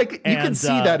 you can see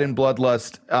that in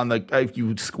Bloodlust if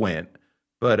you squint.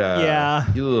 But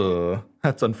yeah,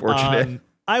 that's unfortunate.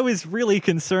 I was really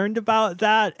concerned about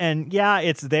that, and yeah,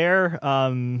 it's there.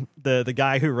 The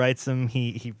guy who writes them,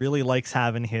 he really likes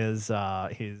having his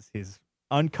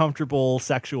uncomfortable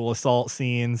sexual assault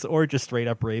scenes or just straight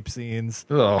up rape scenes.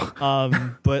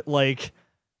 But like,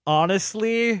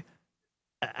 honestly,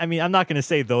 I mean, I'm not going to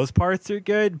say those parts are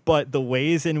good, but the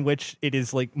ways in which it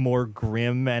is like more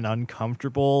grim and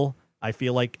uncomfortable, I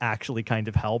feel like actually kind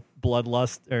of help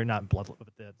Bloodlust, or not Bloodlust,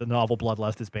 the novel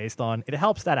Bloodlust is based on. It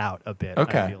helps that out a bit.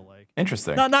 Okay. I feel like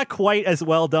interesting. Not quite as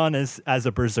well done as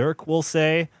a Berserk, we'll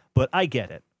say, but I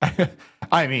get it.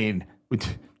 I mean,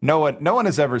 no one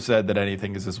has ever said that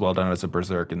anything is as well done as a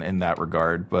Berserk in that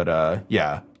regard. But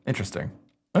yeah, interesting.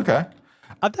 Okay.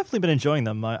 I've definitely been enjoying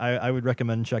them. I would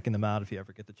recommend checking them out if you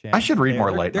ever get the chance. I should read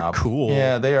more light novels. novels. They're cool.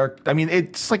 Yeah, they are. I mean,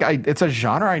 it's like it's a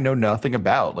genre I know nothing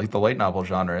about, like the light novel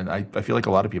genre, and I feel like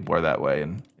a lot of people are that way,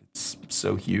 and it's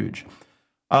so huge.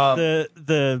 The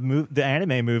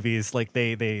anime movies, like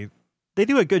they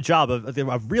do a good job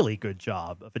a really good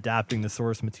job of adapting the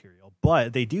source material,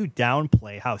 but they do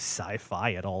downplay how sci-fi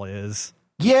it all is.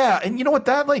 Yeah, and you know what?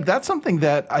 That's something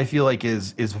that I feel like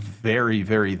is very,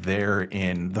 very there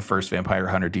in the first Vampire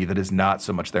Hunter D that is not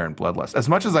so much there in Bloodlust. As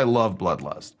much as I love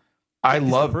Bloodlust, I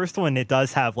love the first one. It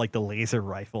does have like the laser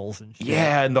rifles and shit.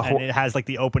 Yeah, and it has like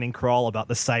the opening crawl about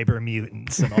the cyber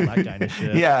mutants and all that kind of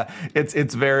shit. Yeah,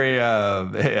 it's very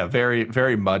very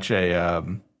very much a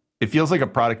it feels like a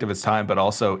product of its time, but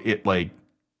also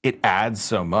it adds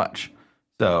so much.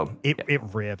 So it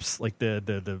rips like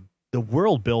the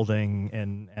world building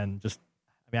and just,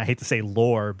 I mean, I hate to say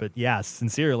lore, but yeah,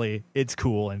 sincerely, it's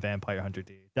cool in Vampire Hunter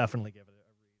D. Definitely give it a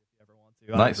read if you ever want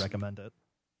to. Nice. I would recommend it.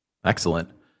 Excellent.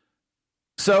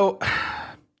 So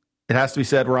it has to be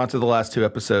said, we're on to the last two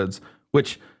episodes,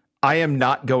 which I am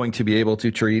not going to be able to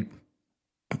treat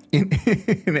in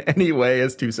any way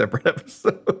as two separate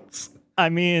episodes. I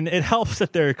mean, it helps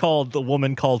that they're called The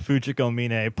Woman Called Fujiko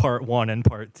Mine Part 1 and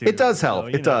Part 2. It does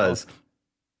help. It does.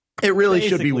 It really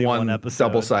should be one episode.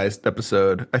 double-sized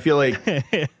episode. I feel like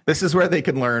this is where they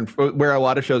can learn, where a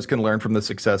lot of shows can learn from the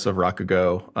success of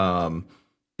Rakugo,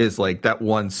 is like that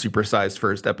one supersized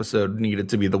first episode needed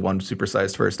to be the one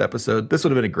supersized first episode. This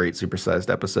would have been a great supersized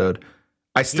episode.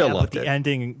 I still loved it.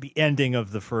 The ending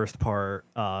of the first part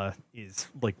is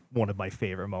like one of my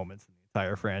favorite moments in the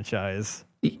entire franchise.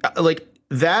 Like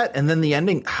that, and then the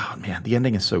ending. Oh man, the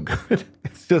ending is so good.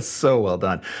 It's just so well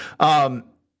done.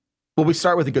 Well, we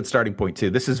start with a good starting point too.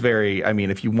 This is very. I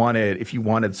mean, if you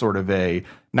wanted sort of a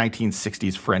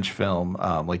 1960s French film,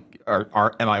 like,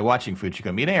 am I watching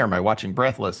Fujiko Mine or am I watching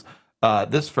Breathless?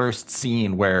 This first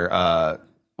scene where,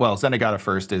 Zenigata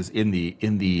first is in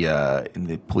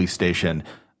the police station,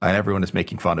 and everyone is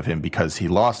making fun of him because he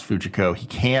lost Fujiko. He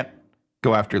can't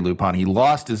go after Lupin. He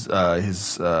lost his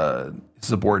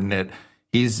subordinate.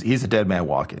 He's a dead man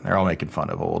walking. They're all making fun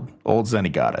of old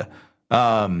Zenigata.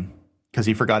 Because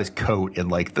he forgot his coat in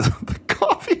like the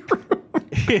coffee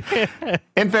room.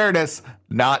 In fairness,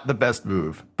 not the best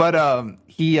move. But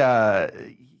he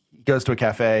goes to a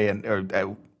cafe,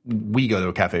 and we go to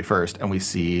a cafe first, and we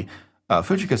see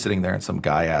Fujiko sitting there, and some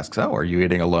guy asks, "Oh, are you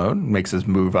eating alone?" Makes his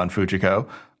move on Fujiko,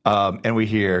 and we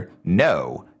hear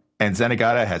no, and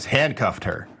Zenigata has handcuffed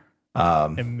her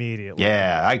immediately.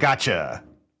 Yeah, I gotcha.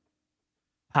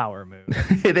 Power move.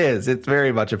 It is. It's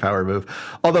very much a power move,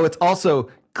 although it's also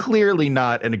clearly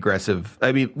not an aggressive.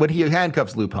 I mean, when he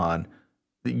handcuffs Lupin,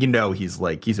 you know he's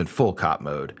in full cop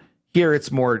mode. Here, it's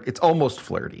almost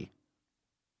flirty.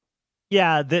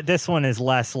 Yeah, this one is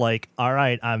less like, all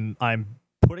right, I'm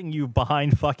putting you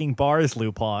behind fucking bars,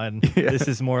 Lupin. Yeah. This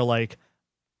is more like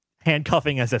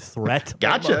handcuffing as a threat.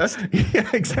 Gotcha. Almost. Yeah,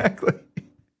 exactly.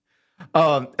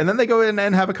 And then they go in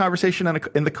and have a conversation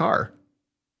in the car,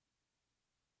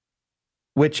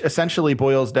 which essentially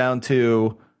boils down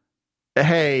to,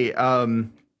 hey,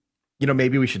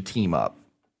 maybe we should team up.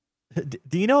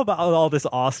 Do you know about all this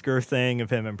Oscar thing of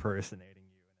him impersonating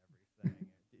you and everything?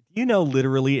 Do you know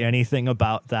literally anything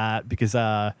about that? Because,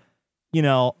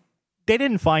 they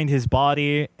didn't find his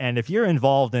body, and if you're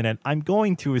involved in it, I'm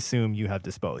going to assume you have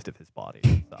disposed of his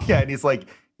body. So. Yeah, and she's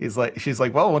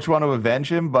like, well, don't you want to avenge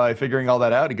him by figuring all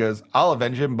that out? He goes, I'll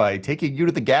avenge him by taking you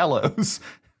to the gallows.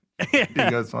 He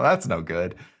goes, well, that's no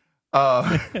good.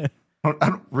 I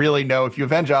don't really know. If you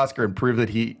avenge Oscar and prove that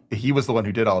he was the one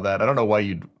who did all that, I don't know why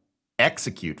you'd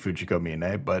execute Fujiko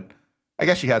Mine, but I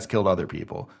guess she has killed other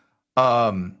people.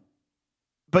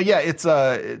 But yeah, it's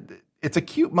a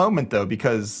cute moment though,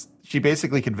 because she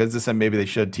basically convinces him maybe they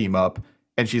should team up,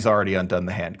 and she's already undone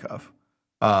the handcuff.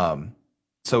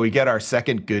 So we get our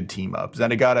second good team up.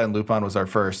 Zenigata and Lupin was our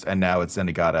first, and now it's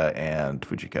Zenigata and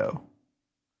Fujiko.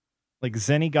 Like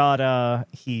Zenigata,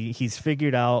 he's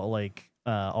figured out like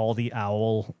all the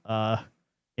owl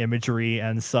imagery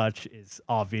and such is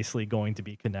obviously going to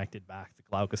be connected back to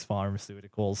Glaucus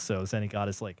Pharmaceuticals. So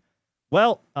Zenigata's like,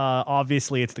 well,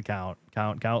 obviously it's the Count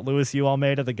Louis U.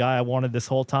 Almeida, the guy I wanted this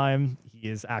whole time. He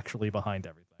is actually behind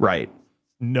everything. Right.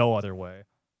 No other way.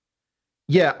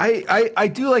 Yeah, I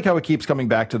do like how it keeps coming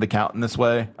back to the Count in this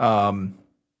way.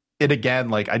 It again,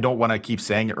 like, I don't want to keep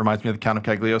saying it reminds me of the Count of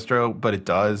Cagliostro, but it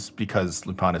does, because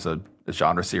Lupin is a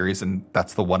genre series, and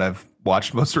that's the one I've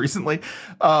watched most recently.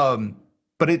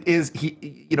 But it is,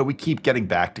 we keep getting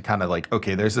back to kind of like,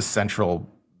 okay, there's a central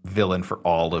villain for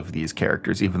all of these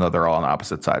characters, even though they're all on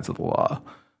opposite sides of the law.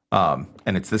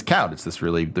 And it's this Count. It's this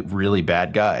really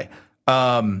bad guy.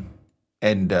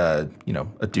 And a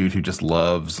dude who just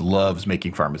loves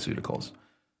making pharmaceuticals.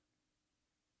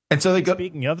 And so they go.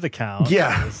 Speaking of the Count,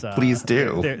 yeah, please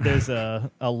do. There's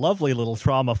a lovely little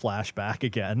trauma flashback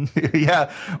again. Yeah,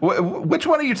 which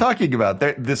one are you talking about?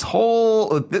 This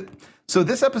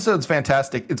episode's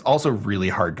fantastic. It's also really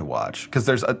hard to watch because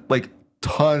there's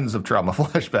tons of trauma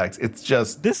flashbacks. It's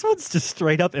just this one's just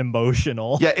straight up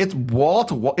emotional. Yeah, it's wall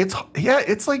to wall.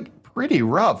 It's like pretty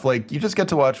rough. Like you just get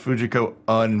to watch Fujiko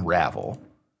unravel.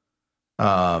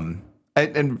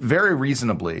 And very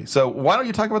reasonably. So why don't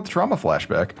you talk about the trauma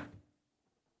flashback?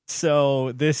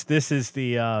 So this is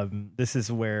this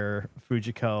is where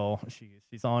Fujiko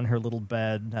she's on her little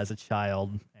bed as a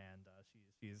child, and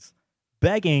she's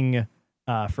begging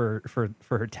for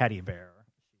her teddy bear.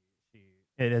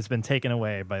 It has been taken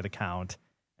away by the Count,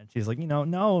 and she's like,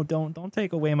 no, don't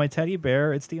take away my teddy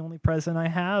bear. It's the only present I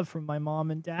have from my mom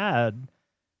and dad.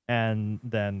 And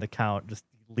then the Count just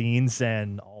leans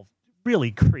in all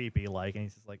really creepy and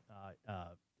he's just like,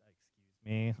 excuse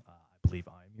me, I believe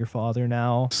I'm your father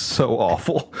now. So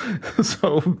awful.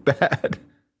 So bad.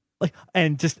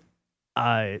 And just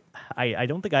I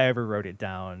don't think I ever wrote it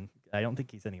down. I don't think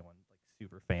he's anyone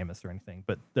super famous or anything,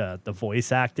 but the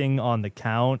voice acting on the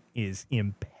Count is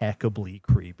impeccably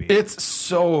creepy. It's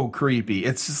so creepy.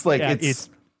 It's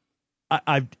just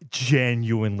I'm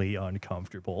genuinely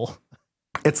uncomfortable.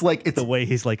 It's the way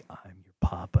he's like, I'm your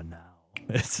papa now.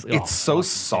 It's so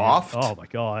soft. Oh my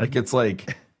god!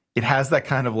 It has that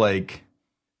kind of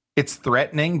it's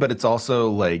threatening, but it's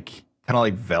also kind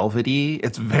of velvety.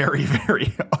 It's very,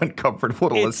 very uncomfortable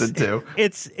to listen to.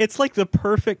 It's like the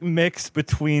perfect mix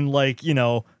between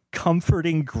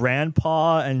comforting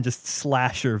grandpa and just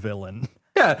slasher villain.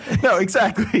 Yeah, no,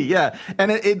 exactly. Yeah, and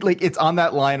it's on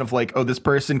that line of oh, this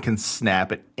person can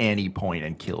snap at any point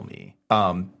and kill me.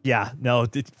 Yeah, no,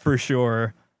 for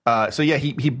sure. So yeah,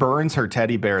 he burns her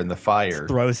teddy bear in the fire.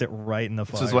 Throws it right in the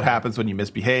fire. This is what happens when you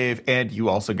misbehave, and you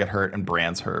also get hurt and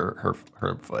brands her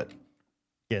foot.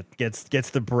 Gets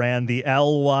the brand, the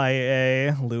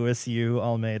LYA Louis U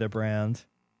Almeida brand.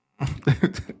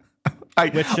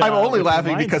 I'm only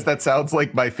laughing because that sounds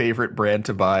like my favorite brand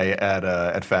to buy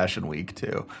at Fashion Week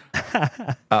too.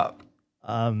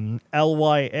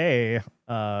 LYA,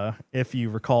 if you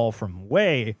recall from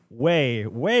way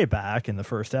back in the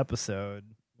first episode,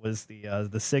 was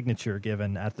the signature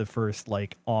given at the first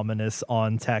ominous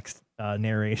on text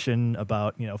narration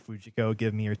about Fujiko,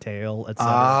 give me your tail,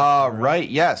 etc. Right.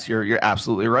 Yes, you're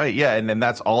absolutely right. Yeah, and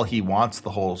that's all he wants. The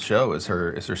whole show is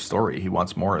her story. He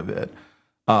wants more of it.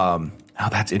 Oh,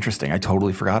 that's interesting. I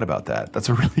totally forgot about that. That's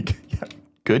a really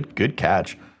good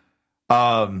catch.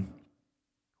 Cool.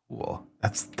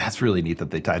 That's really neat that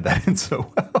they tied that in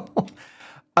so well.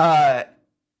 I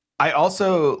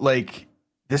also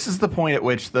this is the point at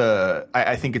which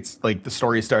I think it's the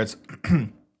story starts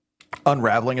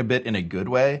unraveling a bit in a good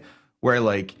way, where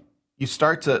you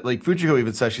start to Fujiko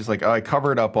even says, she's like, oh, I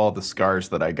covered up all the scars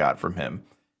that I got from him.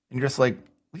 And you're just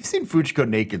we've seen Fujiko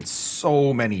naked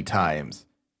so many times,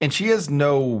 and she has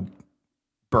no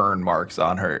burn marks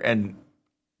on her. And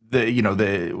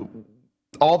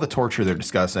all the torture they're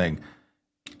discussing,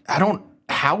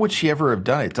 how would she ever have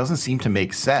done it? It doesn't seem to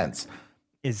make sense.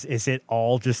 Is it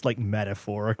all just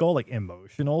metaphorical,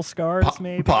 emotional scars?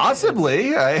 Maybe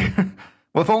possibly.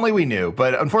 Well, if only we knew.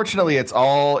 But unfortunately, it's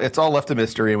all left a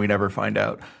mystery, and we never find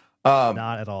out.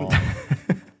 Not at all.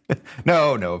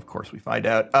 No. Of course we find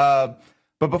out.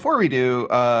 But before we do,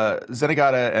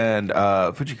 Zenigata and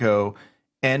Fujiko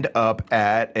end up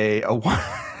at a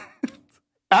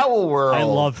Owl World. I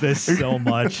love this so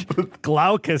much.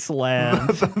 Glaucus Land.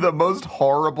 The most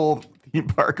horrible theme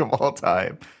park of all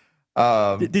time.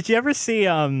 Did you ever see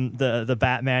the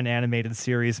Batman animated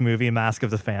series movie Mask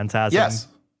of the Phantasm? Yes.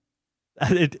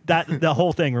 The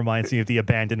whole thing reminds me of the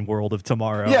abandoned world of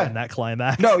tomorrow. Yeah. In that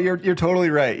climax. No, you're totally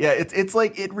right. Yeah, it's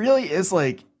it really is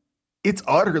it's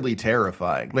utterly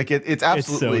terrifying. It's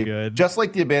absolutely so good. Just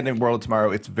like the abandoned world of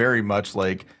tomorrow. It's very much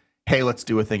hey, let's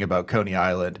do a thing about Coney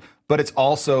Island. But it's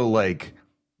also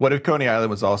what if Coney Island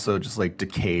was also just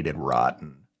decayed and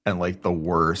rotten and the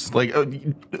worst?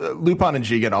 Lupin and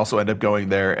Jigen also end up going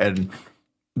there, and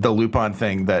the Lupin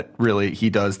thing that really he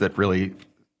does that really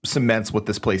cements what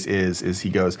this place is he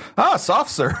goes, soft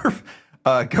serve.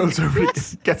 Goes over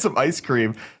to get some ice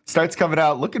cream, starts coming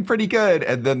out looking pretty good,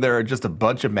 and then there are just a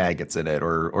bunch of maggots in it,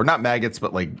 or not maggots,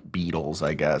 but beetles,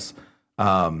 I guess.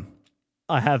 I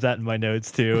have that in my notes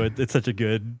too. It's such a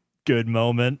good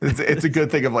moment. It's a good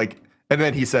thing of and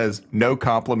then he says, no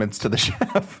compliments to the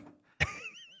chef.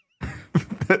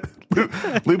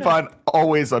 Lupin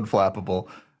always unflappable.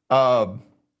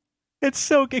 It's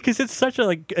so good because it's such a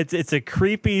like it's a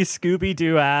creepy Scooby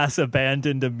Doo ass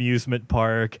abandoned amusement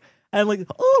park, and like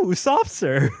soft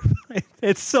serve.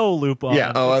 It's so Lupin.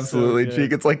 Yeah. Oh, It's absolutely. so She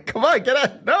gets like, come on, get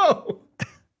out. No.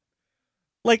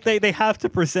 like they have to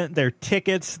present their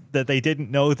tickets that they didn't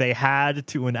know they had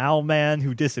to an owl man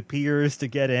who disappears to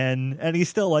get in, and he's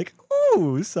still like,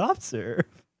 soft serve.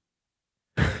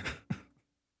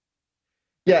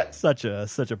 Yeah. Such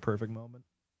a perfect moment.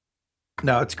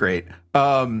 No, it's great.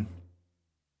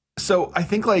 So I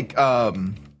think like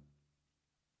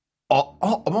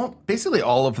basically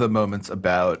all of the moments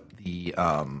about the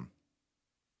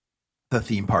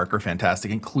theme park are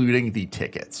fantastic, including the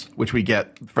tickets, which we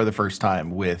get for the first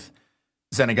time with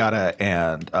Zenigata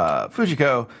and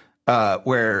Fujiko,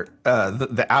 where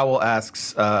the owl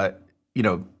asks,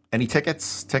 any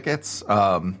tickets?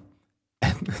 And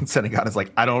Zenigata's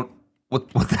like, I don't. What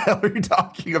the hell are you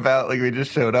talking about? Like, we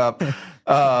just showed up.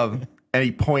 And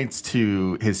he points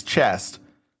to his chest,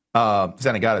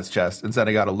 Zenigata's chest, and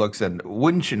Zenigata looks, and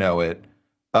wouldn't you know it,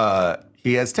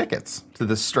 he has tickets to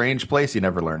this strange place he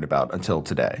never learned about until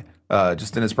today,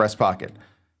 just in his breast pocket.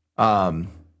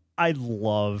 I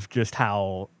love just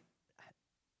how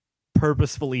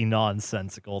purposefully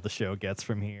nonsensical the show gets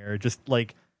from here. Just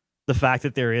like the fact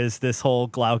that there is this whole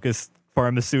Glaucus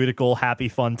pharmaceutical happy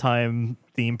fun time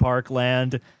theme park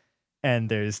land, and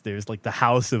there's like the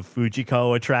House of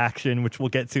Fujiko attraction, which we'll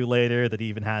get to later, that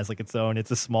even has like its own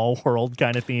It's a Small World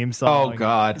kind of theme song. Oh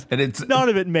god. And it's none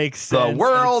of it makes sense. The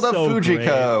world of so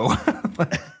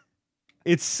Fujiko.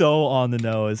 It's so on the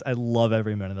nose. I love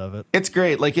every minute of it. It's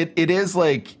great. Like it is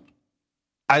like,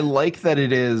 I like that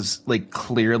it is like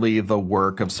clearly the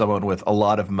work of someone with a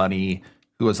lot of money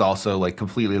who has also like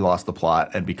completely lost the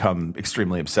plot and become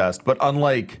extremely obsessed. But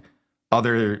unlike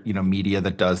other, media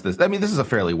that does this, I mean, this is a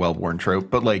fairly well-worn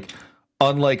trope, but like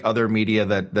unlike other media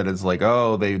that is like,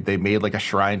 oh, they made like a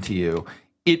shrine to you,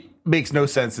 it makes no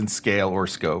sense in scale or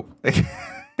scope.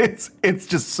 It's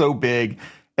just so big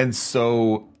and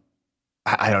so,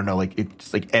 I don't know, like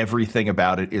it's like everything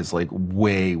about it is like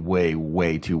way, way,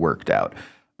 way too worked out.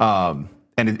 And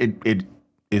it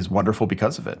is wonderful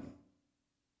because of it.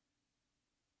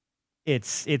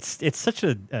 It's such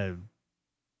a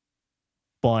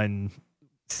fun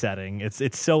setting.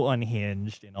 It's so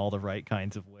unhinged in all the right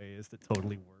kinds of ways that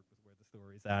totally work with where the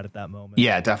story's at that moment.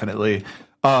 Yeah, definitely.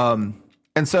 And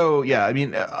so, yeah, I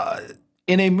mean,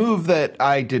 in a move that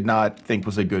I did not think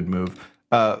was a good move,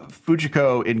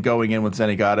 Fujiko in going in with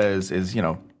Zenigata is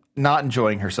not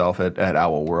enjoying herself at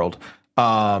Owl World,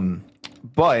 but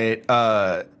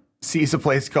sees a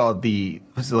place called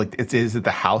is it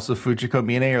the House of Fujiko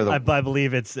Mine, or I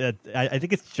believe it's I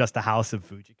think it's just the House of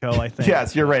Fujiko. I think.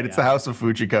 Yes, you're right. It's the House of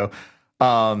Fujiko.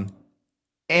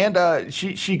 And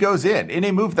she goes in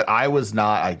a move that I was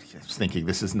thinking,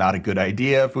 this is not a good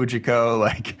idea, Fujiko.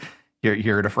 Like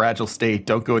you're in a fragile state.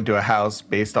 Don't go into a house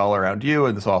based all around you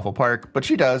in this awful park. But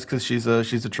she does because she's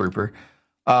a trooper.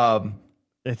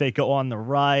 If they go on the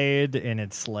ride, and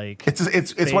it's like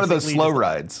it's one of those slow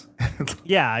rides.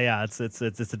 Yeah, it's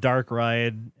a dark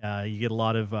ride. You get a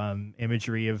lot of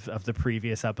imagery of the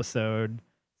previous episode.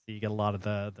 So you get a lot of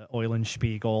the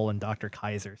Eulenspiegel and Dr.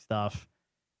 Kaiser stuff.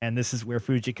 And this is where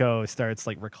Fujiko starts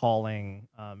like recalling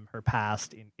her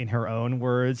past in her own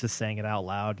words, just saying it out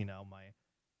loud.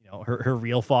 Her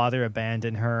real father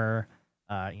abandoned her.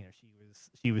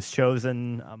 She was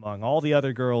chosen among all the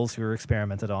other girls who were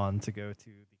experimented on to go to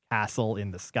the castle in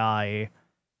the sky.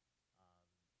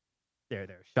 There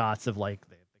are shots of like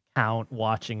the Count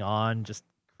watching on just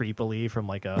creepily from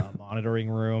like a monitoring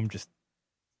room, just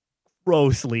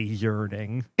grossly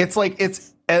yearning. It's like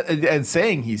and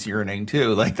saying he's yearning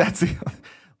too. Like that's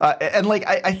and like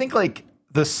I think like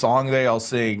the song they all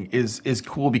sing is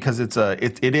cool because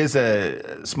it is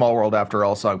a Small World After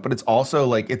All song, but it's also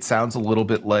like it sounds a little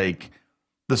bit like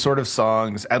the sort of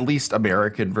songs, at least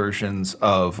American versions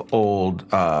of old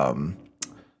what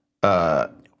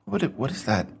is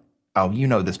that? Oh, you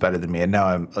know this better than me. And now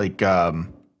I'm like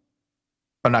I'm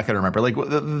not gonna remember. Like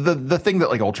the thing that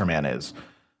like Ultraman is.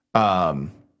 They're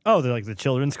like the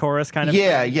children's chorus kind of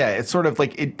yeah thing? Yeah, it's sort of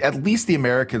like it, at least the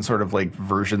American sort of like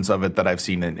versions of it that I've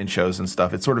seen in shows and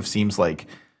stuff, it sort of seems like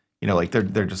like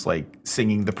they're just like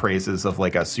singing the praises of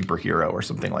like a superhero or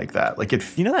something like that. Like it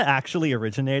that actually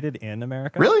originated in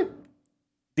America. Really?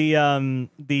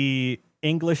 The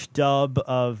English dub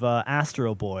of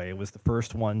Astro Boy was the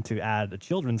first one to add a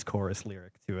children's chorus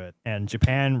lyric to it, and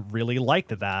Japan really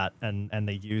liked that, and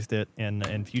they used it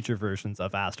in future versions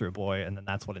of Astro Boy, and then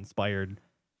that's what inspired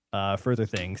further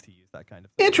things to use that kind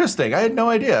of thing. Interesting. I had no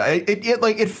idea.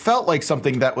 It felt like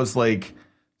something that was like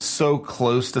so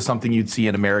close to something you'd see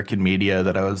in American media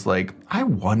that I was like, I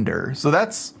wonder. So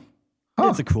that's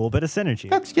It's a cool bit of synergy.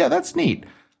 That's neat.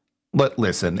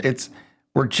 Listen,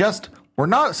 we're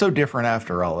not so different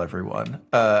after all, everyone.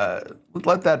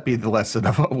 Let that be the lesson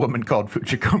of a woman called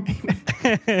Fujiko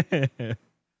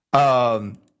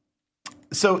Mine.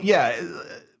 So yeah,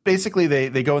 basically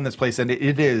they go in this place and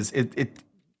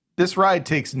this ride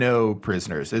takes no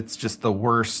prisoners. It's just the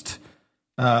worst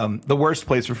place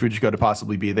for Fujiko to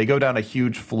possibly be. They go down a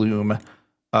huge flume,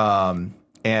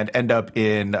 and end up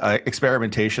in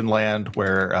experimentation land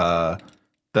where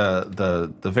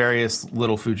the various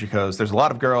little Fujikos, there's a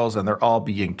lot of girls and they're all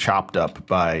being chopped up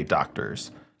by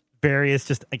doctors. Various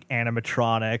just like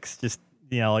animatronics, just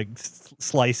like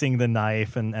slicing the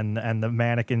knife and the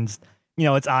mannequins,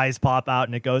 its eyes pop out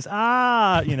and it goes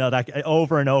that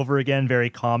over and over again, very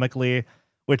comically,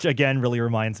 which again really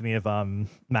reminds me of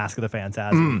Mask of the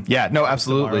Phantasm. Yeah, no,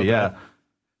 absolutely, yeah.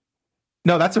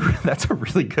 No, that's a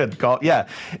really good call. Yeah,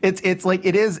 it's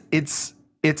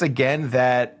again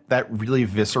that really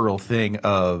visceral thing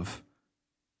of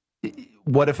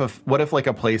what if like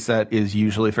a place that is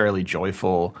usually fairly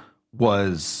joyful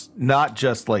was not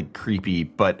just like creepy,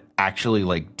 but actually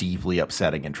like deeply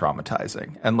upsetting and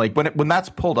traumatizing. And like when that's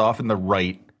pulled off in the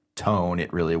right tone,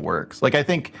 it really works. Like I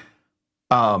think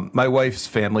my wife's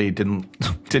family didn't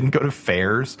go to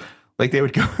fairs. Like they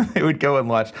would go and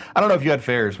watch. I don't know if you had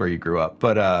fairs where you grew up,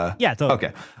 but yeah, totally.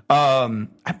 Okay. I'm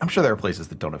sure there are places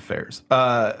that don't have fairs,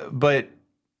 but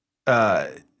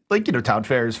town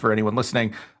fairs for anyone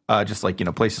listening, just like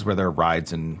places where there are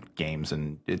rides and games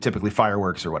and typically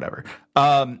fireworks or whatever.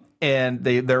 And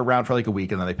they're around for like a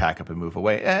week and then they pack up and move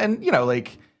away, and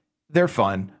like they're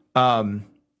fun.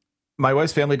 My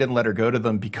wife's family didn't let her go to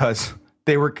them because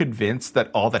they were convinced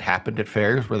that all that happened at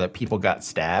fairs were that people got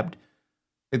stabbed.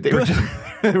 They were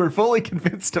they were fully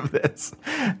convinced of this,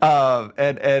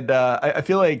 I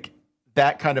feel like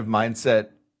that kind of mindset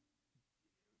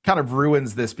kind of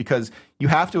ruins this, because you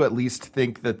have to at least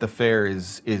think that the fair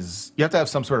is you have to have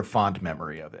some sort of fond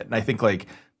memory of it, and I think like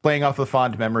playing off the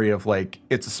fond memory of like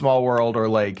It's a Small World or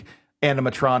like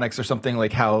animatronics or something,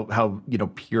 like how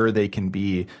pure they can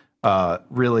be,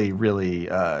 really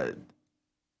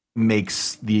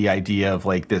makes the idea of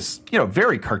like this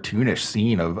very cartoonish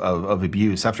scene of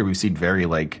abuse, after we've seen very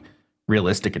like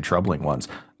realistic and troubling ones,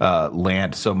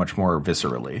 land so much more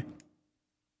viscerally.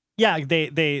 Yeah,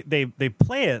 they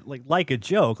play it like a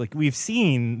joke. Like we've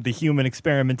seen the human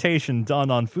experimentation done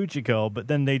on Fujiko, but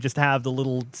then they just have the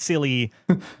little silly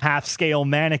half scale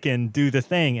mannequin do the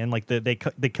thing, and like they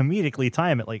comedically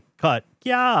time it, like cut,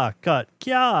 kya, cut,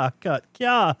 kya, cut,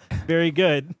 kya. Very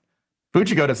good.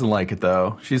 Fujiko doesn't like it,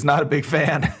 though. She's not a big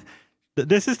fan.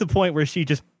 This is the point where she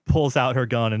just pulls out her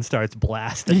gun and starts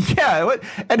blasting. Yeah,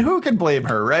 and who can blame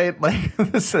her, right? Like,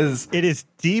 It is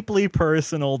deeply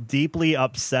personal, deeply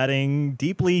upsetting,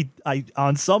 deeply,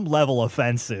 on some level,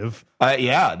 offensive.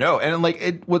 Yeah, no, and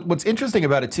like, what's interesting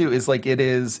about it, too, is like, it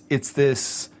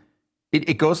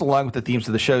goes along with the themes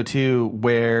of the show, too,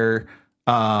 where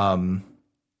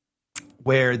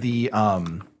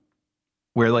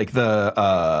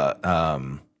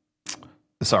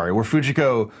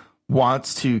Fujiko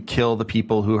wants to kill the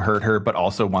people who hurt her, but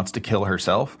also wants to kill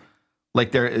herself.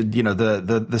 Like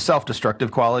the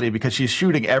self-destructive quality, because she's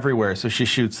shooting everywhere. So she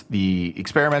shoots the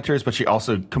experimenters, but she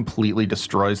also completely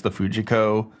destroys the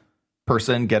Fujiko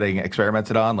person getting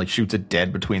experimented on, like shoots it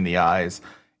dead between the eyes.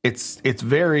 It's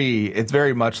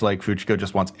very much like Fujiko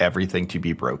just wants everything to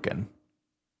be broken.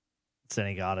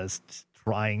 Senegata's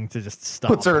trying to just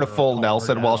stop. Puts her in a full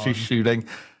Nelson while she's shooting.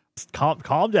 Just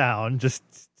calm down. Just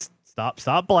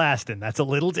stop blasting. That's a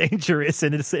little dangerous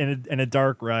in a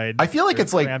dark ride. I feel like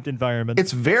it's like cramped environment.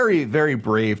 It's very, very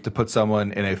brave to put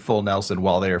someone in a full Nelson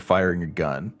while they are firing a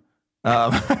gun.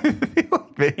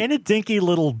 In a dinky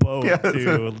little boat,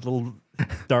 too. A little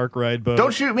dark ride boat.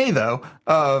 Don't shoot me, though.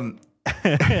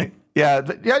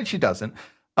 Yeah, she doesn't.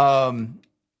 And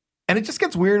it just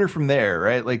gets weirder from there,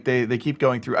 right? Like they keep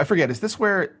going through. I forget. Is this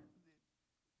where?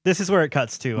 This is where it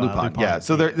cuts to Lupin. Yeah.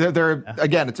 So they're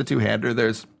again, it's a two-hander.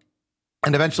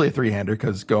 And eventually a three-hander,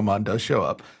 because Gomon does show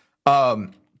up.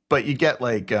 But you get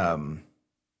like you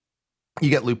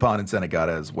get Lupin and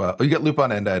Senegata as well. You get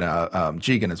Lupin and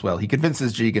Jigen as well. He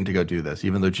convinces Jigen to go do this,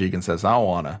 even though Jigen says, I don't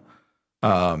wanna.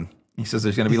 He says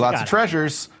there's gonna be lots of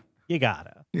treasures. You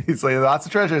gotta. He's like, lots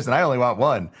of treasures, and I only want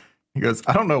one. He goes,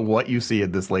 I don't know what you see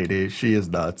in this lady. She is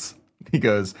nuts. He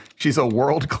goes, she's a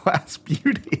world-class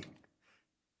beauty.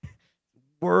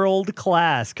 World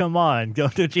class. Come on.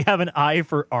 Don't you have an eye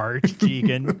for art,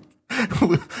 Jigen?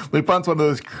 Lupin's one of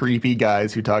those creepy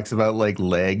guys who talks about like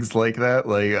legs like that.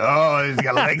 Like, oh, he's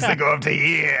got legs that go up to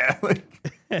here.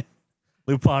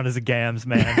 Lupin is a Gams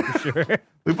man for sure.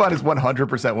 Lupin is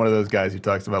 100% one of those guys who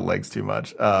talks about legs too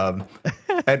much.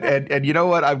 And you know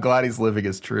what? I'm glad he's living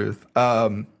his truth.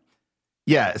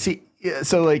 Yeah. See,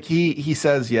 so like he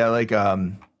says, yeah, like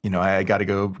I gotta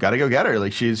go get her.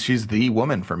 Like she's the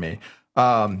woman for me.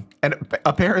 And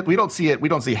apparently we don't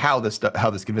see how this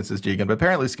convinces Jigen, but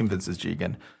apparently this convinces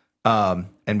Jigen.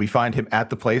 And we find him at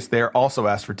the place there, also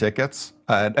asked for tickets.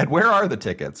 And where are the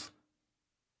tickets?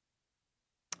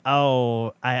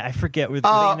 Oh, I forget. Were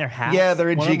they in their hats? Yeah,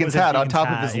 they're in Jigen's hat on top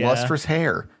hat, of his lustrous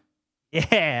hair.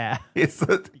 Yeah. You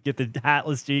get the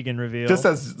hatless Jigen reveal. Just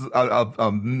as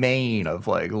a mane of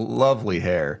like lovely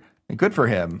hair. And good for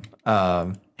him.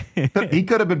 He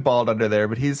could have been bald under there,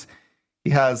 but he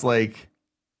has like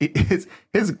his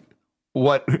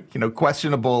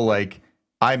questionable like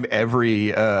I'm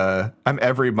every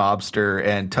mobster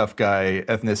and tough guy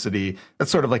ethnicity.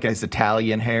 That's sort of like his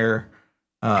Italian hair.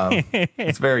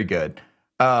 It's very good.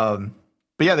 But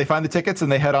yeah, they find the tickets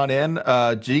and they head on in.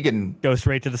 Jigen goes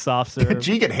straight to the soft serve.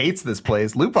 Jigen hates this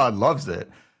place. Lupin loves it.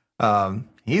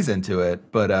 He's into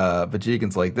it, but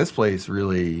Jigen's like, this place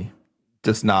really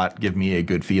does not give me a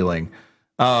good feeling.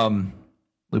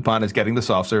 Lupin is getting the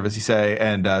soft serve, as you say,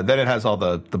 and then it has all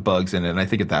the bugs in it. And I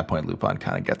think at that point, Lupin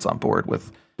kind of gets on board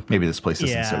with maybe this place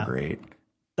isn't so great.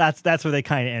 That's where they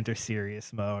kind of enter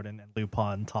serious mode, and then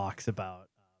Lupin talks about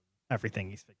everything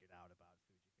he's figured out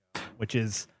about Fujiko, which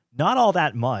is not all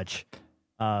that much.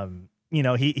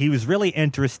 He was really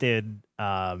interested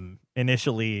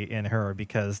initially in her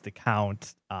because the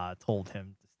Count told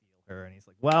him to steal her, and he's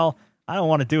like, well, I don't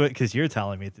want to do it because you're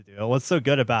telling me to do it. What's so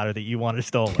good about her that you want her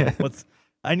stolen?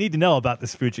 I need to know about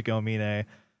this Fujiko Mine.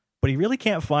 But he really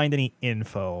can't find any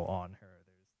info on her.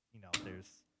 There's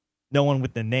no one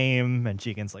with the name, and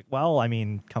Jigen's like, well, I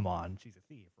mean, come on, she's a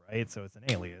thief, right? So it's an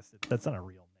alias. That's not a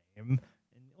real name. And,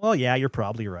 well, yeah, you're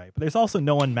probably right. But there's also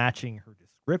no one matching her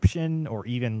description or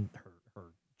even her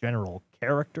general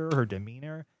character, her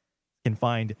demeanor. Can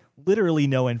find literally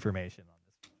no information on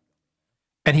this.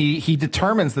 And he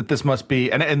determines that this must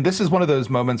be, and this is one of those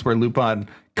moments where Lupin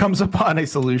comes upon a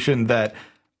solution that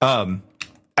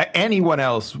anyone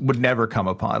else would never come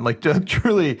upon. Like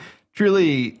truly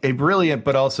a brilliant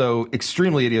but also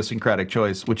extremely idiosyncratic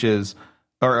choice, which is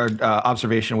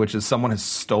observation, which is someone has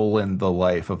stolen the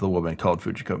life of the woman called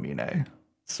Fujiko Mine.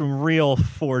 Some real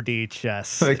 4D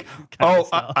chess. Like,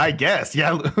 I guess,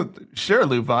 yeah, sure,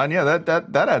 Lupin, yeah,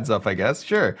 that adds up, I guess,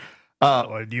 sure.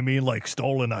 Do you mean like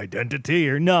stolen identity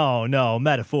or no,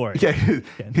 metaphor? Yeah,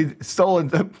 he's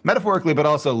stolen metaphorically, but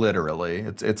also literally.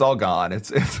 It's all gone.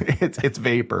 It's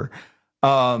vapor.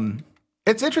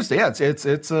 It's interesting. Yeah,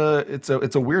 it's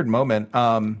a weird moment.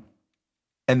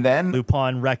 And then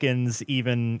Lupin reckons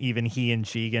even he and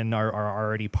Jigen are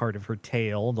already part of her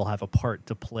tale. They'll have a part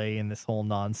to play in this whole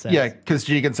nonsense. Yeah, because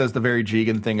Jigen says the very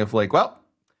Jigen thing of like, well,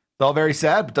 it's all very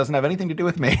sad, but doesn't have anything to do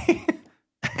with me.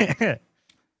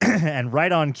 And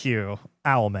right on cue,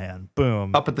 Owlman,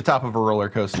 boom. Up at the top of a roller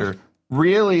coaster.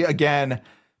 Really, again,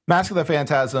 Mask of the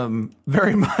Phantasm,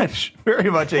 very much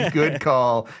a good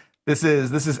call. This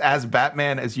is as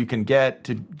Batman as you can get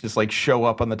to just like show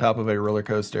up on the top of a roller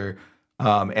coaster.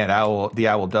 And the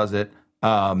owl does it.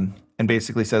 And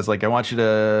basically says like, I want you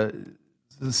to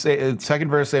say second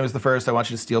verse, same as the first. I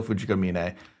want you to steal Fujiko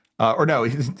Mine. Or no,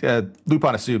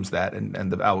 Lupin assumes that.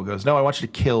 And the owl goes, no, I want you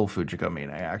to kill Fujiko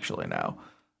Mine actually now.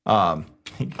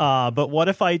 But what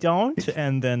if I don't?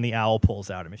 And then the owl pulls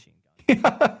out a machine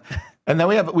gun. And then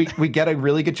we get a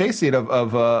really good chase scene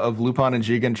of Lupin and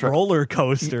Jigen roller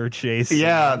coaster chase.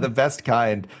 Yeah, the best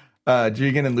kind.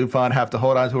 Jigen and Lupin have to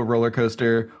hold on to a roller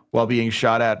coaster while being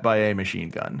shot at by a machine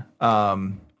gun.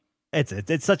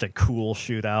 It's such a cool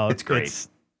shootout. It's great. It's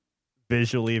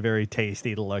visually very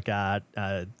tasty to look at.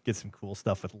 Get some cool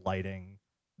stuff with lighting.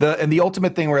 The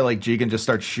ultimate thing where like Jigen just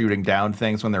starts shooting down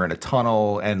things when they're in a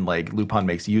tunnel and like Lupin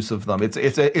makes use of them. It's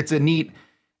a neat.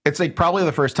 It's like probably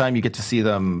the first time you get to see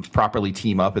them properly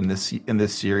team up in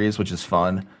this series, which is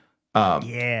fun.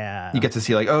 Yeah, you get to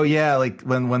see like, oh yeah, like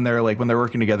when they're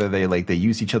working together, they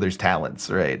use each other's talents,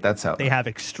 right? That's how they have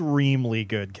extremely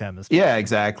good chemistry. Yeah,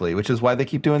 exactly. Which is why they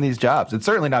keep doing these jobs. It's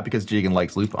certainly not because Jigen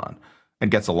likes Lupin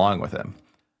and gets along with him.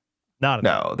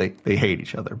 No, they hate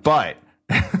each other, but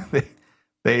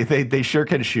they sure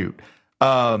can shoot.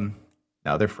 No,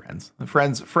 they're friends.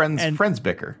 Friends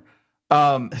bicker.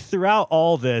 Throughout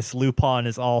all this, Lupin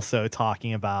is also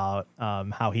talking about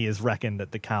how he has reckoned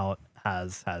that the Count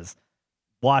has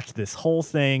watched this whole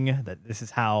thing, that this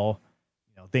is how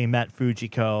they met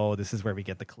Fujiko. This is where we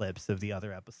get the clips of the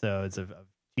other episodes of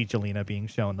Chicholina being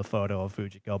shown the photo of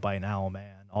Fujiko by an owl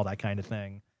man, all that kind of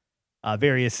thing.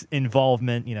 Various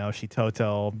involvement,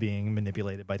 Shitoto being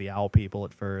manipulated by the owl people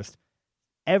at first.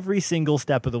 Every single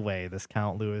step of the way, this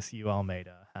Count Luis U.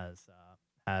 Almeida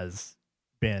has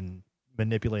been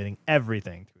manipulating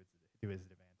everything to his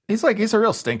advantage. He's a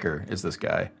real stinker, is this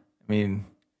guy. I mean,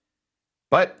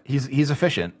 but he's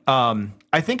efficient.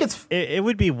 I think it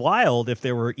would be wild if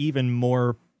there were even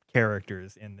more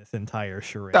characters in this entire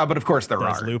charade. But of course there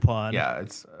are. Lupin. Yeah,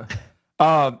 it's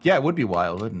it would be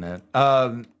wild, wouldn't it?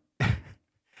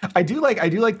 I do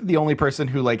like the only person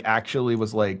who actually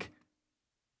was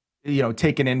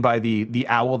taken in by the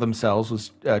owl themselves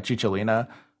was Chicholina.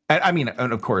 And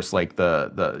of course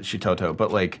the Shitoto,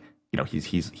 but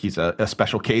he's a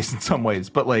special case in some ways.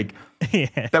 But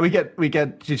that we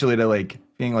get Chicholina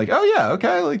being oh yeah,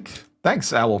 okay,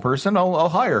 thanks owl person, I'll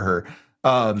hire her.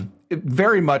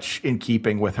 Very much in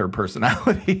keeping with her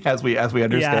personality as we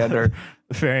understand her.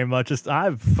 Very much. Just I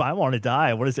want to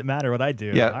die. What does it matter what I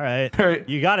do? Yeah. All right.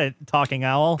 You got it, talking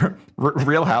owl.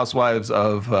 Real Housewives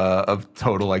of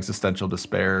total existential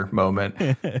despair moment.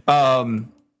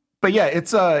 But yeah,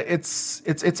 it's a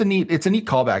neat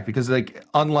callback because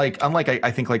unlike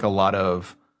I think a lot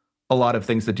of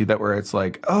things that do that where it's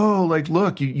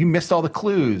look, you missed all the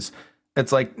clues.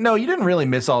 It's no, you didn't really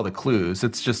miss all the clues.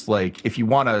 It's just if you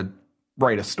want to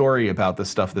write a story about this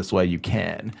stuff this way, you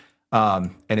can.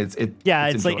 And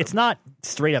it's not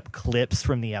straight up clips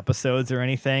from the episodes or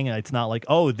anything. It's not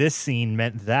this scene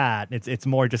meant that. It's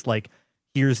more just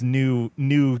here's new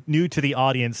to the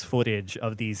audience footage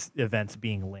of these events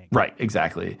being linked. Right,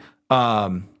 exactly.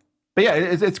 But yeah,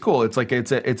 it's cool. It's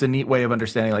it's a neat way of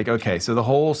understanding okay, so the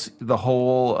whole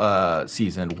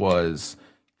season was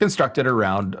constructed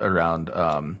around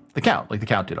the Count. The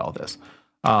Count did all this.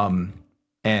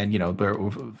 And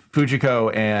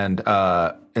Fujiko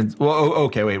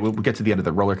we'll get to the end of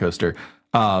the roller coaster.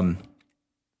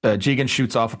 Jigen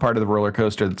shoots off a part of the roller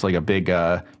coaster that's a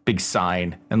big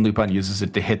sign, and Lupin uses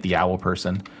it to hit the owl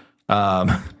person.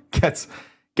 Gets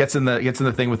in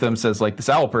the thing with them, says this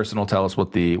owl person will tell us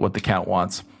what the Count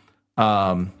wants.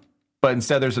 But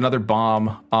instead there's another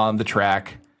bomb on the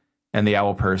track, and the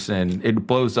owl person, it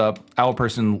blows up. Owl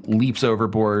person leaps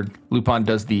overboard. Lupin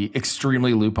does the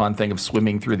extremely Lupin thing of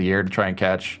swimming through the air to try and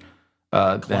catch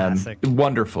them.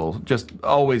 Wonderful, just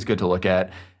always good to look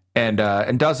at. And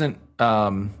doesn't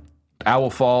owl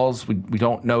falls. We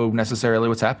don't know necessarily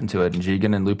what's happened to it, and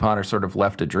Jigen and Lupin are sort of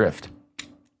left adrift.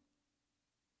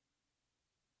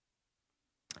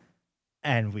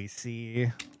 And we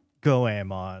see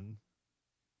Goemon.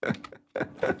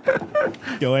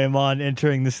 Goemon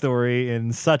entering the story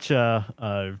in such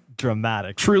a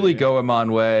dramatic, truly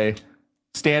Goemon way,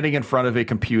 standing in front of a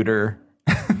computer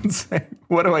and saying,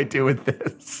 "What do I do with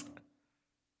this?"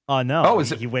 Oh no! Oh,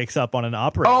 he wakes up on an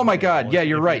operating. Oh my god! Yeah,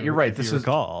 you're right. You're right. This is.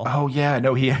 Recall. Oh yeah,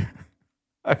 no,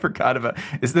 I forgot about.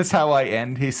 Is this how I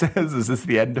end? He says, "Is this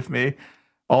the end of me?"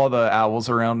 All the owls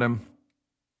around him.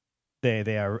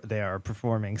 They are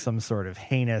performing some sort of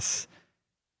heinous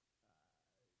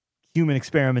human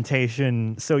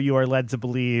experimentation, so you are led to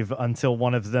believe, until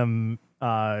one of them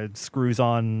screws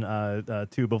on a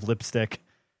tube of lipstick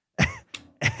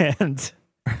and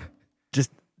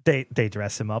just they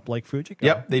dress him up like Fujiko.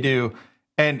 Yep, they do.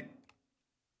 And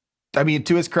I mean,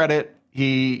 to his credit,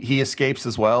 he escapes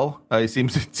as well. He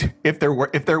seems to, if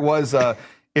there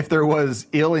was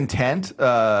ill intent,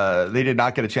 they did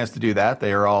not get a chance to do that.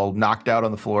 They are all knocked out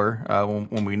on the floor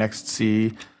when we next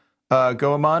see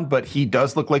Goemon, but he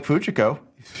does look like Fujiko.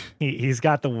 He's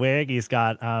got the wig. He's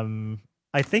got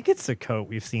I think it's a coat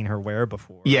we've seen her wear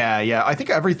before. Yeah. I think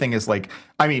everything is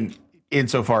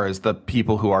insofar as the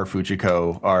people who are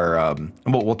Fujiko are,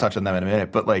 we'll touch on them in a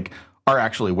minute, but are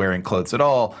actually wearing clothes at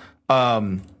all.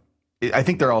 I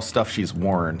think they're all stuff she's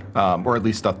worn, or at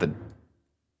least stuff that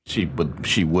she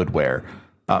would wear.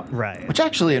 Right. Which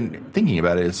actually, in thinking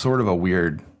about it, is sort of a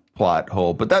weird plot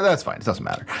hole, but that's fine. It doesn't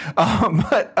matter.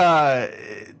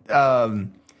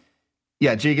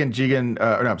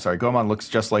 Goemon looks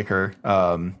just like her.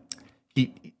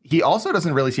 He also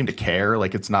doesn't really seem to care.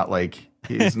 It's not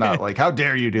he's not how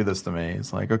dare you do this to me?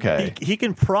 It's okay. He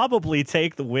can probably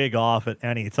take the wig off at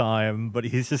any time, but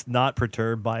he's just not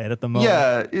perturbed by it at the moment.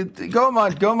 Yeah,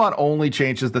 Goemon only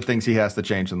changes the things he has to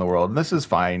change in the world, and this is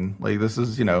fine. This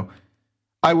is,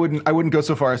 I wouldn't go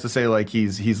so far as to say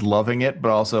he's loving it,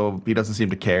 but also he doesn't seem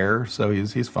to care, so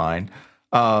he's fine.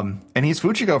 And he's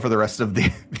Fujiko for the rest of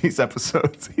these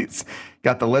episodes. He's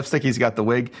got the lipstick, he's got the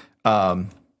wig.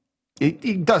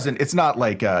 He doesn't. It's not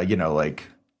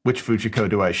which Fujiko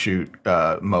do I shoot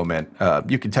moment.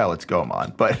 You can tell it's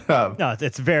Goemon, but No,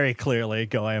 it's very clearly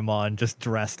Goemon just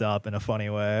dressed up in a funny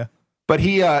way. But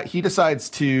he decides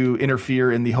to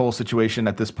interfere in the whole situation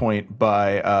at this point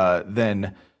by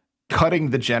then cutting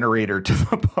the generator to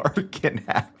the park in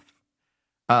half,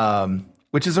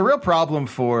 which is a real problem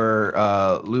for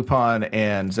Lupin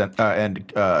and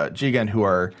Jigen, who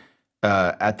are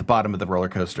at the bottom of the roller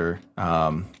coaster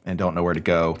and don't know where to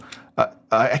go.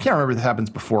 I can't remember if this happens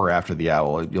before or after the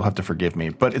owl. You'll have to forgive me.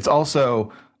 But it's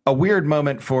also a weird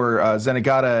moment for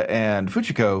Zenigata and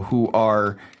Fujiko, who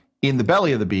are in the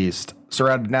belly of the beast,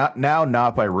 surrounded now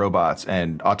not by robots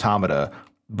and automata,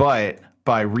 but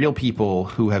by real people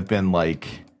who have been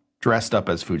like dressed up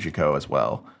as Fujiko as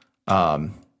well.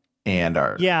 And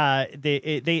are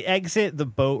they exit the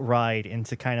boat ride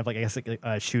into kind of like, I guess, like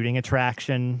a shooting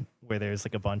attraction where there's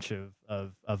like a bunch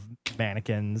of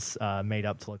mannequins made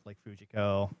up to look like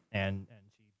Fujiko, and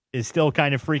she is still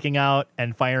kind of freaking out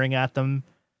and firing at them,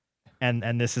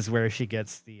 and this is where she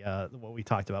gets the what we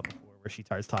talked about before, where she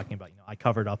starts talking about, I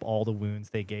covered up all the wounds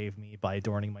they gave me by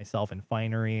adorning myself in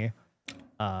finery.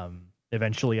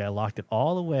 Eventually I locked it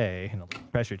all away in a little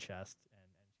treasure chest,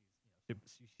 and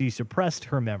she suppressed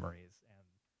her memories,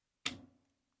 and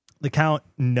the Count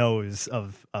knows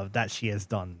of that she has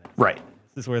done this. Right.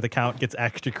 This is where the Count gets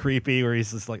extra creepy, where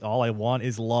he's just like, all I want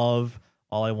is love.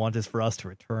 All I want is for us to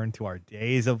return to our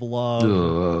days of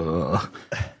love.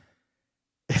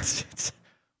 It's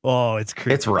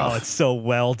creepy. It's rough. Oh, it's so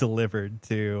well delivered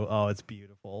too. Oh, it's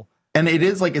beautiful. And it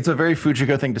is like, it's a very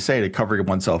Fujiko thing to say, to cover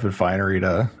oneself in finery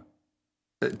to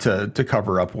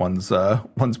cover up one's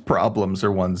problems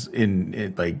or one's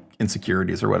in like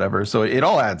insecurities or whatever. So it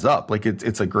all adds up. Like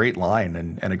it's a great line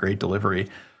and a great delivery.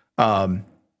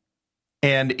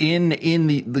 And in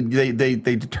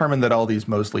they determine that all these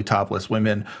mostly topless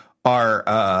women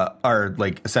are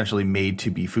like essentially made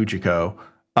to be Fujiko.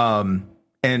 And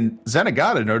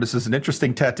Zenigata notices an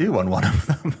interesting tattoo on one of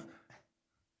them.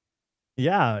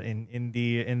 Yeah, in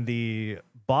the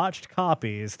botched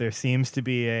copies, there seems to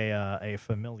be a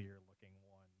familiar looking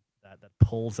one that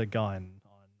pulls a gun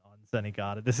on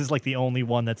Zenigata. This is like the only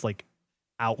one that's like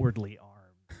outwardly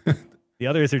armed. The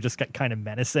others are just kind of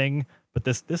menacing, but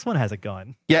this one has a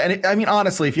gun. Yeah, and I mean,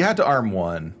 honestly, if you had to arm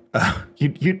one,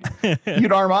 you'd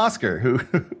arm Oscar,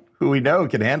 who we know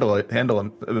can handle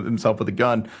himself with a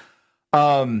gun.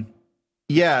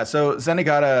 Yeah, so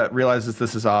Zenigata realizes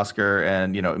this is Oscar,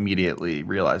 and immediately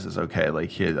realizes, okay, like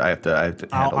I have to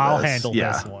handle I'll this. handle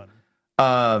this one.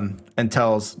 And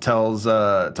tells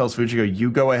Fujiko, you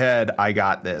go ahead, I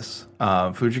got this.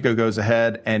 Fujiko goes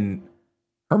ahead, and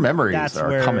her memories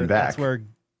are coming back. That's where,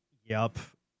 yep.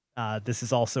 This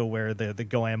is also where the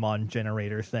Goemon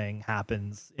generator thing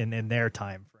happens in their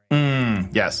time frame.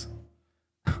 Yes.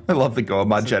 I love the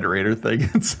Goemon generator thing.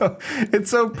 It's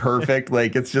so perfect.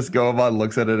 Like, it's just Goemon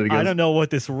looks at it and goes, I don't know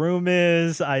what this room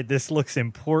is. This looks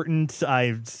important.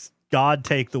 God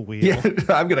take the wheel. Yeah,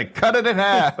 I'm gonna cut it in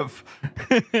half.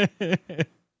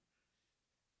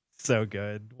 So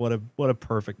good. What a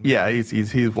perfect movie. Yeah,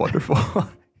 he's wonderful.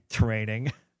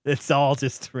 Training. It's all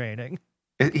just training.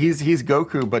 He's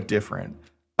Goku but different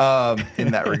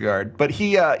in that regard. But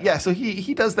so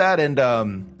he does that, and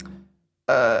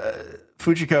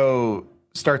Fujiko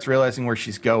starts realizing where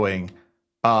she's going,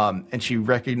 and she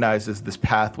recognizes this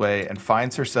pathway and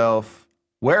finds herself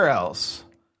where else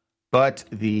but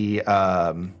the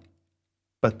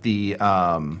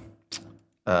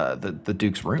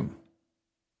Duke's room.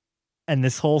 And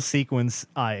this whole sequence,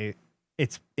 I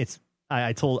said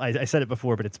it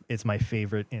before, but it's my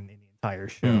favorite in the entire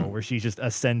show, where she's just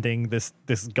ascending this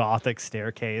gothic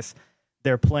staircase.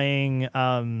 They're playing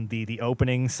the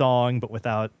opening song, but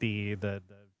without the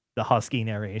husky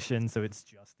narration, so it's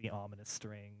just the ominous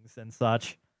strings and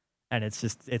such. And it's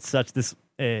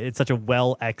such a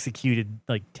well executed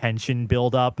like tension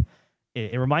build up.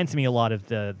 It reminds me a lot of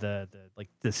the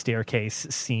staircase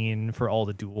scene for all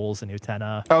the duels in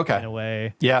Utena. Okay, in a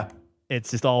way, yeah,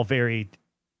 it's just all very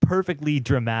perfectly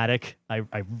dramatic.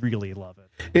 I really love it.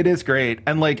 It is great,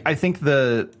 and like I think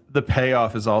the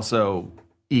payoff is also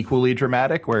equally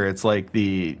dramatic, where it's like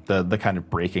the kind of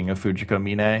breaking of Fujiko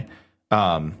Mine,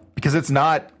 because it's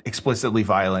not explicitly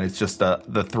violent. It's just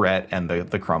the threat and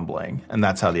the crumbling, and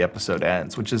that's how the episode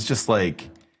ends, which is just like,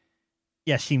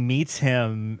 yeah, she meets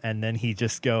him, and then he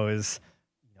just goes,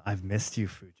 "I've missed you,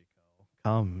 Fujiko.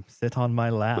 Come, sit on my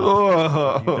lap.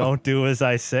 If you don't do as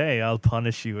I say, I'll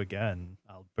punish you again.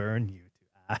 I'll burn you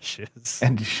to ashes."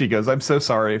 And she goes, "I'm so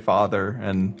sorry, father,"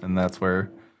 and that's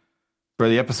where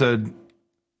the episode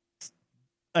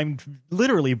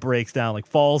literally breaks down, like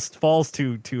falls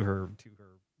to her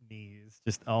knees,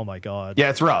 just, oh my God. Yeah,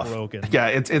 it's rough. Broken. Yeah,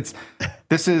 it's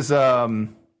this is how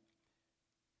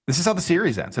the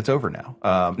series ends. It's over now.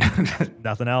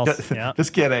 Nothing else. Yeah.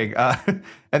 Just kidding. And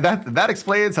that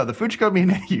explains how the Fujiko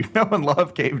Mine you know and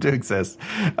love came to exist.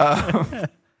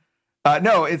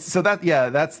 No, it's so that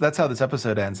that's how this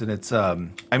episode ends, and it's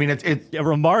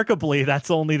remarkably,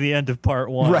 that's only the end of part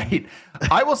 1. Right.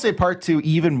 I will say part 2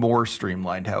 even more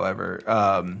streamlined, however,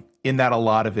 in that a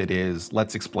lot of it is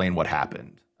let's explain what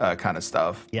happened, kind of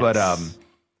stuff. Yes. But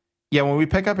when we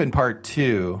pick up in part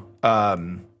 2,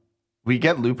 we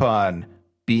get Lupin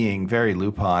being very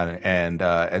Lupin and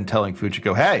telling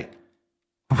Fujiko, "Hey,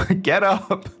 get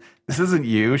up! This isn't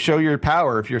you. Show your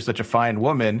power. If you're such a fine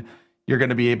woman, you're going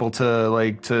to be able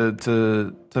to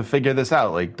to figure this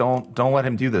out. Like, don't let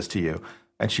him do this to you."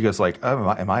 And she goes like,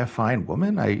 "Oh, am I a fine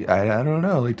woman? I don't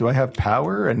know. Like, do I have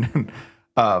power?" And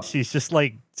she's just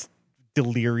like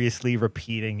deliriously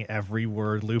repeating every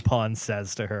word Lupin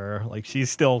says to her. Like, she's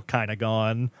still kind of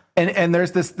gone. And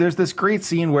there's this great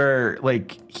scene where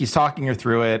like he's talking her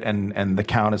through it, and the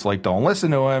Count is like, "Don't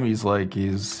listen to him. He's like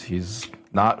he's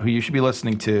not who you should be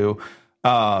listening to."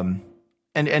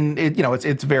 And it,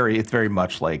 it's very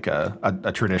much like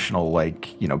a traditional,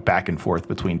 like, back and forth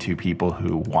between two people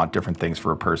who want different things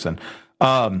for a person.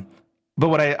 But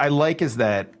what I like is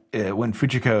that when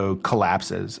Fujiko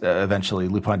collapses, eventually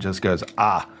Lupin just goes,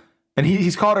 "Ah." And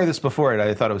he's called her this before, and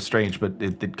I thought it was strange, but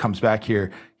it comes back here.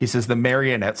 He says the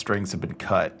marionette strings have been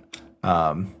cut.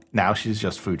 Now she's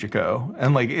just Fujiko.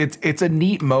 And like, it's a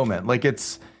neat moment. Like,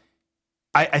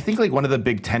 I think like one of the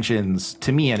big tensions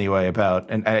to me anyway about,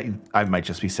 and I might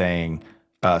just be saying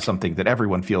something that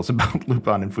everyone feels about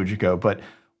Lupin and Fujiko, but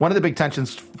one of the big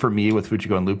tensions for me with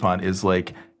Fujiko and Lupin is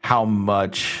like how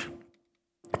much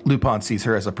Lupin sees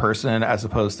her as a person as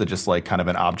opposed to just like kind of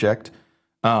an object.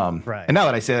 Right. And now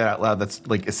that I say that out loud, that's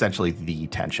like essentially the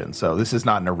tension. So this is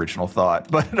not an original thought,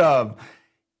 but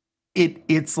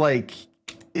it's like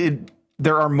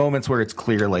there are moments where it's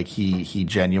clear like he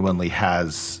genuinely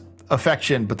has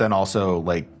affection, but then also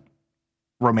like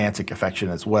romantic affection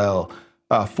as well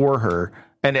for her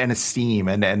and esteem.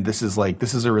 And this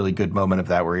is a really good moment of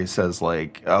that where he says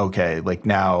like, okay, like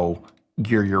now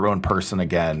you're your own person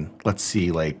again. Let's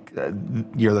see, like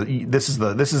this is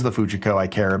the Fujiko I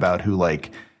care about who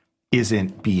like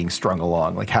isn't being strung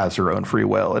along, like has her own free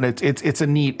will. And it's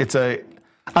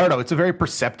a very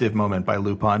perceptive moment by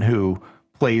Lupin, who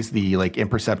plays the like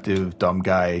imperceptive dumb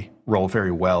guy role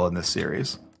very well in this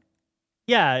series.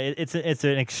 Yeah, it's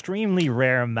an extremely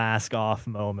rare mask off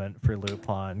moment for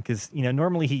Lupin, because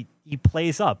normally he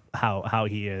plays up how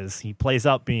he is. He plays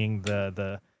up being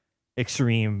the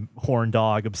extreme horn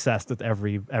dog obsessed with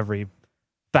every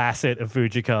facet of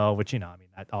Fujiko, which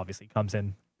that obviously comes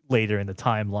in later in the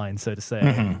timeline, so to say.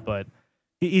 Mm-hmm. But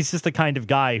he's just the kind of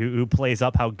guy who plays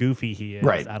up how goofy he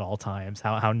is at all times,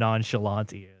 how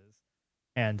nonchalant he is,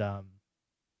 and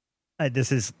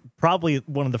this is probably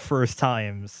one of the first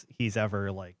times he's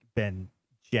ever like been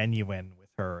genuine with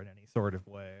her in any sort of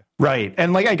way. Right.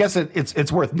 And like, I guess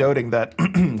it's worth noting that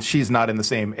she's not in the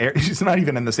same air. She's not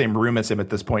even in the same room as him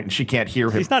at this point, and she can't hear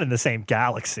him. She's not in the same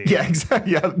galaxy. Yeah,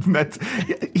 exactly. Yeah,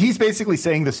 he's basically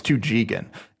saying this to Jigen.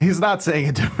 He's not saying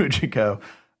it to Fujiko.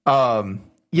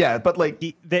 Yeah, but like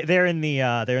they're in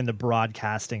the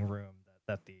broadcasting room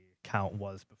that the Count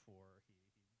was before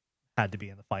he had to be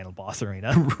in the final boss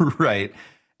arena. Right.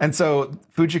 And so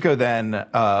Fujiko then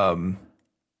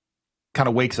kind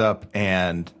of wakes up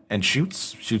and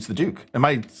shoots the Duke. Am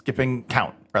I skipping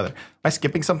Count, rather? Am I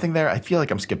skipping something there? I feel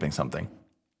like I'm skipping something.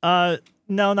 No,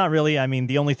 not really. I mean,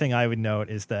 the only thing I would note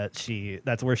is that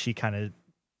that's where she kind of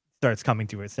starts coming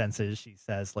to her senses. She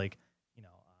says like,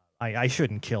 I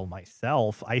shouldn't kill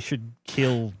myself. I should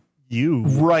kill you.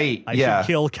 Right. I should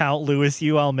kill Count Luis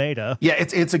U. Almeida. Yeah,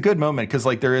 it's a good moment because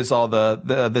like there is all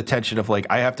the tension of like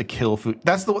I have to kill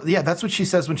that's what she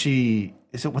says when she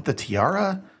is it with the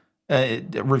tiara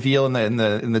reveal in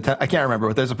the I can't remember,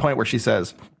 but there's a point where she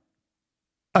says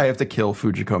I have to kill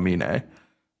Fujiko Mine.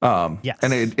 Yes.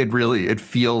 And it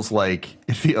feels like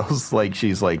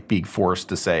she's like being forced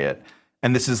to say it.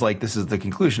 And this is the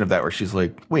conclusion of that, where she's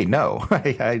like, wait, no,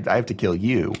 I have to kill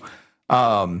you.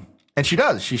 And she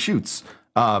does. She shoots.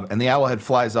 And the owlhead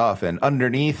flies off, and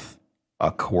underneath,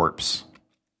 a corpse.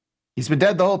 He's been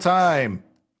dead the whole time.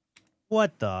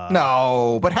 What the?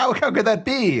 No, but how could that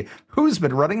be? Who's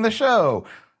been running the show?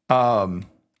 Well,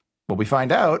 we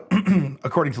find out,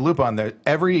 according to Lupin, that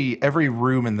every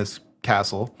room in this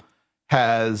castle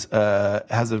has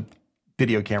a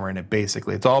video camera in it,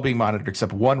 basically. It's all being monitored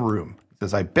except one room. He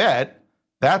says, I bet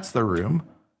that's the room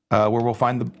where we'll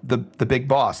find the big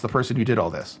boss, the person who did all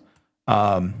this.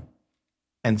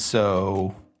 And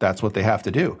so that's what they have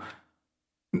to do.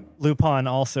 Lupin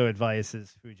also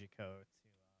advises Fujiko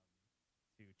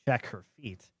to check her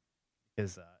feet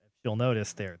because if you'll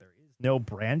notice there is no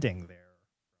branding there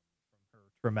from her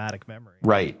traumatic memory.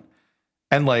 Right.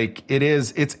 And like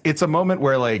it's a moment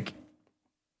where like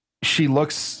she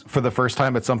looks for the first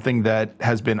time at something that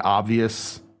has been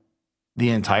obvious the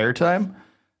entire time.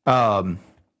 And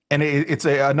it's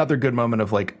another good moment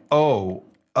of like, oh,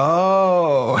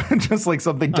 just like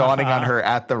something dawning on her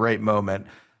at the right moment.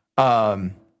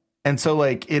 And so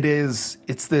like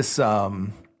it's this,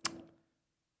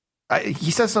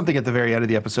 he says something at the very end of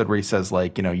the episode where he says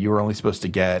like, you know, you were only supposed to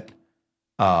get,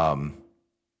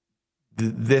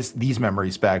 these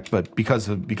memories back, but because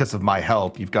of my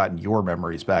help, you've gotten your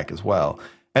memories back as well.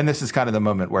 And this is kind of the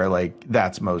moment where like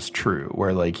that's most true,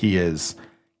 where like he is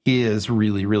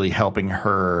really, really helping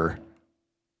her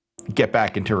get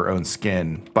back into her own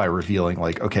skin by revealing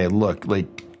like, okay, look,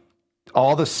 like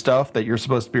all the stuff that you're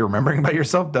supposed to be remembering about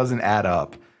yourself doesn't add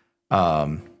up.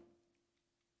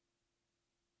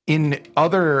 In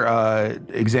other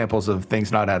examples of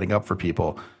things not adding up for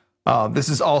people, this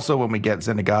is also when we get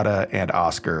Zenigata and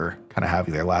Oscar kind of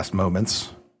having their last moments.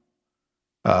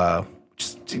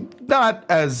 Just not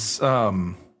as,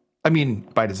 I mean,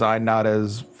 by design, not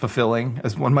as fulfilling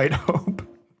as one might hope.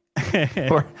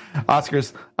 Or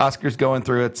Oscar's going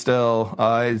through it still,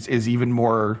 is even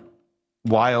more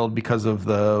wild because of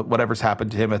the whatever's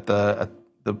happened to him at the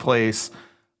place.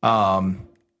 Zenigata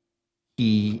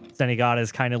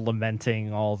is kind of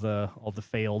lamenting all the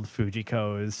failed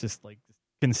Fujikos, just like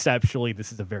conceptually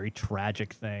this is a very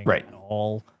tragic thing, right? At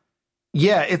all.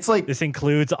 Yeah, it's like this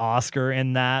includes Oscar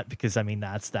in that because I mean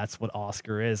that's what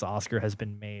Oscar is. Oscar has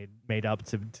been made up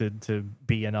to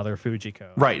be another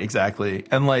Fujiko. Right, exactly.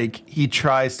 And like he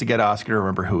tries to get Oscar to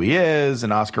remember who he is,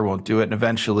 and Oscar won't do it, and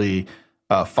eventually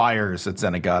fires at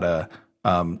Zenigata.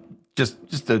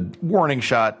 Just a warning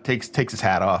shot, takes his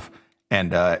hat off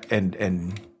and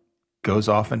goes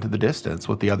off into the distance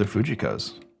with the other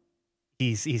Fujikos.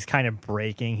 He's kind of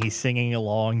breaking. He's singing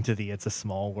along to the "It's a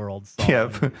Small World" song. Yeah,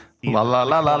 la la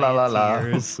la la la la la.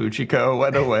 Fujiko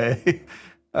went away.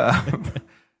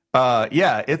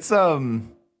 Yeah, it's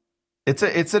an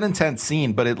intense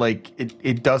scene, but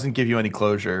it doesn't give you any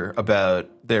closure about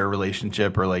their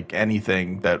relationship or like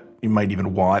anything that you might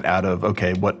even want out of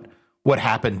okay, what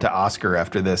happened to Oscar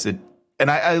after this.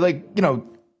 I like, you know,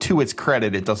 to its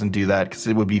credit, it doesn't do that because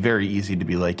it would be very easy to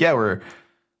be like, yeah,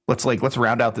 let's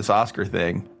round out this Oscar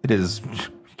thing.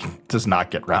 Does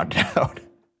not get rounded out.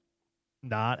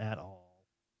 Not at all.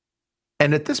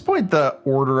 And at this point, the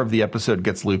order of the episode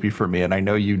gets loopy for me, and I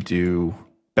know you do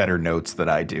better notes than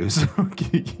I do. So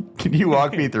can you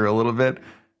walk me through a little bit?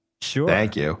 Sure.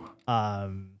 Thank you.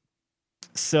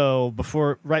 So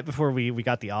right before we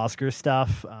got the Oscar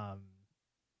stuff,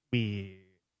 we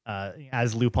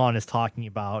as Lupin is talking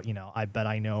about, you know, I bet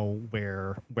I know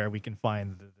where we can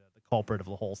find the culprit of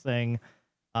the whole thing.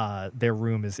 Their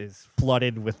room is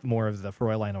flooded with more of the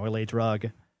Fräulein Oile drug.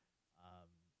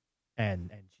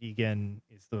 And Jigen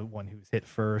is the one who's hit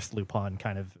first. Lupin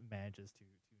kind of manages to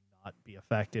not be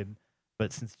affected.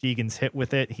 But since Jigen's hit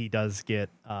with it, he does get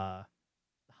high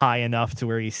enough to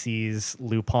where he sees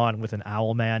Lupin with an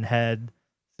Owlman head.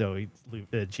 So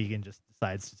Jigen just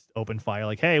decides to open fire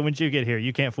like, hey, when'd you get here?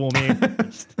 You can't fool me.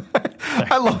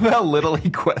 I love how little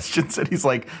he questions it. He's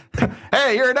like,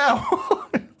 hey, you're an owl.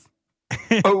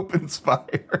 Opens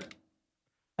fire.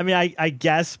 I mean, I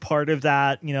guess part of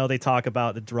that, you know, they talk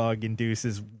about the drug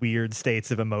induces weird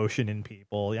states of emotion in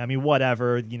people. I mean,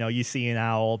 whatever, you know, you see an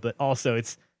owl, but also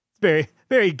it's very,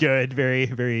 very good, very,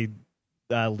 very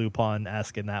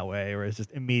Lupin-esque in that way, where it's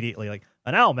just immediately like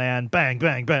an owl man, bang,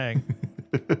 bang, bang.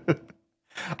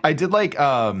 I did like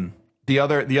the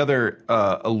other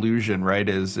illusion, right?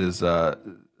 Is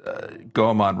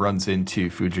Goemon runs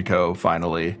into Fujiko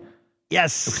finally.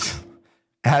 Yes.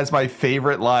 Has my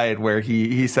favorite line where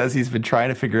he says he's been trying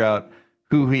to figure out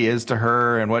who he is to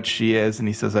her and what she is, and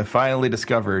he says, I finally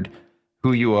discovered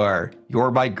who you are. You're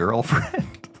my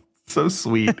girlfriend. So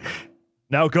sweet.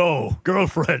 Now go,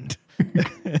 girlfriend.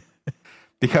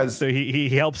 Because so he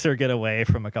helps her get away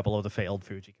from a couple of the failed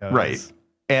Fujikos. Right.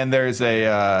 And there's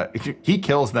he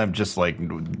kills them just like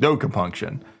no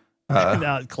compunction.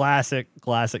 No, classic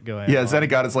going. Yeah,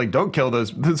 Zenigata's like, don't kill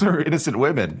those are innocent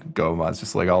women. Goemon's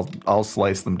just like, I'll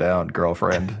slice them down,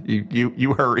 girlfriend.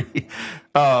 You hurry.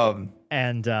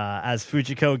 And as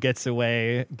Fujiko gets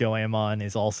away, Goemon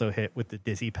is also hit with the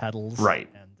dizzy pedals. Right.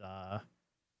 And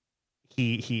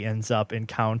he ends up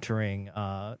encountering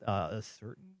a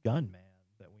certain gunman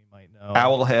that we might know.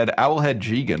 Owlhead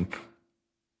Jigen.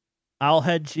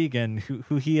 Owlhead Jigen,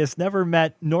 who he has never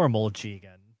met normal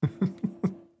Jigen.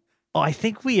 Oh, I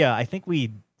think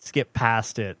we skipped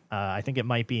past it. I think it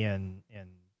might be in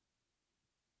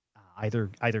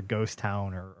either Ghost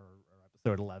Town or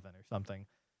episode 11 or something.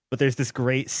 But there's this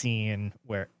great scene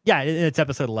where, it's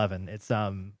episode 11. It's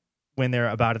when they're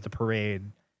about at the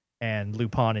parade, and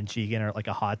Lupin and Jigen are at like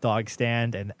a hot dog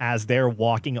stand, and as they're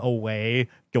walking away,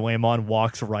 Goemon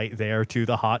walks right there to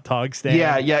the hot dog stand.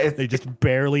 Yeah. They just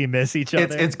barely miss each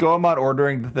other. It's Goemon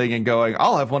ordering the thing and going,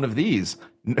 "I'll have one of these."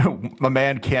 No, my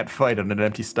man can't fight on an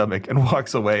empty stomach, and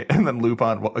walks away. And then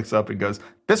Lupin walks up and goes,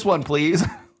 "This one, please."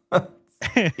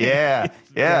 Yeah.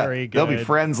 Very good. They'll be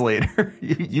friends later.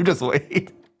 You just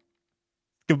wait.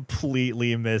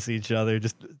 Completely miss each other.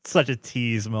 Just such a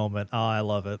tease moment. Oh, I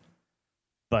love it.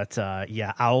 But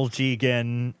Owl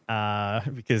Jigen,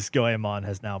 because Goemon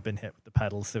has now been hit with the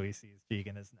pedals, so he sees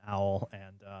Jigen as an owl,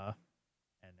 and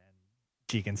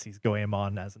Jigen sees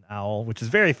Goemon as an owl, which is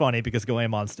very funny because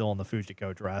Goemon's still in the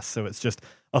Fujiko dress, so it's just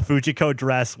a Fujiko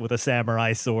dress with a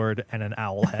samurai sword and an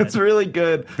owl head. It's really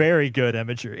good. Very good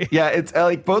imagery. Yeah, it's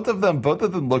like both of them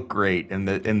look great in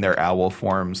their owl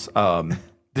forms. The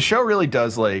show really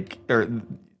does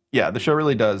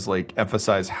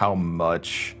emphasize how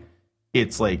much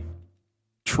it's like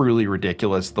truly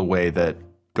ridiculous the way that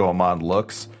Goemon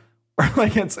looks.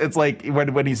 Like it's like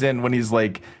when he's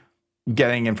like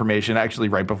getting information, actually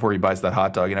right before he buys that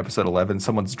hot dog in episode 11,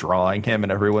 someone's drawing him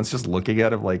and everyone's just looking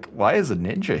at him like, why is a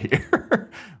ninja here?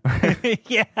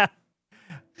 Yeah.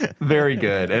 Very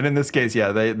good. And in this case,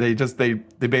 they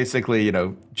basically,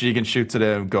 Jigen shoots at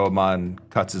him, Goemon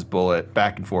cuts his bullet,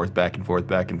 back and forth,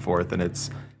 and it's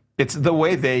the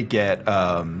way they get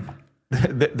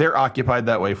they're occupied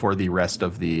that way for the rest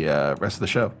of the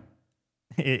show.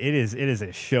 It is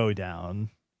a showdown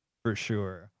for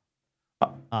sure.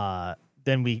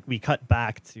 Then we cut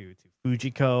back to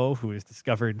Fujiko, who has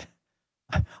discovered,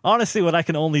 honestly, what I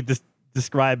can only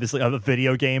describe as like a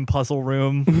video game puzzle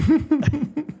room.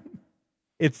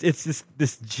 It's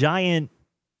this giant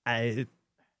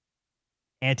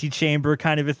antechamber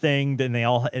kind of a thing. Then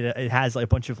it has like a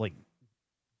bunch of like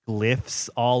glyphs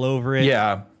all over it.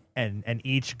 Yeah, and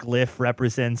each glyph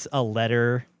represents a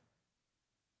letter.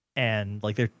 And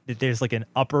like there's like an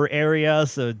upper area,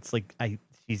 so it's like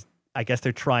I guess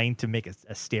they're trying to make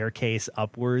a staircase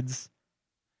upwards,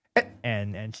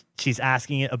 and she's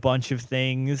asking it a bunch of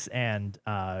things, and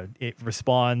it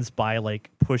responds by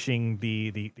like pushing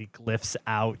the glyphs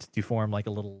out to form like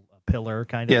a little pillar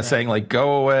kind of thing. Saying like,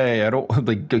 go away, I don't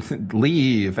like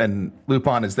leave, and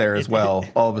Lupin is there as well.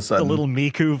 All of a sudden, the little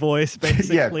Miku voice,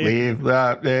 basically. Leave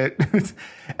that.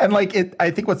 And like I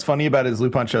think what's funny about it is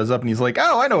Lupin shows up and he's like,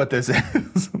 oh, I know what this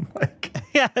is. Like,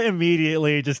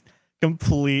 immediately just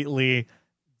completely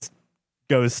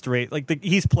goes straight, like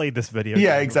he's played this video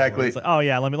game exactly. It's like, oh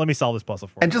yeah, let me solve this puzzle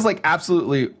for you. And just like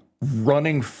absolutely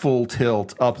running full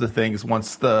tilt up the things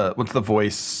once the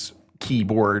voice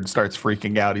keyboard starts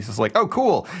freaking out, he's just like, oh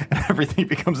cool, and everything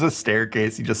becomes a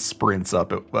staircase. He just sprints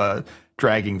up it,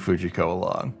 dragging Fujiko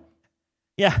along.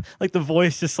 Like the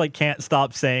voice just like can't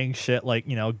stop saying shit like,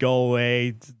 go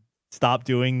away, stop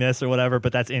doing this or whatever,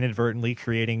 but that's inadvertently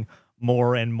creating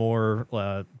more and more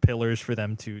pillars for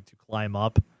them to climb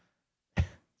up.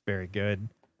 Very good.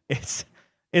 It's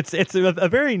a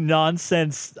very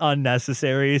nonsense,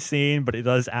 unnecessary scene, but it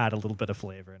does add a little bit of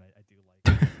flavor, and I do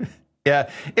like it. Yeah,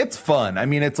 it's fun. I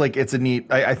mean, it's a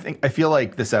neat. I feel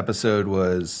like this episode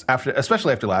was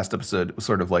especially after last episode, it was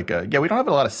sort of like we don't have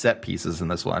a lot of set pieces in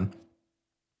this one.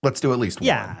 Let's do at least one.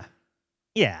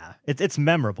 Yeah. It's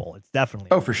memorable. It's definitely.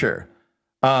 Oh, for sure.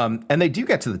 And they do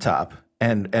get to the top.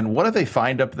 And what do they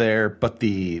find up there? But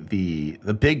the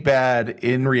big bad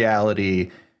in reality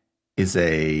is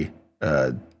a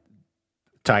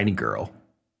tiny girl,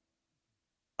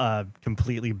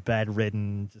 completely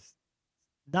bedridden, just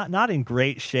not in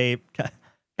great shape,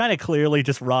 kind of clearly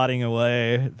just rotting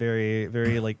away. Very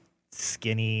very like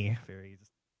skinny, very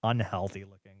just unhealthy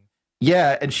looking.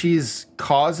 Yeah, and she's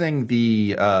causing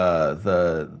the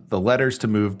letters to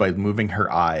move by moving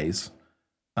her eyes.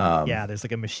 There's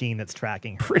like a machine that's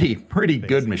tracking her. Pretty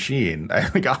good machine. I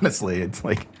think honestly, it's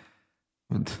like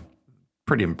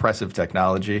pretty impressive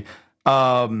technology.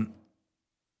 And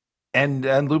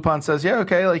Lupin says, "Yeah,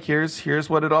 okay, like here's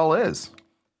what it all is."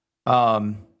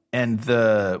 And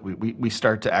we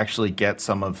start to actually get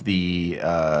some of the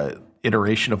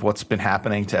iteration of what's been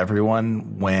happening to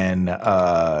everyone when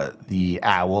the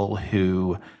owl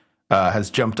who has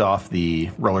jumped off the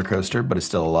roller coaster but is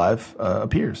still alive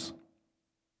appears.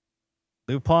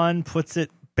 Lupin puts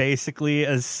it basically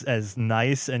as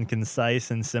nice and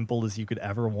concise and simple as you could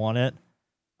ever want it.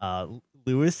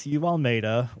 Luis U.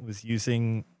 Almeida was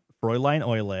using Fräulein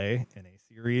Euler in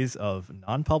a series of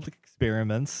non-public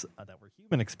experiments that were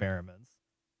human experiments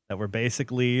that were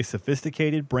basically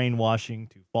sophisticated brainwashing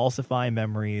to falsify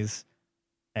memories,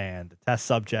 and the test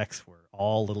subjects were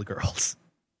all little girls.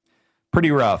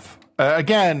 Pretty rough.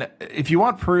 Again, if you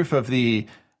want proof of the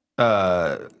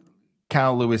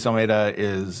Count Luis Almeida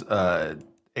is a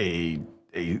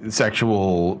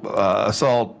sexual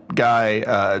assault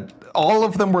guy, all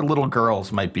of them were little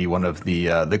girls might be one of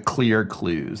the clear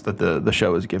clues that the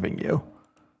show is giving you.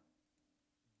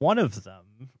 One of them,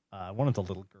 one of the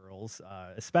little girls,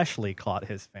 especially caught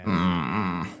his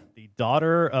fancy. The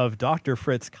daughter of Dr.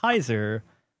 Fritz Kaiser,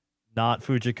 not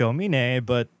Fujiko Mine,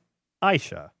 but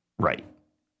Aisha. Right.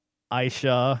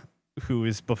 Aisha, who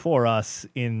is before us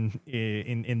in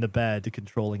the bed,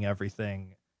 controlling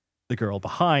everything. The girl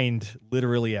behind,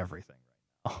 literally everything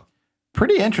right now.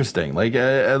 Pretty interesting. Like,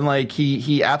 and like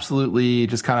he absolutely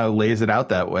just kind of lays it out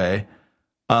that way.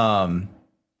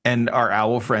 And our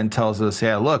owl friend tells us,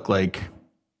 yeah, look, like,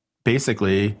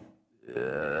 basically,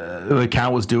 the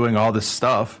Count was doing all this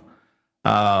stuff.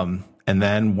 And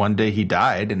then one day he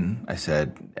died, and I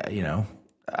said, you know,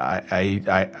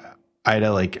 Ida,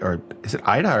 like, or is it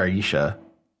Ida or Aisha?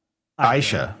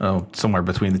 Aisha. Oh, somewhere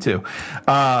between the two.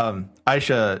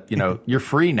 Aisha, you know, you're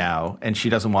free now, and she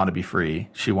doesn't want to be free.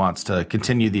 She wants to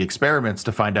continue the experiments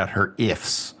to find out her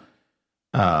ifs.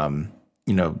 You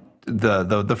know,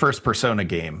 the first Persona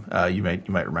game, you might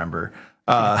remember.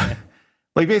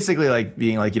 Like, basically, like,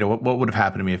 being like, you know, what would have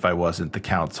happened to me if I wasn't the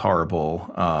Count's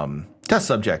horrible test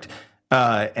subject?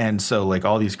 And so, like,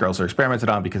 all these girls are experimented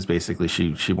on because basically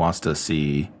she wants to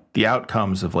see the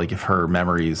outcomes of, like, if her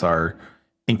memories are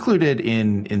included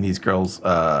in these girls'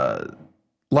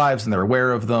 lives and they're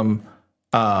aware of them,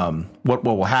 what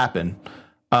will happen.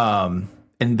 And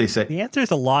they said the answer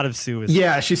is a lot of suicide.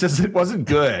 Yeah, she says it wasn't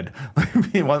good. I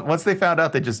mean, once they found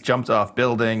out, they just jumped off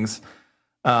buildings.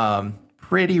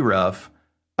 Pretty rough.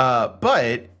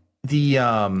 But they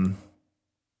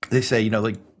say, you know,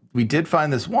 like, we did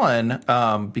find this one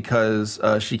because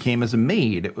she came as a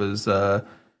maid. It was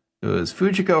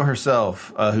Fujiko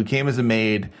herself who came as a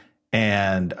maid,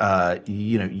 and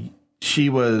you know, she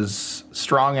was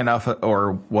strong enough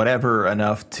or whatever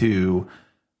enough to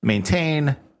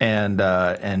maintain and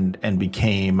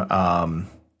became you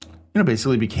know,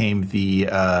 basically became the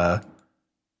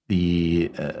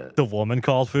woman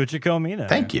called Fujiko Mine.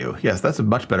 Thank you. Yes, that's a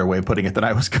much better way of putting it than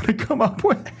I was going to come up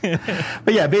with.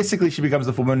 But yeah, basically she becomes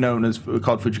the woman known as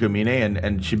called Fujiko Mine,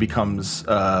 and she becomes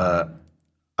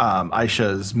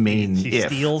Aisha's main. She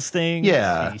steals things.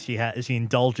 Yeah, she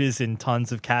indulges in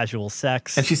tons of casual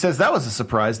sex, and she says that was a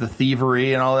surprise. The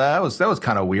thievery and all that was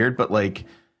kind of weird, but like,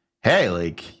 hey,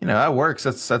 like, you know, that works.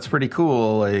 That's pretty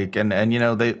cool. Like, and you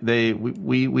know,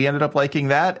 we ended up liking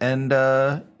that, and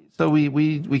so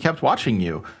we kept watching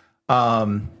you,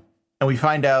 and we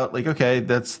find out, like, okay,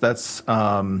 that's what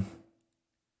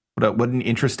an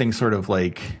interesting sort of,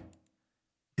 like,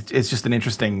 it's just an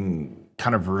interesting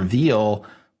kind of reveal.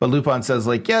 But Lupin says,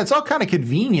 like, yeah, it's all kind of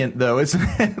convenient, though, isn't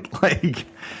it? Like,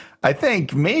 I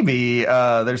think maybe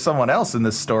there's someone else in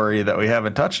this story that we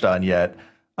haven't touched on yet,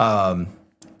 and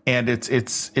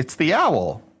it's the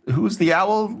owl. Who's the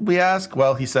owl, we ask?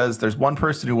 Well, he says there's one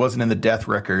person who wasn't in the death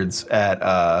records at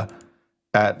the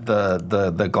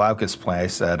Glaucus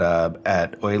place at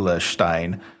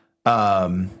Eulenstein.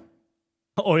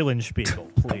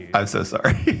 Eulenspiegel, please. I'm so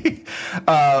sorry.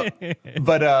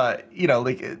 But you know,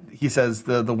 like, he says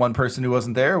the one person who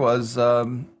wasn't there was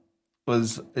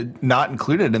not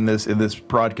included in this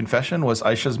broad confession was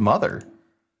Aisha's mother.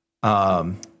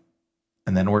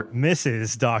 And then we're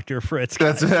Mrs. Dr. Fritz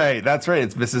Kaiser. That's right.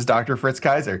 It's Mrs. Dr. Fritz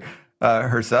Kaiser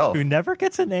herself. Who never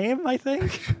gets a name, I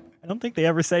think. I don't think they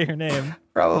ever say her name.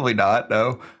 Probably not,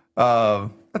 no.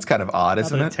 That's kind of odd,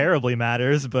 isn't it? It terribly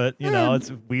matters, but, you know,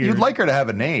 it's weird. You'd like her to have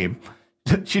a name.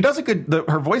 She does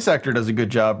her voice actor does a good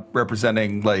job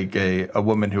representing, like, a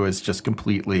woman who is just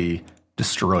completely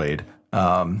destroyed.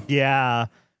 Yeah,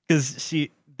 because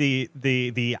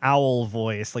the owl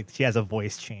voice, like, she has a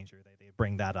voice changer. They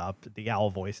bring that up. The owl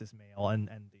voice is male, and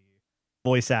the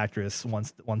voice actress,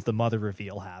 once the mother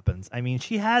reveal happens, I mean,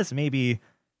 she has maybe,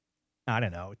 I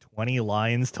don't know, 20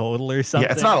 lines total or something.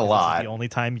 Yeah, it's not a lot. This is the only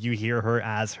time you hear her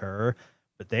as her,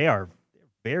 but they are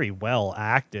very well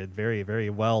acted, very, very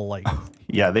well, like,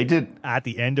 yeah, they did. At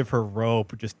the end of her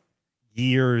rope, just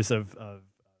years of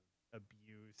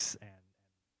abuse and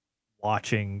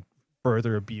watching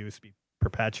further abuse be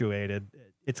perpetuated.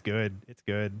 It's good. It's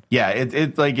good. Yeah,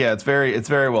 it's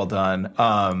very well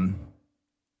done.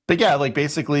 But yeah, like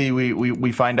basically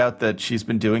we find out that she's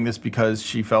been doing this because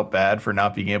she felt bad for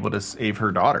not being able to save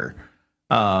her daughter.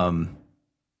 And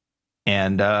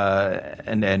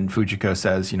Fujiko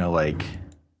says, like,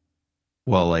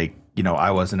 well, like,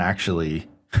 I wasn't actually,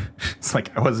 it's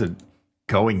like, I wasn't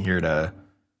going here to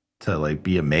like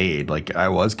be a maid. Like, I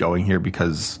was going here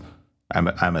because I'm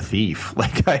a thief.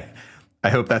 Like, I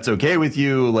hope that's okay with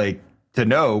you, like, to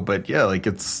know, but yeah, like,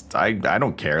 I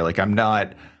don't care. Like, I'm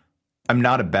not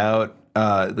about,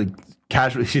 like,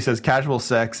 casual, she says casual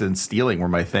sex and stealing were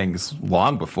my things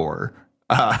long before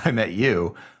I met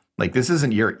you. Like, this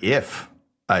isn't your if,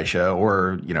 Aisha,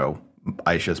 or,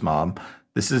 Aisha's mom.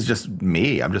 This is just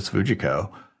me. I'm just Fujiko.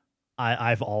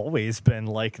 I've always been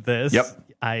like this. Yep.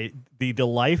 The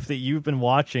life that you've been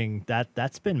watching,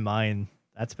 that's been mine.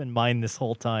 That's been mine this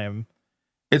whole time.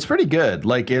 It's pretty good.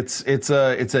 Like, it's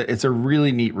a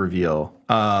really neat reveal.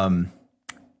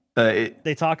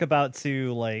 They talk about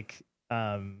too, like,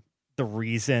 the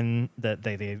reason that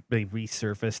they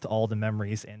resurfaced all the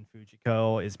memories in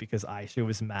Fujiko is because Aisha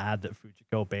was mad that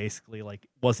Fujiko basically, like,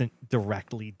 wasn't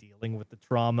directly dealing with the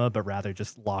trauma, but rather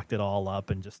just locked it all up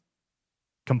and just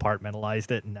compartmentalized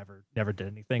it and never did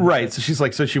anything. Right. So she's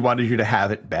like, so she wanted you to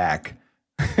have it back.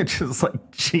 It's just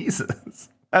like, Jesus,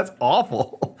 that's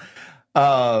awful.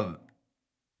 But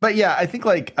yeah, I think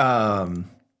like,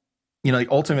 like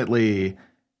ultimately,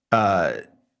 it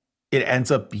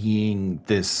ends up being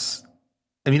this.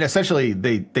 I mean, essentially,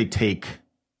 they take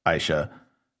Aisha,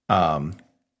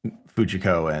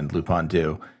 Fujiko, and Lupin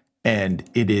do, and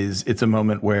it's a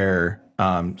moment where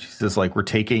she says, like, we're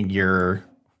taking your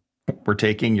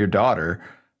daughter.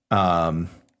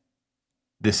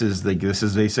 This is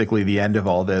basically the end of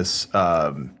all this.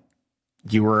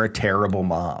 You were a terrible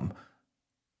mom.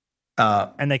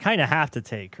 And they kind of have to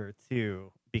take her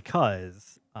too,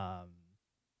 because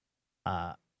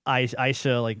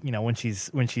Aisha, like, when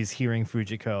she's hearing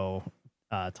Fujiko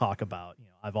talk about,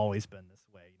 I've always been this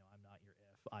way, I'm not your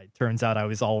if. Turns out I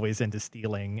was always into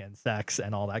stealing and sex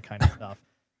and all that kind of stuff.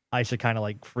 Aisha kind of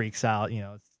like freaks out,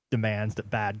 demands that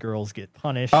bad girls get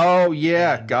punished. Oh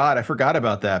yeah, God, I forgot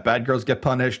about that. Bad girls get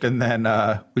punished, and then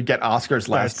we get Oscar's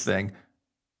last thing.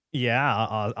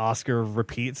 Yeah, Oscar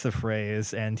repeats the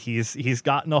phrase, and he's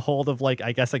gotten a hold of, like,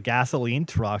 I guess, a gasoline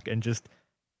truck and just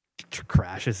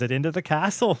crashes it into the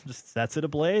castle, just sets it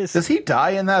ablaze. Does he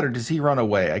die in that, or does he run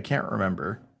away? I can't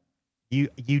remember.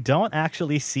 You don't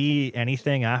actually see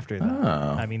anything after that.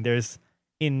 Oh. I mean, there's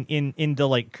in the,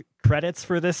 like, credits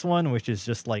for this one, which is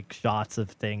just like shots of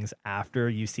things after,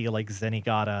 you see, like,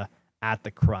 Zenigata at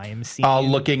the crime scene. Oh,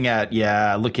 looking at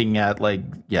like,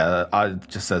 it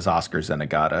just says Oscar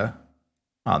Zenigata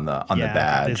on the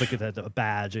badge. There's like a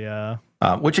badge, yeah.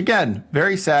 Which, again,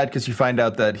 very sad, because you find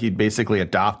out that he basically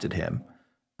adopted him.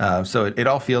 So it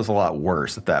all feels a lot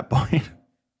worse at that point.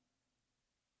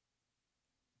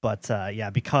 But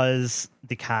because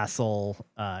the castle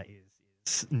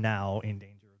is now in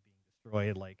danger of being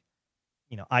destroyed, like,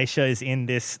 Aisha is in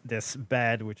this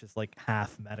bed, which is like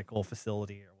half medical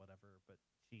facility or whatever, but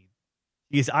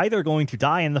she's either going to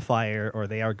die in the fire, or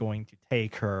they are going to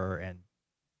take her and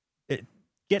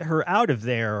get her out of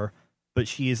there, but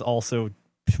she is also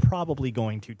probably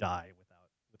going to die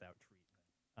without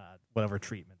treatment, whatever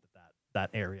treatment that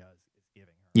area is giving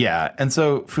her. Yeah, and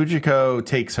so Fujiko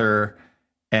takes her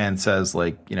and says,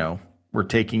 like, we're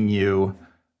taking you,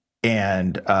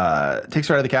 and takes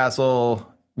her out of the castle.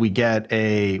 We get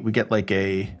like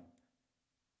a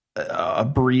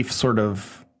brief sort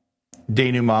of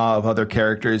denouement of other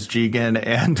characters. Jigen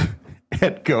and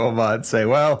Goemon say,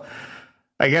 well,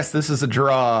 I guess this is a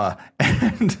draw,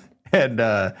 and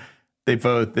they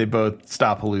both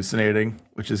stop hallucinating,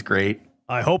 which is great.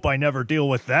 I hope I never deal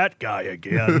with that guy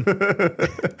again.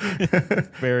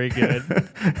 Very good.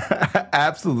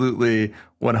 Absolutely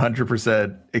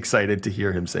 100% excited to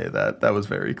hear him say that. That was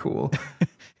very cool.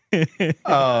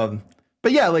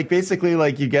 But yeah, like, basically,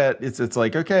 like, you get, it's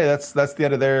like, okay, that's the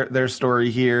end of their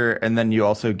story here. And then you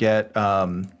also get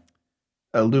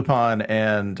Lupin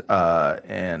and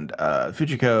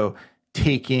Fujiko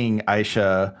taking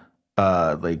Aisha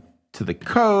like to the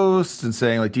coast and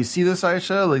saying, like, do you see this,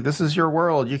 Aisha? Like, this is your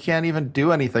world. You can't even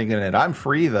do anything in it. I'm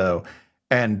free, though.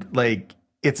 And, like,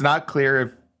 it's not clear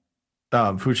if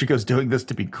Fujiko's doing this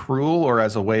to be cruel or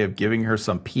as a way of giving her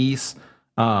some peace.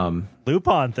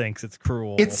 Lupin thinks it's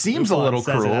cruel. It seems Lupin a little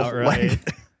cruel. Like,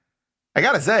 I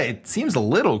gotta say, it seems a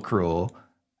little cruel.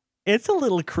 It's a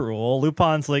little cruel.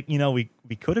 Lupin's like, we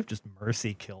could have just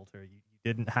mercy killed her. You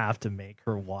didn't have to make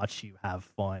her watch you have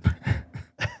fun.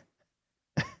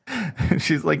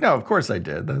 She's like, no, of course I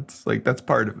did. That's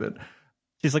part of it.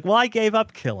 She's like, well, I gave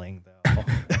up killing, though.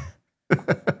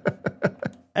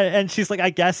 And she's like, I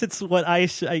guess it's what I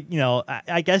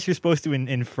guess you're supposed to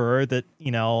infer that,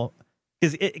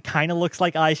 because it kind of looks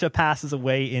like Aisha passes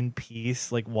away in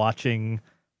peace, like watching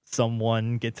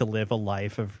someone get to live a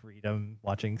life of freedom,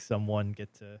 watching someone get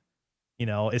to,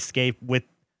 escape with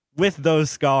those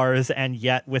scars and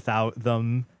yet without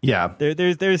them. Yeah.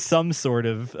 There's some sort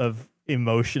of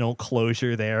emotional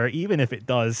closure there, even if it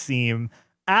does seem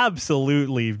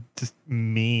absolutely just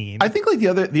mean. I think like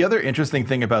the other interesting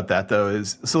thing about that though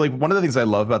is, so like one of the things I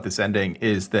love about this ending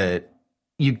is that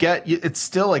it's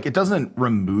still like, it doesn't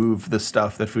remove the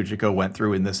stuff that Fujiko went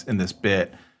through in this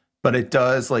bit, but it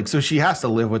does, like, so she has to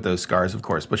live with those scars, of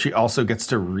course, but she also gets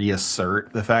to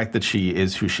reassert the fact that she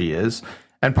is who she is.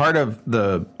 And part of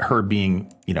her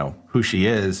being, who she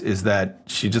is that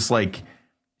she just like,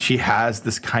 she has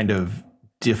this kind of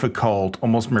difficult,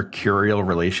 almost mercurial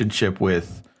relationship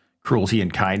with cruelty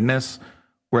and kindness,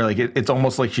 where like it's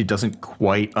almost like she doesn't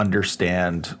quite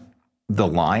understand the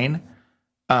line.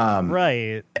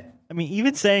 Right. I mean,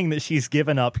 even saying that she's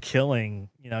given up killing,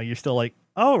 you're still like,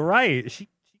 oh, right. She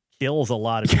kills a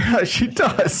lot of people. Yeah, she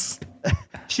does.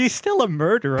 She's still a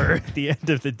murderer at the end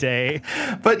of the day.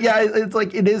 But yeah, it's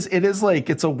like, it is like,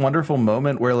 it's a wonderful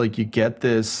moment where like you get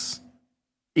this,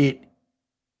 it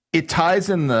ties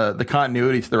in the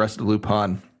continuity to the rest of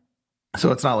Lupin.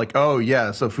 So it's not like, oh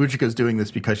yeah, so Fujiko's doing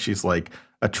this because she's like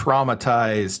a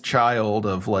traumatized child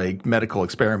of like medical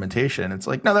experimentation. It's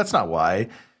like, no, that's not why.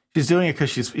 She's doing it because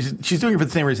she's doing it for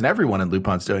the same reason everyone in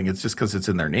Lupin's doing it. It's just because it's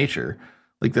in their nature.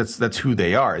 Like that's who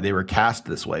they are. They were cast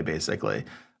this way, basically.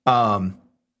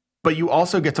 But you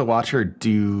also get to watch her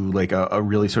do like a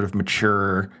really sort of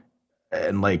mature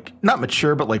and like not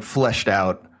mature, but like fleshed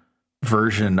out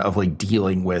version of like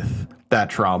dealing with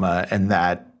that trauma and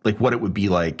that like what it would be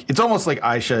like. It's almost like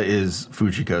Aisha is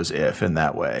Fujiko's if in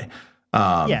that way.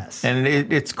 Yes. And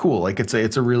it's cool. Like it's a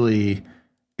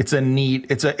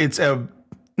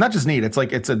not just neat. It's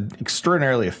like, it's an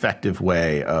extraordinarily effective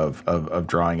way of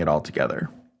drawing it all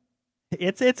together.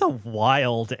 It's a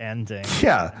wild ending.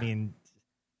 Yeah. I mean,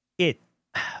 it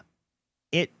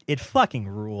fucking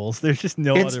rules. There's just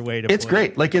no other way to. It's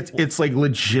great. Like it's like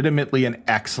legitimately an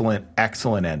excellent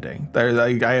ending.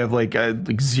 I have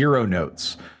like zero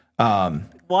notes.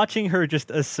 Watching her just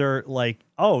assert like,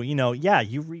 oh, yeah,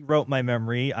 you rewrote my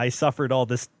memory. I suffered all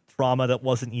this trauma that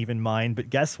wasn't even mine. But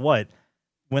guess what?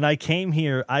 When I came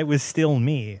here, I was still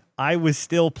me. I was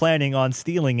still planning on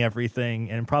stealing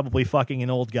everything and probably fucking an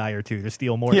old guy or two to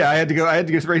steal more. Yeah, I had to go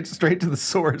straight to the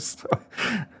source.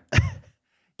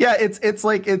 Yeah, it's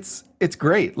like it's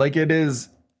great. Like it is.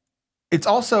 It's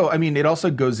also, I mean, it also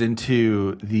goes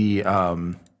into the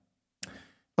like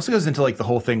the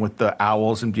whole thing with the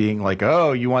owls and being like,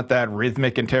 oh, you want that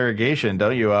rhythmic interrogation,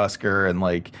 don't you, Oscar? And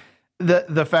like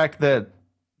the fact that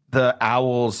the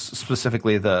owls,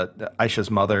 specifically the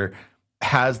Aisha's mother,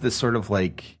 has this sort of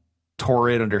like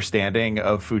torrid understanding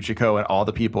of Fujiko and all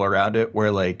the people around it,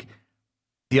 where like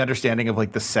the understanding of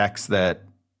like the sex that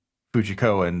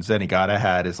Fujiko and Zenigata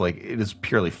had is like, it is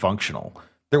purely functional.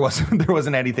 There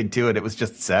wasn't anything to it. It was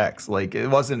just sex. Like it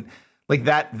wasn't like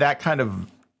that kind of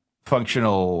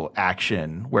functional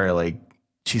action where like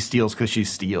she steals because she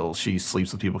steals, she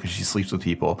sleeps with people because she sleeps with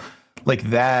people. Like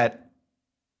that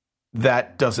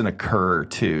doesn't occur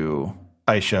to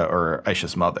Aisha or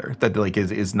Aisha's mother. That like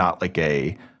is not like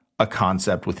a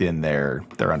concept within their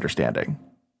understanding.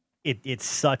 It's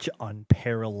such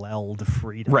unparalleled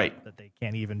freedom, right, that they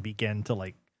can't even begin to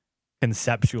like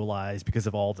conceptualize because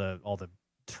of all the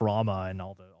trauma and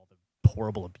all the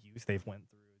horrible abuse they've went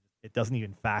through. It doesn't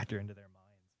even factor into their minds,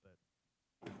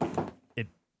 but it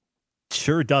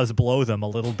sure does blow them a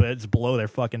little bit. It's blow their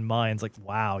fucking minds. Like,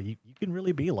 wow, you can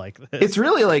really be like this. It's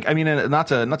really like, I mean, not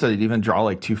to even draw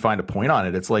like too fine a point on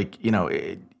it. It's like,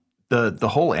 the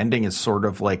whole ending is sort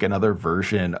of like another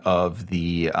version of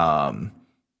the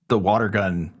water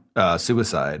gun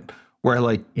suicide, where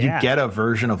like you get a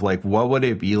version of like, what would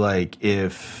it be like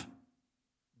if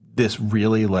this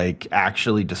really like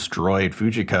actually destroyed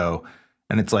Fujiko?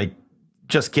 And it's like,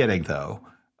 just kidding though.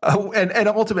 And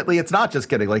ultimately it's not just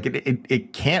kidding. Like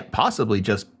it can't possibly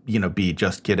just, be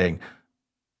just kidding,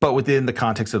 but within the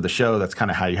context of the show, that's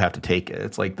kind of how you have to take it.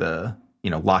 It's like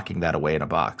locking that away in a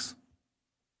box.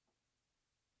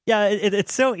 Yeah,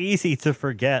 it's so easy to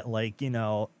forget, like,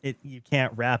 you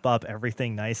can't wrap up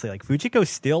everything nicely. Like, Fujiko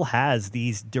still has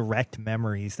these direct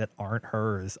memories that aren't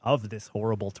hers of this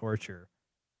horrible torture.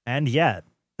 And yet,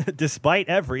 despite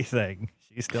everything,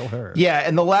 she's still her. Yeah,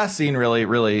 and the last scene really,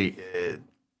 really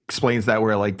explains that,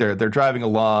 where, like, they're driving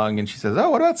along, and she says, oh,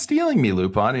 what about stealing me,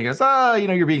 Lupin? And he goes,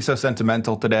 you're being so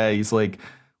sentimental today. He's like,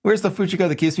 where's the Fujiko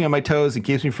that keeps me on my toes and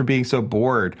keeps me from being so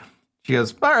bored? she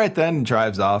goes, all right then, and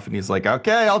drives off. And he's like,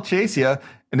 okay, I'll chase you.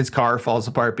 And his car falls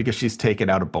apart because she's taken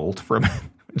out a bolt from it.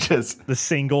 Just the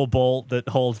single bolt that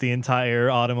holds the entire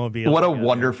automobile. What a together.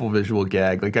 wonderful visual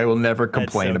gag. Like, I will never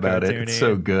complain about it. It's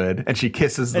so good. And she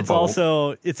kisses the bolt.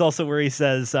 It's also where he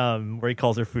says, where he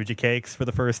calls her Fuji Cakes for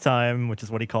the first time, which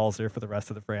is what he calls her for the rest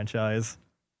of the franchise.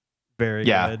 Very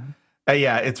good.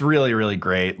 Yeah, it's really, really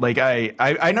great. Like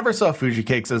I never saw Fuji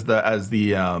Cakes as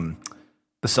the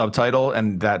subtitle,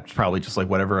 and that's probably just like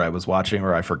whatever I was watching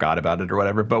or I forgot about it or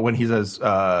whatever. But when he says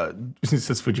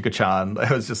Fujika-chan,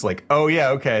 I was just like, oh yeah,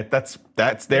 okay, that's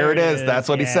there it is. That's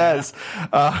what he says.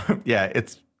 Yeah,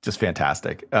 it's just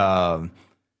fantastic. And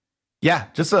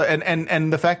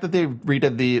the fact that they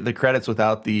redid the credits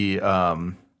without the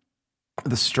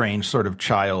strange sort of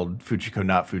child Fujiko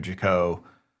not Fujiko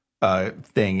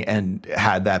thing, and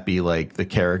had that be like the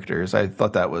characters, I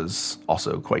thought that was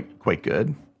also quite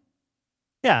good.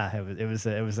 Yeah, it was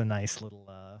a nice little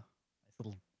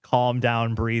calm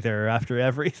down breather after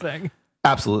everything.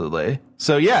 Absolutely.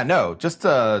 So yeah, no, just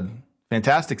a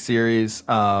fantastic series.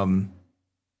 And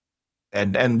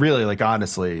really, like,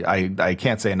 honestly, I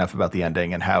can't say enough about the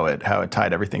ending and how it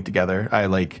tied everything together.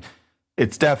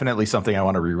 It's definitely something I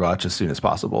want to rewatch as soon as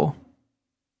possible.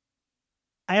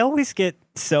 I always get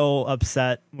so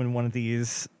upset when one of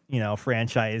these,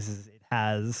 franchises it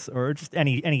has, or just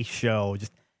any show,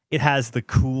 just it has the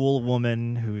cool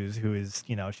woman who is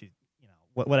she's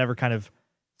whatever kind of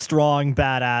strong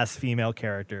badass female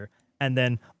character, and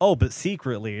then but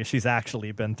secretly she's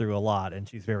actually been through a lot and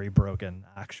she's very broken.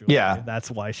 Actually, yeah, that's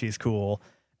why she's cool.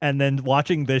 And then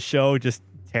watching this show just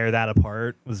tear that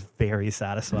apart was very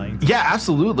satisfying. Yeah,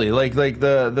 absolutely. Like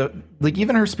the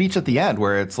even her speech at the end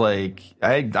where it's like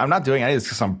I'm not doing anything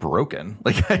because I'm broken.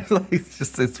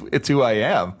 It's who I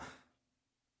am.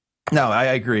 No, I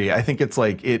agree. I think it's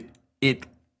like it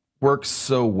works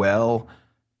so well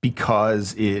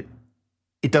because it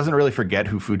doesn't really forget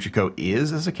who Fujiko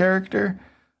is as a character.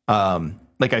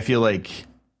 I feel like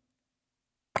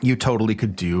you totally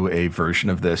could do a version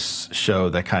of this show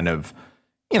that kind of,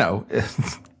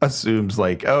 assumes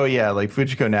like, oh yeah, like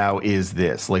Fujiko now is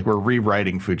this. Like, we're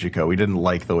rewriting Fujiko. We didn't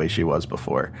like the way she was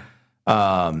before.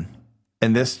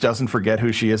 And this doesn't forget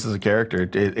who she is as a character.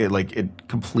 It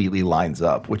completely lines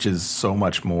up, which is so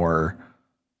much more.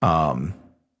 I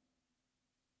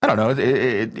don't know.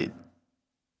 It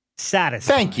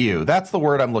satisfying. Thank you. That's the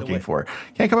word I'm looking for.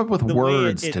 Can't come up with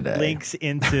words today. It links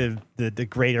into the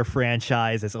greater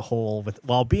franchise as a whole,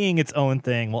 while being its own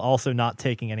thing, while also not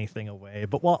taking anything away,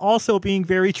 but while also being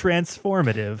very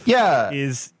transformative. Yeah,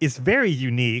 is very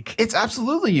unique. It's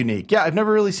absolutely unique. Yeah, I've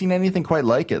never really seen anything quite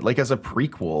like it. Like, as a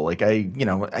prequel, like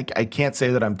I can't say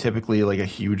that I'm typically like a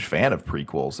huge fan of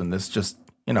prequels, and this just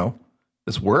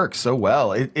this works so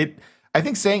well. I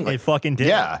think saying they fucking did.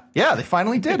 Yeah, they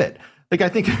finally did it. Like, I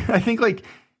think like,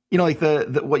 like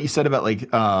the what you said about like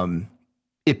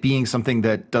it being something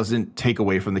that doesn't take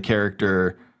away from the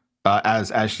character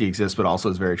as she exists, but also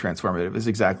is very transformative is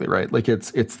exactly right. Like,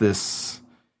 it's this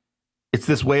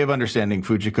way of understanding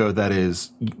Fujiko that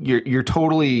is you're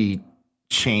totally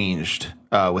changed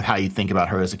with how you think about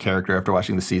her as a character after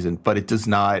watching the season, but it does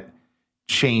not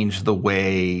change the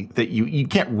way that you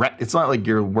can't it's not like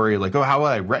you're worried like, oh, how would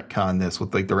I retcon this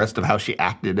with like the rest of how she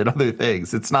acted and other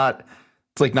things. It's not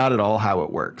at all how it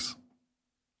works.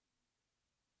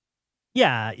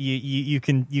 Yeah, you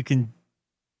can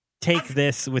take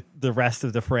this with the rest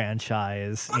of the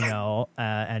franchise,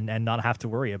 and not have to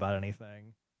worry about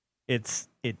anything. It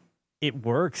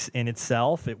works in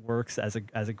itself. It works as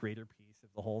a greater piece of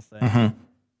the whole thing.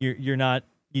 Mm-hmm.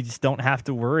 You just don't have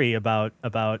to worry about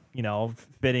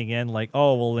fitting in like,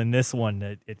 oh, well, in this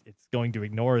one it's going to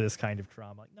ignore this kind of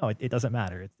trauma. No, it doesn't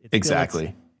matter. It's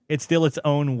exactly. It's still its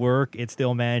own work. It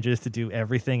still manages to do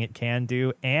everything it can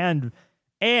do, and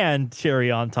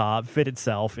cherry on top, fit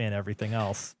itself in everything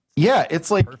else. Yeah, it's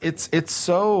like it's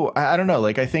so, I don't know.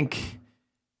 Like, I think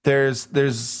there's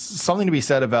something to be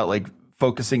said about like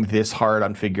focusing this hard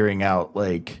on figuring out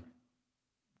like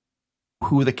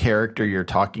who the character you're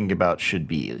talking about should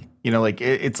be. Like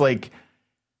it's like,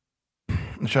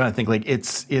 I'm trying to think, like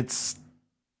it's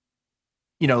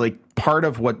like part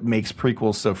of what makes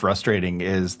prequels so frustrating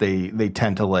is they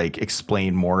tend to like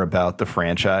explain more about the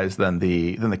franchise than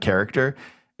the character.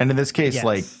 And in this case, yes,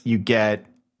 like you get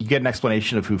an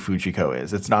explanation of who Fujiko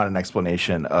is. It's not an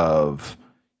explanation of,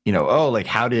 like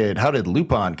how did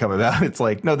Lupin come about? It's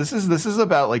like, no, this is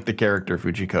about like the character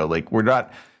Fujiko. Like, we're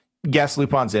not, yes,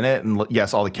 Lupin's in it, and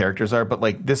yes, all the characters are, but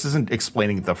like this isn't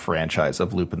explaining the franchise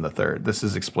of Lupin the Third. This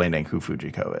is explaining who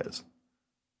Fujiko is.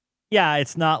 Yeah,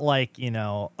 it's not like,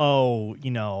 oh,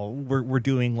 we're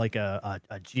doing like a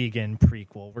Jigen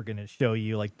prequel. We're gonna show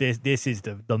you like this is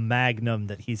the magnum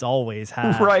that he's always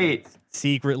had. Right.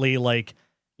 Secretly, like,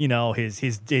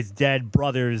 his dead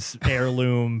brother's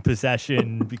heirloom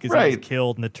possession because he was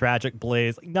killed in the tragic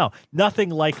blaze. Like, no, nothing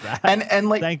like that. And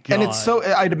like, thank God. And it's so,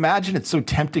 I'd imagine it's so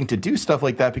tempting to do stuff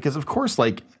like that because of course,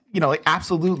 like, like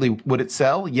absolutely, would it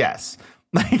sell? Yes.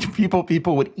 Like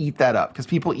people would eat that up because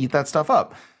people eat that stuff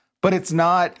up. But it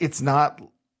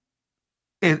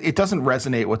doesn't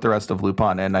resonate with the rest of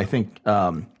Lupin. And I think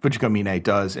Fujiko Mine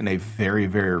does in a very,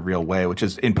 very real way, which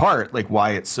is in part like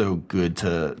why it's so good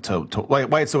to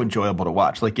why it's so enjoyable to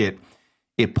watch. Like it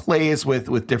plays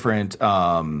with different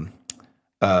genre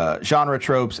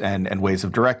tropes and ways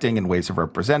of directing and ways of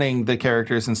representing the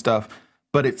characters and stuff.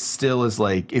 But it still is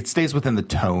like, it stays within the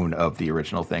tone of the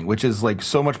original thing, which is like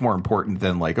so much more important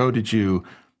than like, oh, did you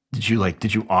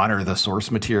honor the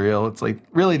source material? It's like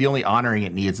really the only honoring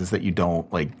it needs is that you don't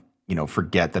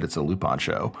forget that it's a Lupin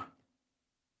show.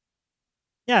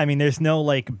 Yeah, I mean, there's no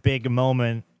like big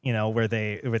moment, where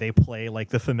they play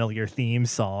like the familiar theme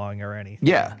song or anything.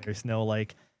 Yeah, there's no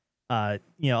like, a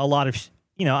lot of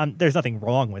there's nothing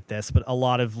wrong with this, but a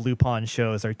lot of Lupin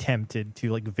shows are tempted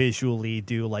to like visually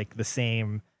do like the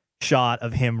same shot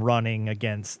of him running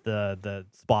against the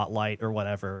spotlight or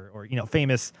whatever, or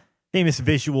famous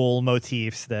visual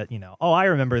motifs that, oh, I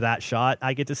remember that shot.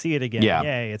 I get to see it again. Yeah.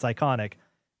 Yay, it's iconic.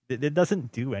 It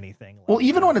doesn't do anything. Well,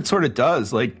 even when it sort of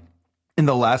does, like in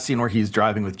the last scene where he's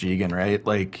driving with Jigen, right?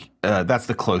 Like that's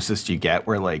the closest you get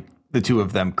where like the two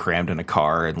of them crammed in a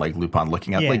car and like Lupin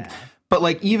looking at but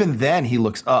like even then he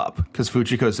looks up because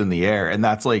Fujiko's in the air and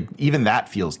that's like, even that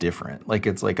feels different. Like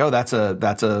it's like, oh, that's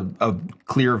a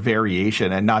clear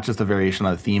variation and not just a variation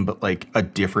on the theme, but like a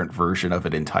different version of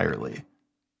it entirely.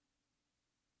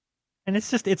 And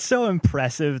it's so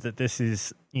impressive that this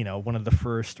is, one of the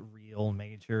first real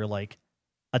major like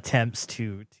attempts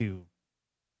to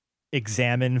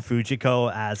examine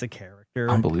Fujiko as a character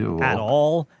Unbelievable. At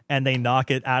all, and they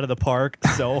knock it out of the park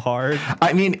so hard.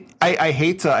 I mean, I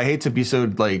hate to be so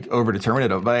like over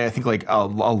determinative, but I think like a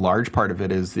large part of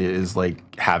it is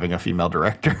like having a female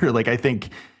director. Like I think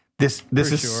this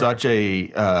is such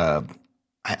a I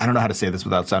don't know how to say this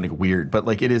without sounding weird, but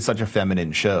like it is such a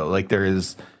feminine show. Like there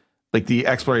is like the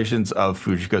explorations of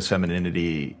Fujiko's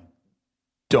femininity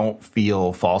don't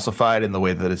feel falsified in the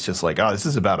way that it's just like, oh, this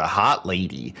is about a hot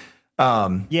lady.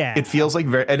 It feels like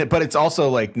but it's also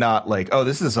like not like, oh,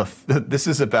 this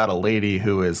is about a lady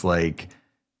who is like,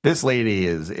 this lady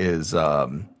is a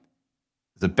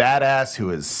badass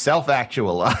who is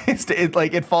self-actualized.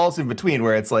 It falls in between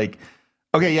where it's like,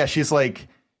 okay, yeah, she's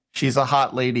a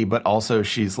hot lady, but also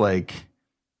she's like,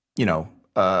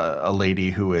 a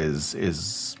lady who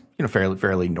is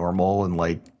fairly normal and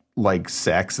like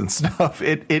sex and stuff.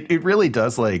 It really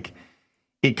does like,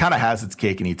 it kind of has its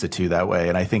cake and eats it too that way.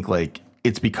 And I think like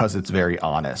it's because it's very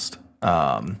honest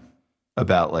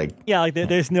about like,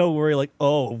 there's no worry like,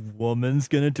 oh, a woman's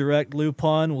gonna direct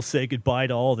Lupin, we'll say goodbye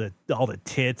to all the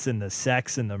tits and the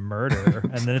sex and the murder.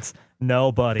 And then it's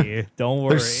nobody, don't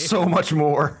worry, there's so much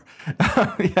more.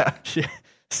 Yeah.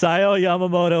 Sayo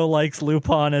Yamamoto likes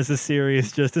Lupin as a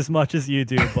series just as much as you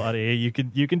do, buddy.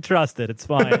 You can trust it. It's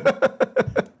fine.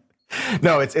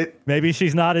 No, maybe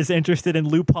she's not as interested in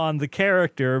Lupin the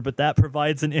character, but that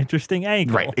provides an interesting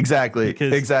angle. Right, exactly.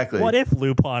 Exactly. What if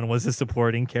Lupin was a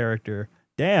supporting character?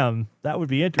 Damn, that would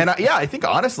be interesting. And I think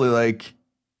honestly, like,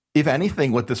 if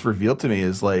anything, what this revealed to me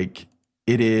is like,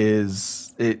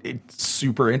 it's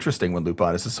super interesting when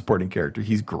Lupin is a supporting character.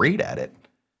 He's great at it.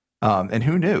 And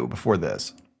who knew before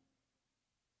this?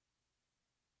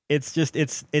 It's just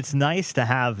it's nice to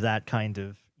have that kind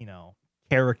of,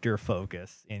 character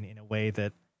focus in a way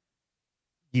that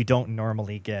you don't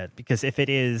normally get, because if it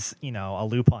is, a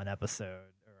Lupin episode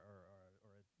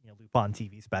or Lupin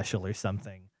TV special or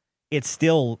something, it's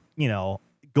still,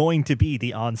 going to be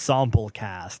the ensemble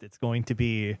cast. It's going to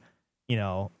be,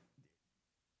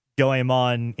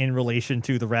 Goemon in relation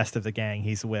to the rest of the gang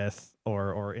he's with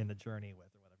or in the journey with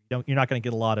or whatever. You're not going to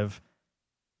get a lot of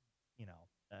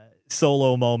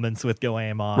solo moments with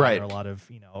Goemon, right, or a lot of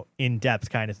in-depth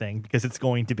kind of thing, because it's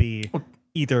going to be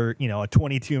either a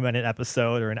 22-minute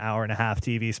episode or an hour and a half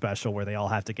TV special where they all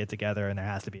have to get together and there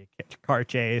has to be a car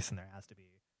chase and there has to be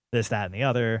this, that, and the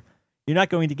other. You're not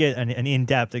going to get an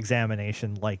in-depth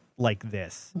examination like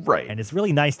this, right? And it's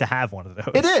really nice to have one of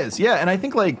those. It is, yeah. And I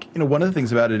think one of the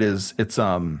things about it is it's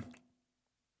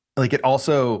like it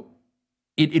also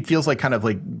it feels like kind of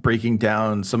like breaking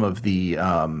down some of the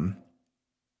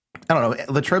I don't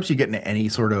know, the tropes you get in any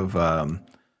sort of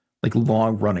like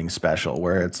long running special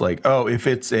where it's like, oh, if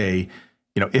it's a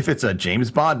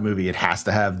James Bond movie, it has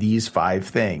to have these 5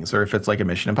 things, or if it's like a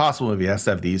Mission Impossible movie, it has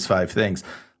to have these 5 things.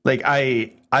 Like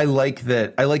I like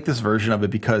that. I like this version of it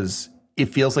because it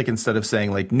feels like instead of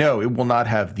saying like, no, it will not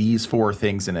have these 4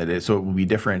 things in it, so it will be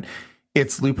different.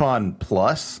 It's Lupin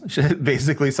plus.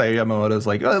 Basically, Sayo Yamamoto's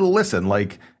like, oh, listen,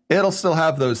 like it'll still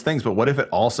have those things, but what if it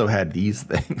also had these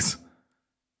things?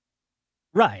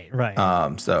 Right.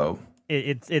 So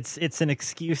it's an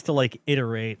excuse to like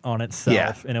iterate on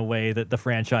itself in a way that the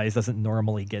franchise doesn't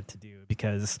normally get to do,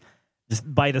 because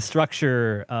just by the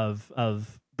structure of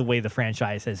the way the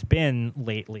franchise has been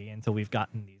lately until we've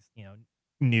gotten these,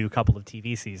 new couple of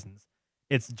TV seasons,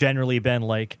 it's generally been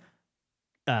like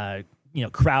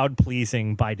crowd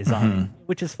pleasing by design,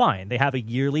 which is fine. They have a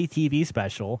yearly TV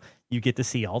special. You get to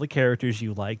see all the characters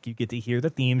you like. You get to hear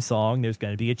the theme song. There's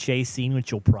going to be a chase scene,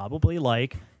 which you'll probably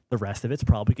like. The rest of it's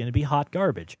probably going to be hot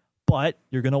garbage, but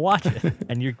you're going to watch it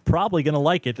and you're probably going to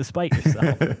like it despite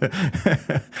yourself.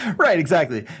 Right,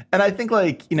 exactly. And I think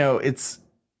like, it's,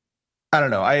 I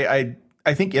don't know. I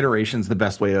think iteration's the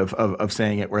best way of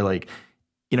saying it, where like,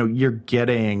 you're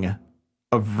getting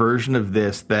a version of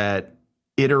this that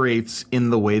iterates in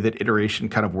the way that iteration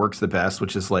kind of works the best,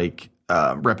 which is like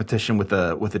repetition with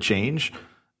a change,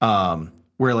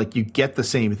 where like you get the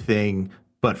same thing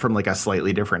but from like a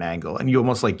slightly different angle, and you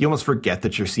almost forget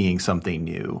that you're seeing something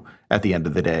new at the end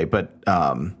of the day, but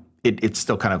it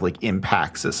still kind of like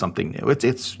impacts as something new.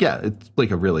 It's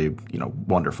like a really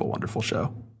wonderful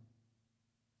show.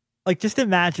 Like, just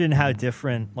imagine how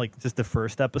different, like, just the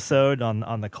first episode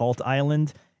on the Cult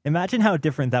Island. Imagine how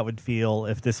different that would feel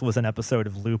if this was an episode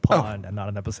of Lupin and not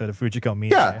an episode of Fujiko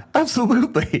Mine. Yeah,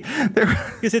 absolutely.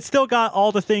 Because it's still got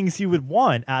all the things you would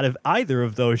want out of either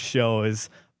of those shows.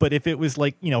 But if it was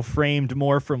like, framed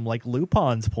more from like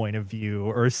Lupin's point of view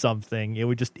or something, it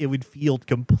would feel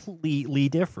completely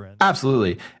different.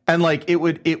 Absolutely. And like it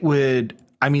would,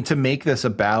 I mean, to make that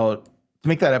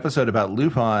episode about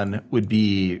Lupin would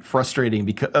be frustrating,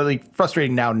 because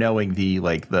frustrating now knowing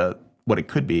what it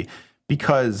could be,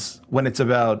 because when it's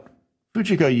about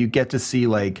Fujiko, you get to see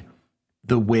like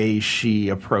the way she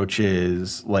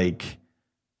approaches like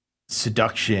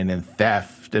seduction and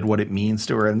theft and what it means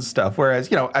to her and stuff. Whereas,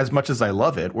 as much as I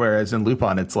love it, whereas in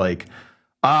Lupin, it's like,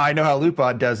 I know how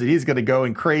Lupin does it. He's going to go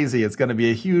in crazy. It's going to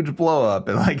be a huge blow up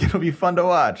and like, it'll be fun to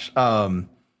watch.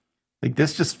 Like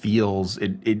this just feels,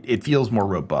 it feels more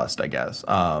robust, I guess.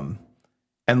 And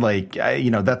like,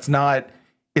 that's not,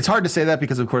 it's hard to say that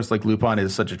because of course, like Lupin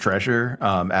is such a treasure,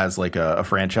 as like a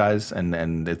franchise,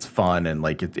 and it's fun and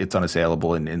like it's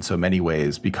unassailable in so many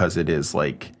ways, because it is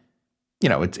like,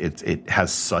 it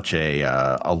has such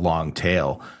a long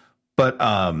tail. But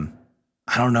I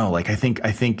don't know, like I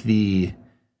think the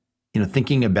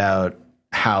thinking about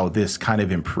how this kind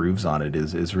of improves on it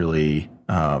is really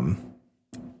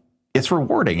it's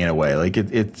rewarding in a way. Like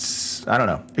it's I don't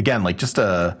know, again, like just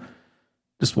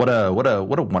what a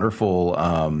wonderful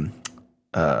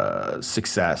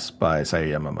success by Sayo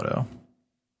Yamamoto.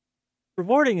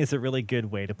 Rewarding is a really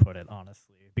good way to put it,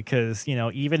 honestly, because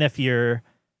even if you're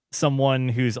someone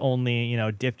who's only,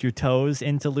 dipped your toes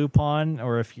into Lupin,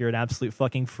 or if you're an absolute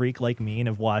fucking freak like me and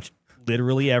have watched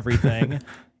literally everything,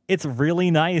 it's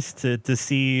really nice to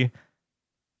see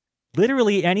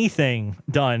literally anything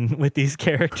done with these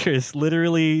characters,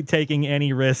 literally taking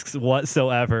any risks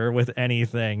whatsoever with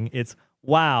anything. It's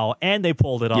wow. And they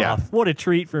pulled it off. What a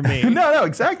treat for me. No,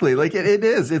 exactly. Like it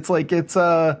is. It's like, it's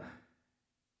kind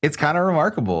of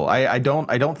remarkable. I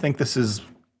don't think this is,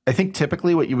 I think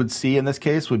typically what you would see in this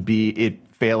case would be it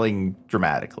failing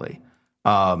dramatically.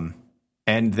 And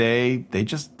they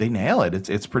nail it.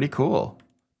 It's pretty cool.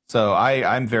 So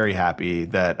I'm very happy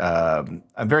that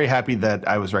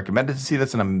I was recommended to see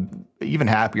this, and I'm even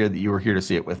happier that you were here to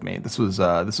see it with me. This was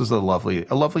a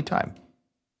lovely time.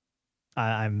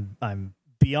 I'm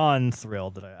beyond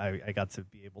thrilled that I got to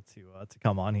be able to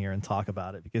come on here and talk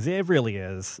about it, because it really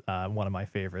is one of my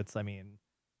favorites. I mean,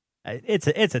 it's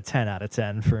a 10 out of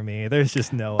 10 for me. There's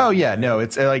just no. Oh yeah, no.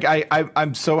 It's like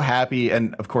I'm so happy,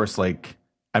 and of course, like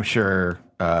I'm sure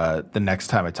the next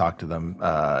time I talk to them,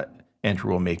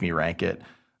 Andrew will make me rank it.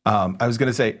 I was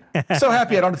gonna say, so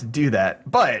happy I don't have to do that,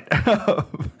 but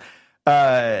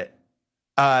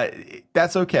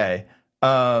that's okay.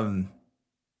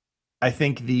 I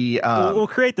think we'll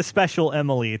create the special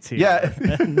Emily tier. Yeah,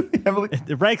 Emily,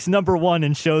 it ranks number 1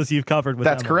 in shows you've covered with.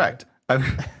 That's Emily. Correct.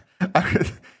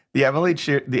 The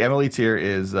Emily tier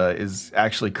is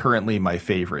actually currently my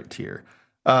favorite tier.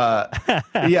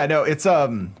 Yeah, no, it's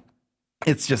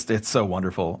it's so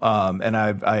wonderful, and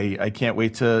I can't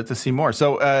wait to see more.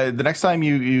 So the next time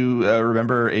you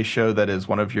remember a show that is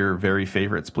one of your very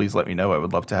favorites, please let me know. I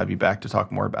would love to have you back to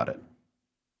talk more about it.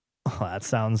 Oh, that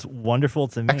sounds wonderful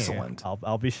to me. Excellent.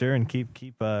 I'll be sure and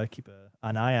keep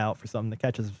an eye out for something that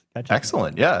catches.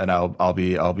 Excellent. Yeah, and I'll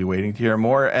be waiting to hear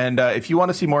more. And if you want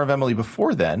to see more of Emily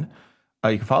before then,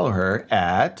 you can follow her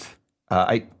at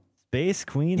Space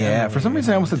Queen. Yeah, Emily, for some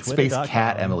reason I almost said Space Twitter.com.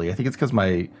 Cat Emily. I think it's because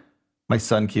my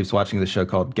son keeps watching the show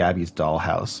called Gabby's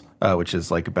Dollhouse, which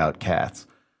is like about cats.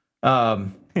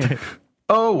 Oh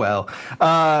well,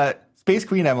 Space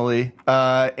Queen Emily,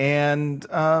 and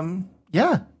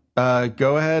yeah,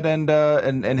 go ahead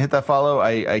and hit that follow.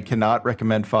 I cannot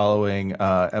recommend following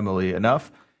Emily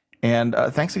enough. And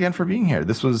thanks again for being here.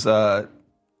 This was God,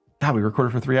 we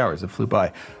recorded for 3 hours. It flew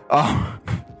by. Oh,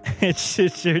 It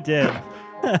sure did.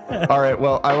 all right.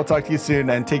 Well, I will talk to you soon,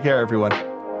 and take care, everyone. All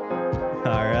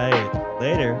right.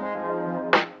 Later.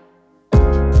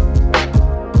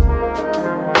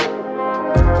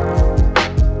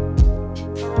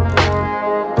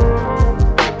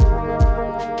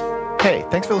 Hey,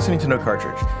 thanks for listening to No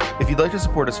Cartridge. If you'd like to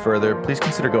support us further, please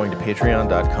consider going to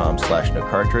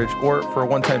patreon.com/nocartridge, or for a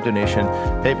one-time donation,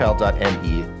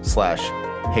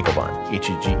 paypal.me/Hegelbon,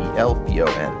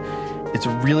 Hegelbon. It's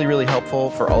really, really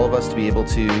helpful for all of us to be able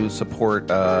to support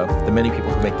the many people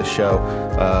who make the show,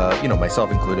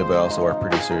 myself included, but also our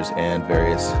producers and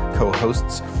various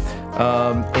co-hosts,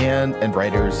 and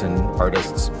writers and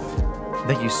artists.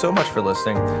 Thank you so much for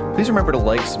listening. Please remember to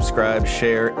like, subscribe,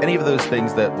 share, any of those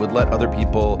things that would let other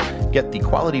people get the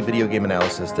quality video game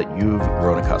analysis that you've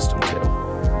grown accustomed to.